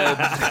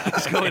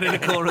 It's going in the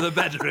corner of the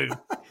bedroom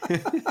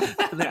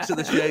next to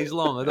the chaise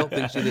long. I don't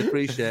think she'd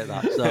appreciate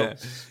that. So,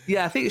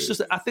 yeah, I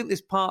think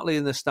there's partly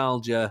a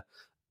nostalgia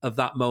of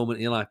that moment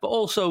in your life, but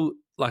also,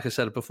 like I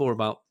said before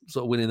about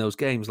sort of winning those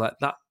games, like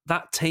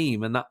that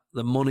team and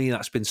the money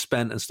that's been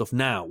spent and stuff.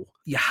 Now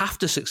you have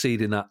to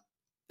succeed in that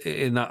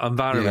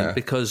environment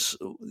because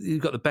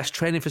you've got the best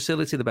training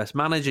facility, the best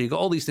manager, you've got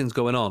all these things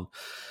going on.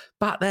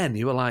 Back then,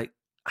 you were like,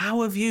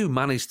 how have you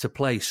managed to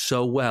play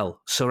so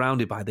well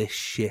surrounded by this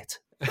shit?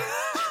 Do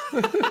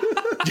you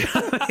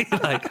know what I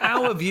mean? Like,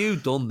 how have you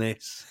done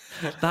this?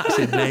 That's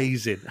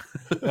amazing.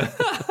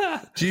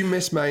 Do you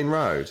miss Main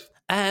Road?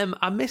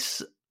 I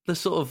miss the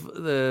sort of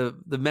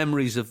the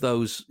memories of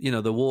those, you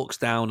know, the walks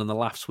down and the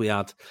laughs we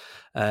had,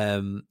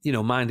 you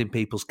know, minding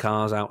people's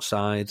cars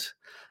outside,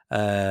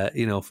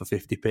 you know, for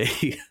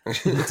 50p.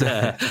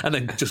 And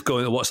then just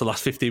going to watch the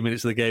last 15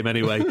 minutes of the game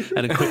anyway,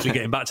 and then quickly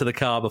getting back to the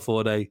car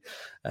before they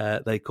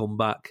come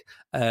back.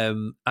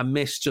 I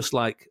miss just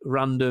like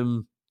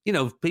random, you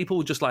know, people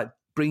would just like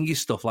bring you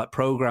stuff like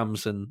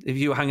programs, and if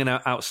you were hanging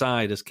out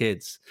outside as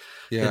kids,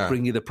 they'd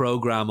bring you the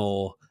program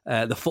or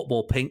the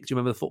Football Pink. Do you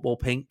remember the Football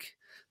Pink?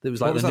 There was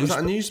like was that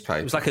a newspaper?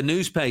 It was like a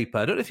newspaper.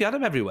 I don't know if you had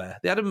them everywhere.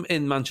 They had them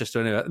in Manchester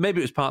anyway.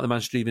 Maybe it was part of the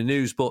Manchester Evening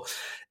News, but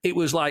it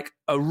was like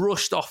a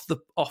rushed off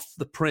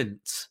the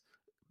print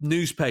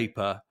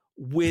newspaper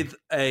with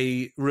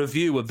a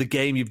review of the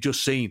game you've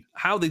just seen.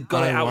 How they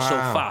got it out so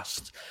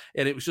fast,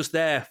 and it was just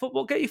there.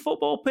 Football, get your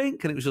Football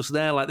Pink, and it was just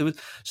there. Like there was.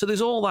 So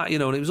there's all that, you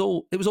know, and it was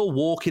all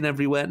walking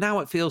everywhere.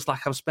 Now it feels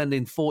like I'm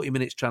spending 40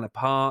 minutes trying to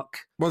park.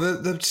 Well,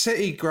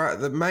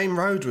 the Main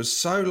Road was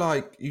so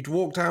like you'd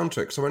walk down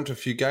to it because I went to a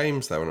few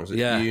games there when I was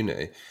at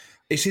uni.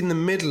 It's in the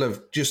middle of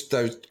just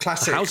those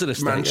classic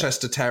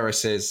Manchester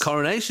terraces,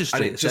 Coronation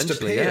Street, and it just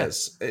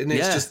appears, and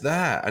it's just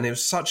there, and it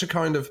was such a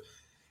kind of.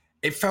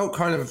 It felt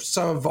kind of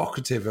so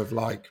evocative of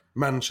like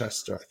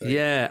Manchester, I think.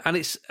 Yeah, and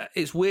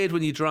it's weird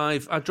when you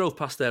drive. I drove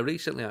past there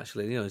recently,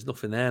 actually. You know, there's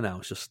nothing there now.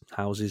 It's just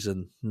houses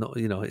and not.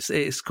 You know,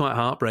 it's quite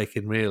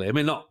heartbreaking, really. I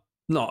mean, not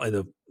in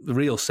the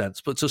real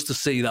sense, but just to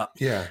see that.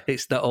 Yeah,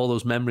 it's that all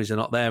those memories are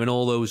not there, and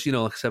all those, you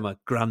know, like I said, my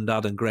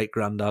granddad and great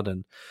granddad,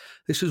 and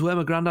this was where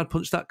my granddad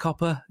punched that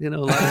copper. You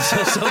know, like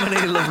so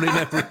many lovely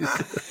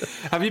memories.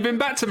 Have you been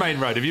back to Main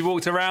Road? Have you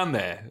walked around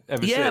there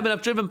ever since? I mean,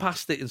 I've driven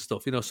past it and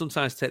stuff. You know,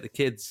 sometimes take the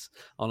kids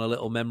on a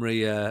little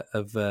memory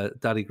of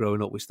Daddy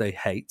growing up, which they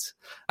hate,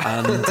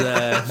 and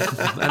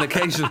and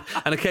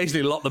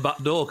occasionally lock the back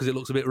door because it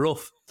looks a bit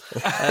rough.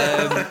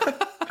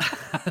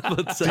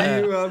 But,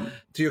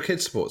 do your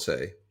kids support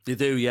City? They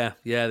do, yeah.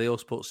 They all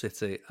support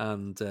City,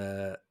 and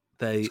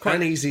it's quite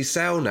an easy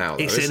sell now.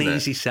 Though, it's an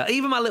easy sell.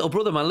 Even my little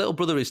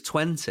brother is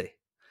 20,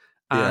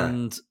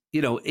 and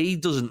you know, he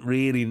doesn't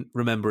really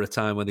remember a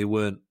time when they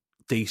weren't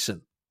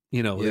decent.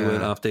 You know, they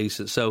weren't half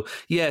decent. So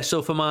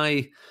so for my,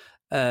 you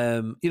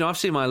know, I've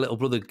seen my little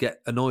brother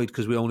get annoyed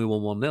because we only won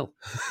 1-0. You know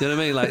what I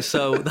mean? Like,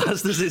 so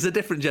it's a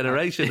different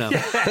generation now.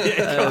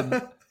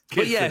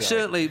 But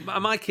certainly,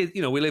 my kid,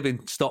 you know, we live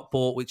in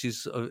Stockport, which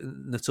is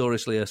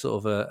notoriously a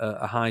sort of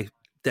a high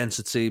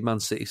density Man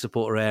City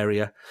supporter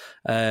area.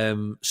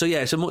 So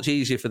it's much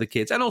easier for the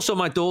kids. And also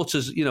my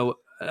daughters, you know,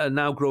 are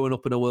now growing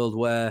up in a world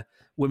where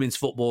women's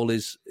football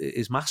is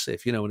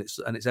massive, you know,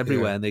 and it's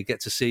everywhere, and they get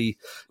to see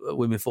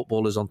women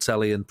footballers on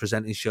telly and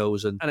presenting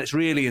shows, and it's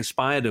really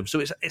inspired them. So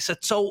it's a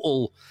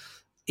total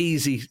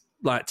easy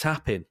like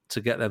tapping to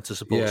get them to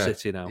support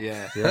City now.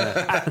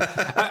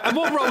 And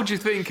what role do you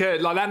think,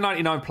 like that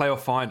 99 playoff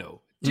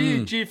final, do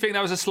you think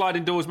that was a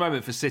sliding doors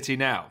moment for City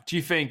now? Do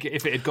you think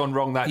if it had gone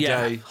wrong that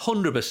day?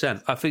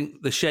 100%. I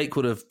think the Sheikh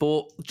would have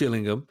bought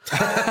Gillingham.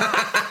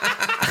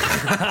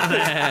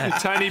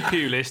 Tony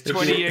Pulis,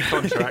 20-year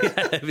contract.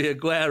 The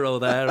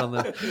Aguero there on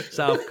the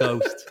south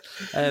coast.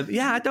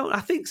 I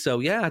think so.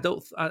 Yeah, I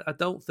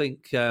don't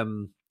think.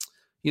 You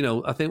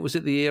know, I think was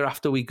it the year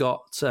after we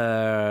got.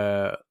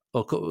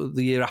 Or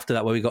the year after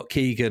that where we got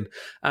Keegan,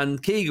 and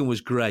Keegan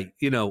was great.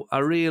 You know,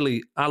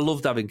 I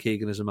loved having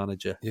Keegan as a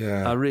manager.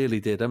 Yeah, I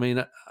really did. I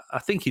mean, I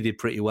think he did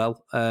pretty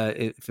well,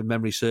 if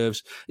memory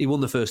serves. He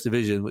won the first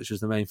division, which was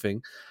the main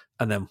thing.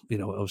 And then,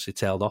 obviously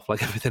tailed off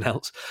like everything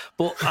else.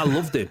 But I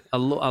loved him. I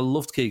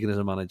loved Keegan as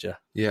a manager.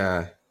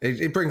 Yeah,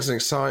 it brings an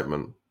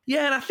excitement.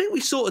 Yeah, and I think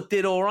we sort of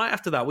did all right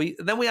after that.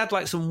 Then we had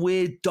like some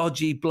weird,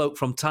 dodgy bloke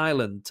from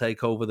Thailand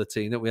take over the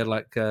team. We had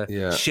like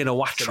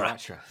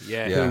Shinawatra,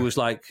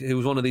 who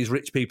was one of these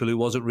rich people who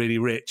wasn't really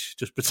rich,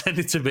 just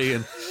pretended to be,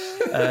 and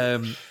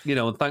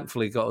and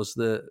thankfully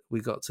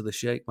we got to the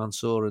Sheikh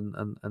Mansour,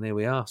 and here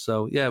we are.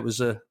 So yeah, it was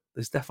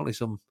there's definitely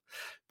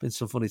been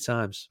some funny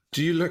times.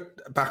 Do you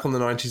look back on the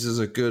 90s as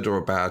a good or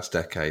a bad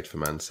decade for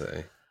Man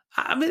City?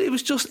 I mean, it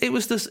was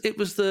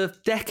the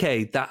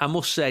decade that I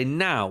must say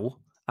now.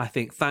 I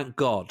think, thank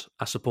God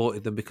I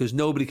supported them, because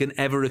nobody can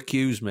ever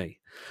accuse me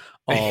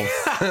of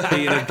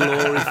being a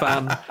Glory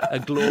fan, a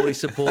Glory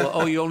supporter.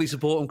 Oh, you only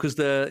support them because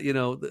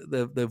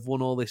they've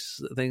won all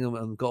this thing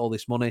and got all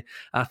this money.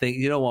 I think,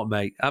 you know what,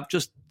 mate? I've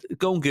just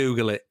go and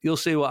Google it. You'll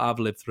see what I've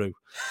lived through.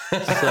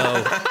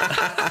 So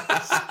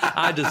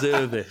I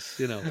deserve this.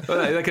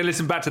 Well, they can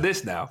listen back to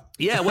this now.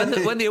 Yeah, when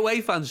the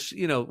away fans,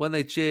 when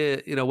they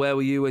cheer, where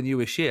were you when you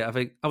were shit? I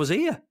think I was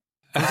here.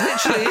 I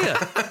was literally here.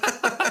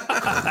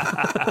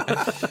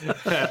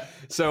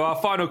 So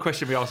our final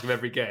question we ask of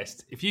every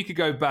guest: if you could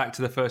go back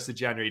to the 1st of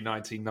January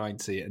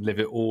 1990 and live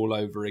it all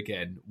over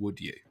again, would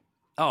you?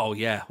 Oh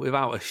yeah,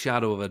 without a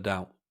shadow of a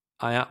doubt.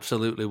 I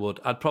absolutely would.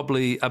 I'd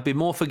be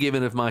more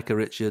forgiving of Micah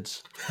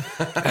Richards.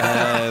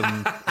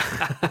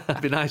 I'd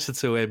be nicer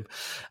to him.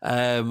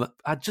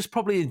 I'd just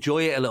probably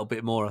enjoy it a little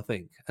bit more, I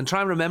think, and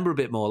try and remember a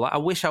bit more. Like, I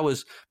wish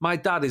my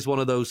dad is one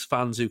of those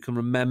fans who can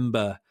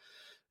remember.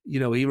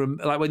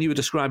 Like when you were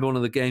describing one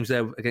of the games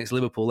there against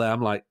Liverpool there,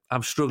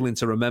 I'm struggling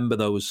to remember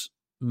those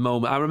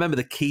moments. I remember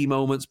the key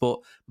moments, but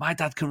my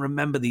dad can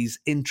remember these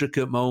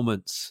intricate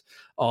moments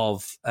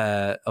of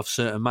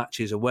certain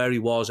matches and where he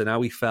was and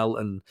how he felt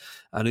and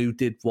who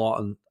did what.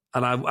 And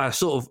I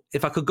sort of,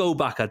 if I could go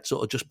back, I'd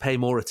sort of just pay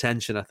more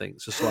attention, I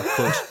think, just so I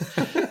could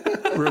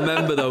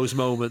remember those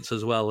moments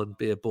as well and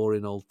be a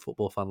boring old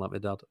football fan like my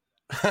dad.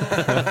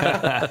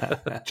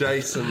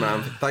 Jason,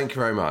 man, thank you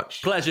very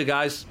much. Pleasure,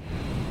 guys.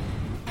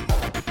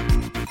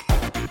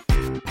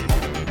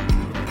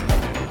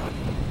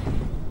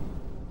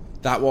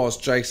 That was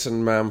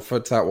Jason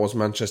Manford. That was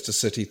Manchester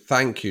City.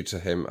 Thank you to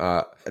him.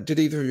 Did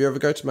either of you ever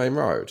go to Main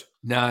Road?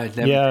 No,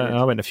 never. Yeah,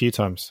 I went a few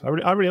times. I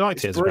really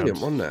liked it. It's brilliant,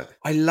 wasn't it?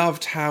 I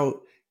loved how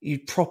you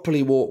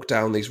properly walk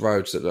down these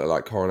roads that look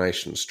like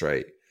Coronation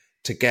Street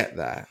to get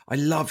there. I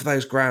love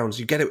those grounds.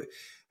 You get it.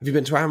 Have you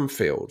been to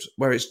Anfield,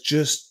 where it's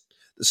just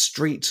the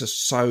streets are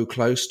so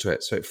close to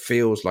it, so it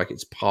feels like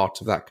it's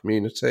part of that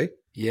community?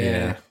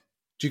 Yeah.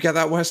 Do you get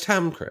that West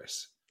Ham,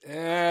 Chris?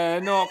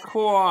 Not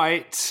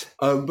quite.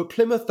 But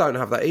Plymouth don't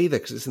have that either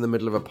because it's in the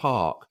middle of a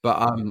park.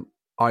 But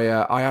I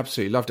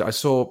absolutely loved it. I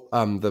saw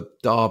the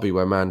derby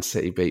where Man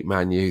City beat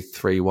Man U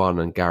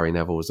 3-1 and Gary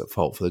Neville was at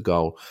fault for the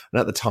goal.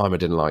 And at the time I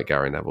didn't like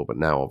Gary Neville, but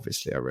now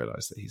obviously I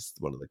realise that he's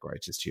one of the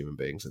greatest human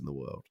beings in the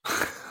world.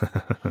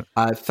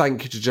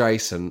 Thank you to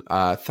Jason.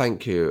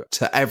 Thank you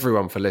to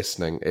everyone for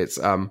listening. It's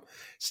an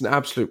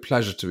absolute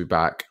pleasure to be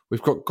back.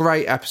 We've got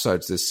great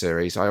episodes this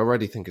series. I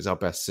already think it's our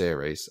best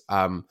series.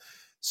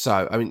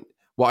 So, I mean,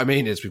 what I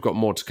mean is we've got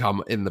more to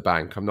come in the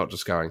bank. I'm not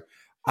just going,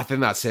 I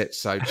think that's it.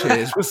 So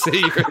cheers. We'll see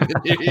you in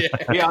the new year.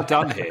 We are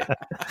done here.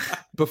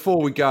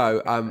 Before we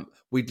go,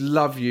 we'd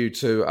love you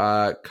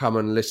to come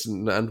and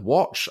listen and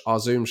watch our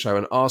Zoom show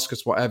and ask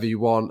us whatever you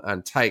want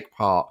and take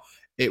part.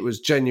 It was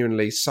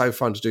genuinely so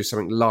fun to do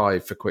something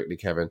live for Quickly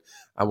Kevin.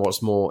 And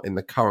what's more, in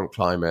the current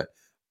climate,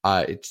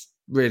 it's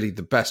really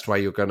the best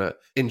way you're going to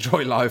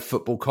enjoy live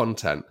football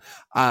content.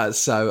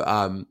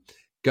 So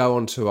go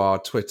onto our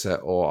Twitter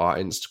or our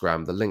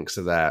Instagram. The links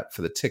are there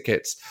for the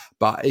tickets.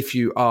 But if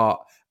you are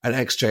an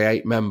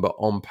XJ8 member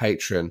on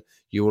Patreon,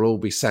 you will all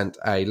be sent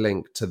a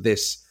link to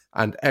this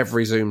and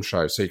every Zoom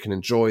show so you can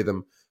enjoy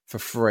them for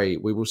free.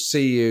 We will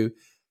see you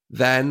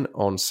then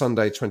on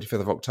Sunday,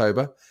 25th of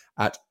October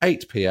at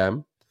 8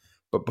 p.m.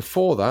 But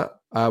before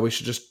that, we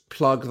should just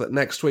plug that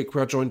next week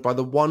we are joined by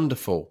the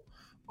wonderful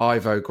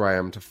Ivo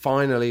Graham to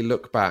finally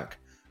look back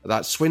at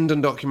that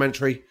Swindon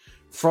documentary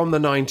from the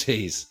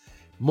 90s.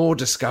 More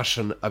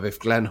discussion of if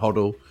Glenn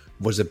Hoddle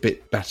was a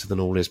bit better than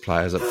all his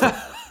players up front.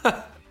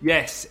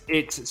 Yes,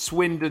 it's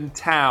Swindon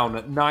Town,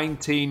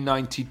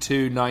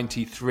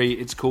 1992-93.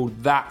 It's called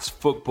That's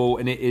Football,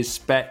 and it is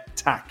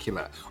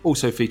spectacular.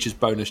 Also features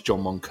bonus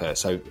John Moncur,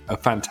 so a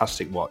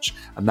fantastic watch.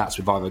 And that's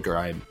with Ivo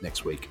Graham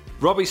next week.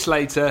 Robbie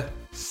Slater,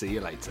 see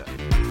you later.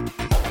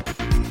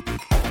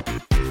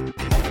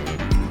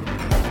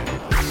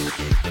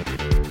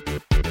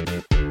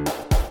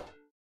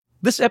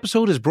 This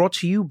episode is brought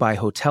to you by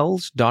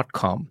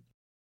Hotels.com.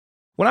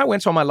 When I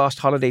went on my last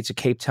holiday to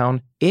Cape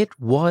Town, it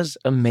was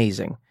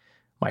amazing.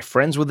 My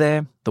friends were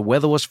there, the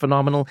weather was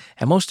phenomenal,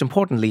 and most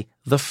importantly,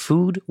 the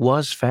food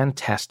was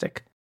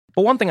fantastic.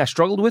 But one thing I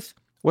struggled with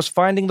was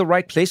finding the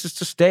right places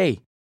to stay.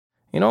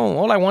 You know,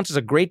 all I want is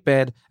a great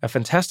bed, a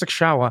fantastic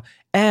shower,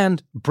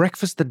 and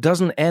breakfast that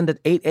doesn't end at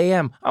 8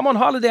 a.m. I'm on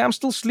holiday, I'm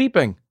still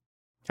sleeping.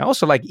 I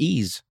also like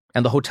ease.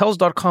 And the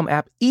Hotels.com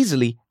app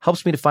easily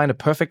helps me to find a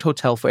perfect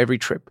hotel for every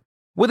trip.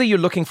 Whether you're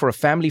looking for a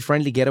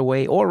family-friendly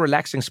getaway or a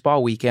relaxing spa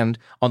weekend,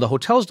 on the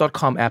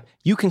Hotels.com app,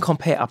 you can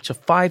compare up to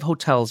 5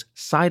 hotels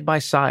side by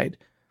side.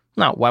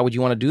 Now, why would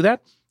you want to do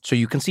that? So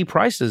you can see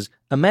prices,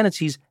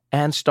 amenities,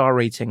 and star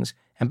ratings.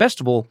 And best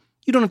of all,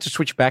 you don't have to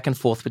switch back and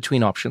forth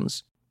between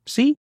options.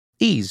 See?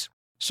 Ease.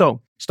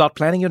 So, start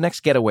planning your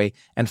next getaway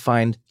and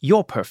find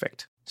your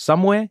perfect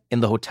somewhere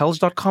in the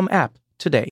Hotels.com app today.